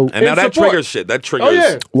 Okay, so And now In that support. triggers shit. That triggers. Oh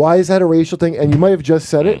yeah. why is that a racial thing? And you might have just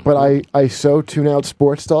said it, but I so tune out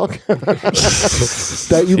sports talk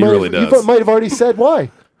that you He might really have, does. you might have already said why.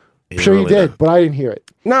 I'm sure you really did, does. but I didn't hear it.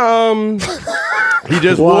 No, he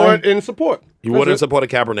just Why? wore it in support. You wouldn't support a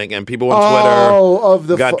Kaepernick, and people on Twitter Oh, of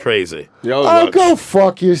the got crazy. Oh, go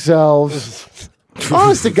fuck yourselves.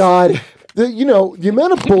 Honest to God, the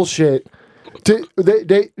amount of bullshit.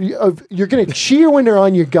 You're gonna cheer when they're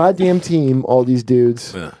on your goddamn team. All these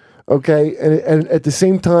dudes, Yeah. okay, and at the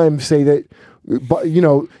same time say that. But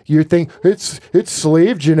you think it's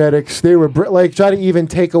slave genetics. They were like try to even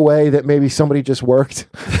take away that maybe somebody just worked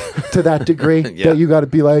to that degree Yeah. that you got to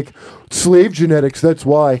be like slave genetics. That's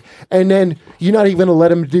why. And then you're not even going to let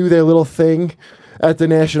them do their little thing at the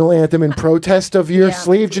national anthem in protest of your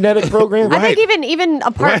slave genetic program. I think even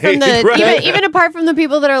apart Right, from the right. even apart from the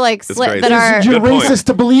people that are like crazy. that are You're Good point. racist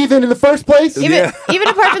to believe in the first place. even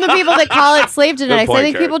apart from the people that call it slave genetics, point, I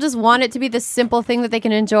think Karen. people just want it to be this simple thing that they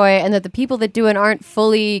can enjoy, and that the people that do it aren't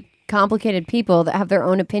fully complicated people that have their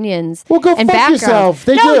own opinions. Well, go and fuck backgrounds. yourself.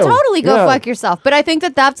 They no, do. totally go Yeah. fuck yourself. But I think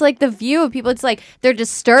that that's like the view of people. It's like they're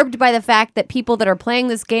disturbed by the fact that people that are playing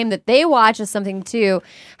this game that they watch as something to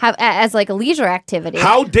have as like a leisure activity.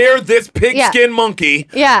 How dare this pigskin monkey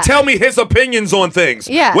tell me his opinions on things?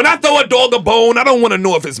 Yeah. When I throw a dog a bone, I don't want to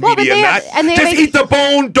know if it's Well, meaty but or they- not. and they Just make- eat the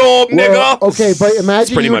bone, dog, Well, nigga. okay, but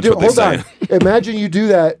imagine pretty you much do. what they're Hold on. saying. Imagine you do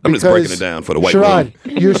that. I'm just because, breaking it down for the white Sherrod,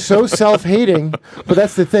 room. you're so self-hating, but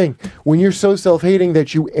that's the thing. When you're so self-hating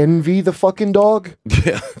that you envy the fucking dog,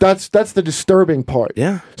 that's the disturbing part.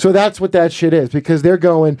 Yeah. So that's what that shit is, because they're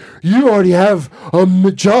going, you already have a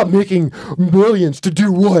job making millions to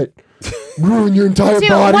do what? ruin your entire Dude,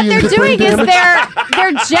 body. what they're and get brain doing is damage.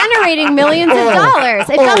 they're generating millions of dollars.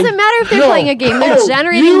 It doesn't matter if they're no. playing a game; they're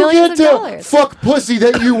generating millions of You dollars. get to fuck pussy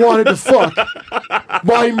that you wanted to fuck.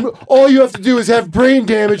 All you have to do is have brain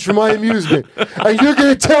damage for my amusement, and you're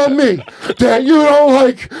gonna tell me that you don't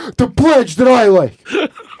like the pledge that I like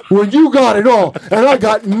when you got it all and I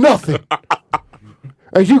got nothing.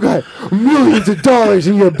 And you got millions of dollars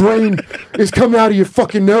and your brain is coming out of your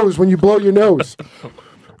fucking nose when you blow your nose.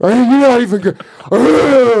 And you're not even good.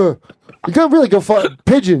 You can't really go fuck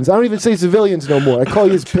pigeons. I don't even say civilians no more. I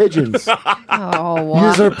call you pigeons. Oh, wow.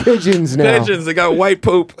 Yous are pigeons now. Pigeons, they got white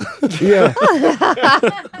poop. Yeah.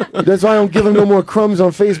 That's why I don't give them no more crumbs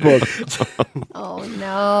on Facebook. Oh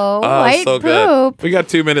no, Oh, white so poop. good. We got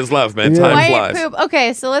 2 minutes left, man. Time White flies. poop.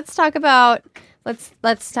 Okay, so let's talk about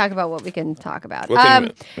what we can talk about. What can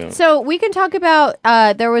we- yeah. So we can talk about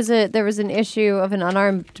there was an issue of an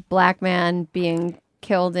unarmed black man being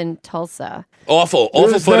killed in Tulsa. Awful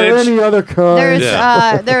Is there footage. any other kind?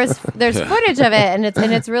 There's footage of it, and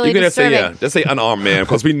it's really You can just say, disturbing. just say unarmed man,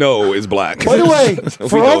 because we know is black. By the way, We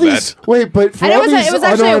for know all that. these for And all it these was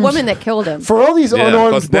actually a unarmed- woman that killed him. For all these Yeah, 'cause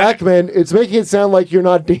unarmed black men, it's making it sound like you're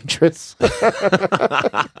not dangerous. So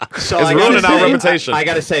It's I gotta ruining our say- reputation. I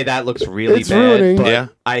gotta say that looks really It's bad. ruining. But Yeah.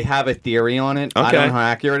 I have a theory on it. I Okay. don't know how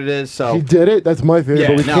accurate it is. So He did it. That's my theory,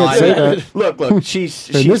 but we can't say that. Look, she's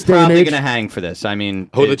In this she's day and probably age. gonna hang for this. I mean,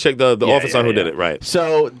 Who the chick, the officer who did it, right?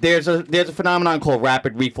 So there's a phenomenon called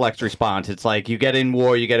rapid reflex response. It's like you get in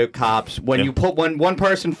war, you get at cops. When one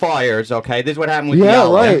person fires, okay, this is what happened with Yeah,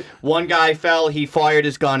 Yellow. right. One guy fell, he fired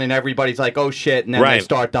his gun, and everybody's like, "Oh shit!" And then they Right.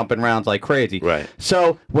 start dumping rounds like crazy. Right.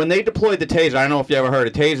 So when they deployed the taser, I don't know if you ever heard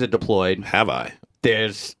a taser deployed. Have I?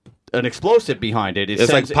 There's an explosive behind it. It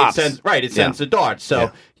It's like sends, pops. It sends, right. It sends Yeah. the darts. So Yeah.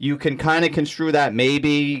 you can kind of construe that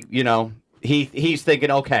maybe, he's thinking,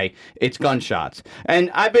 okay, it's gunshots. And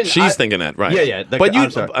She's thinking that, right? Yeah. But I'm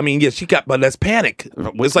sorry. I mean, but that's panic.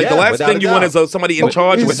 It's like Yeah, the last without thing a you want doubt. is somebody in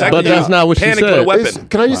charge is- protecting But you. that's not what she Panic said. with a weapon.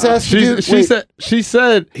 Can I just ask you? She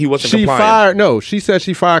said He wasn't she compliant. fired. No, she said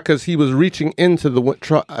she fired because he was reaching into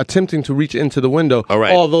the attempting to reach into the window. All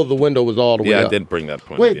right. Although the window was all the way Yeah, I up. did bring that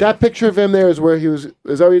point. Wait, yeah. that picture of him there is where he was.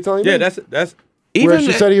 Is that what you're telling me? Yeah, that's Where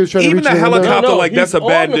she said he was trying to even reach the in the window? helicopter, No, like that's he's a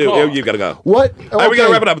bad on the dude. car. You gotta go. What? All right, we gotta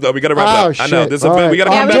Okay. wrap it up though. We gotta wrap it up. I know. Shit. This is All we right.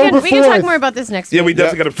 gotta Yeah, come we back. can talk 4th. more about this next Yeah, week. we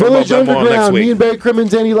definitely gotta talk about Village that more next Underground. Me week. and Barry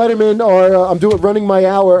Crimmins, Danny Letterman are. I'm running my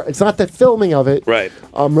hour. It's not the filming of it. Right.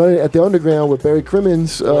 I'm running at the Underground with Barry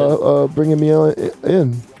Crimmins, bringing me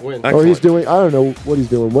in. Or Excellent. he's doing. I don't know what he's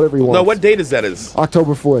doing. Whatever he wants. No, what date is that? Is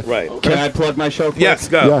October 4th. right. Can I plug my show? Quick? Yes,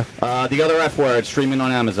 go. Yeah. The Other F Word streaming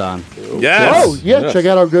on Amazon. Yes. Oh yeah. Check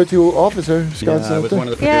out our go-to officer, Scott. I was one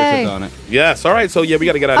of the Yay. producers on it. Yes. All right. So yeah, we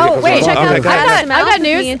gotta get out of here. Oh wait, check out! Okay, I go ahead. got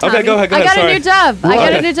news. Okay, go ahead. I got sorry. a new job. I got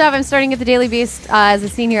Okay. a new job. I'm starting at the Daily Beast as a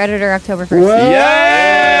senior editor October 1st.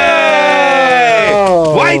 Yay!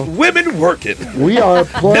 Wow. White women working. We are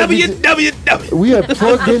plugged. WWW. We are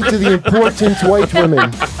plugged into the important white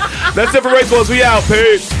women. That's it for Race Wars. We out.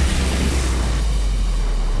 Peace.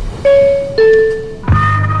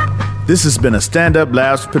 This has been a Stand Up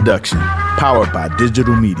Labs production, powered by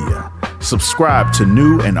digital media. Subscribe to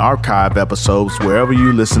new and archive episodes wherever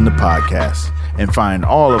you listen to podcasts, and find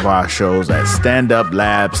all of our shows at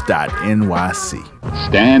standuplabs.nyc.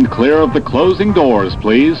 Stand clear of the closing doors,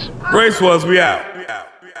 please. Race Wars. We out.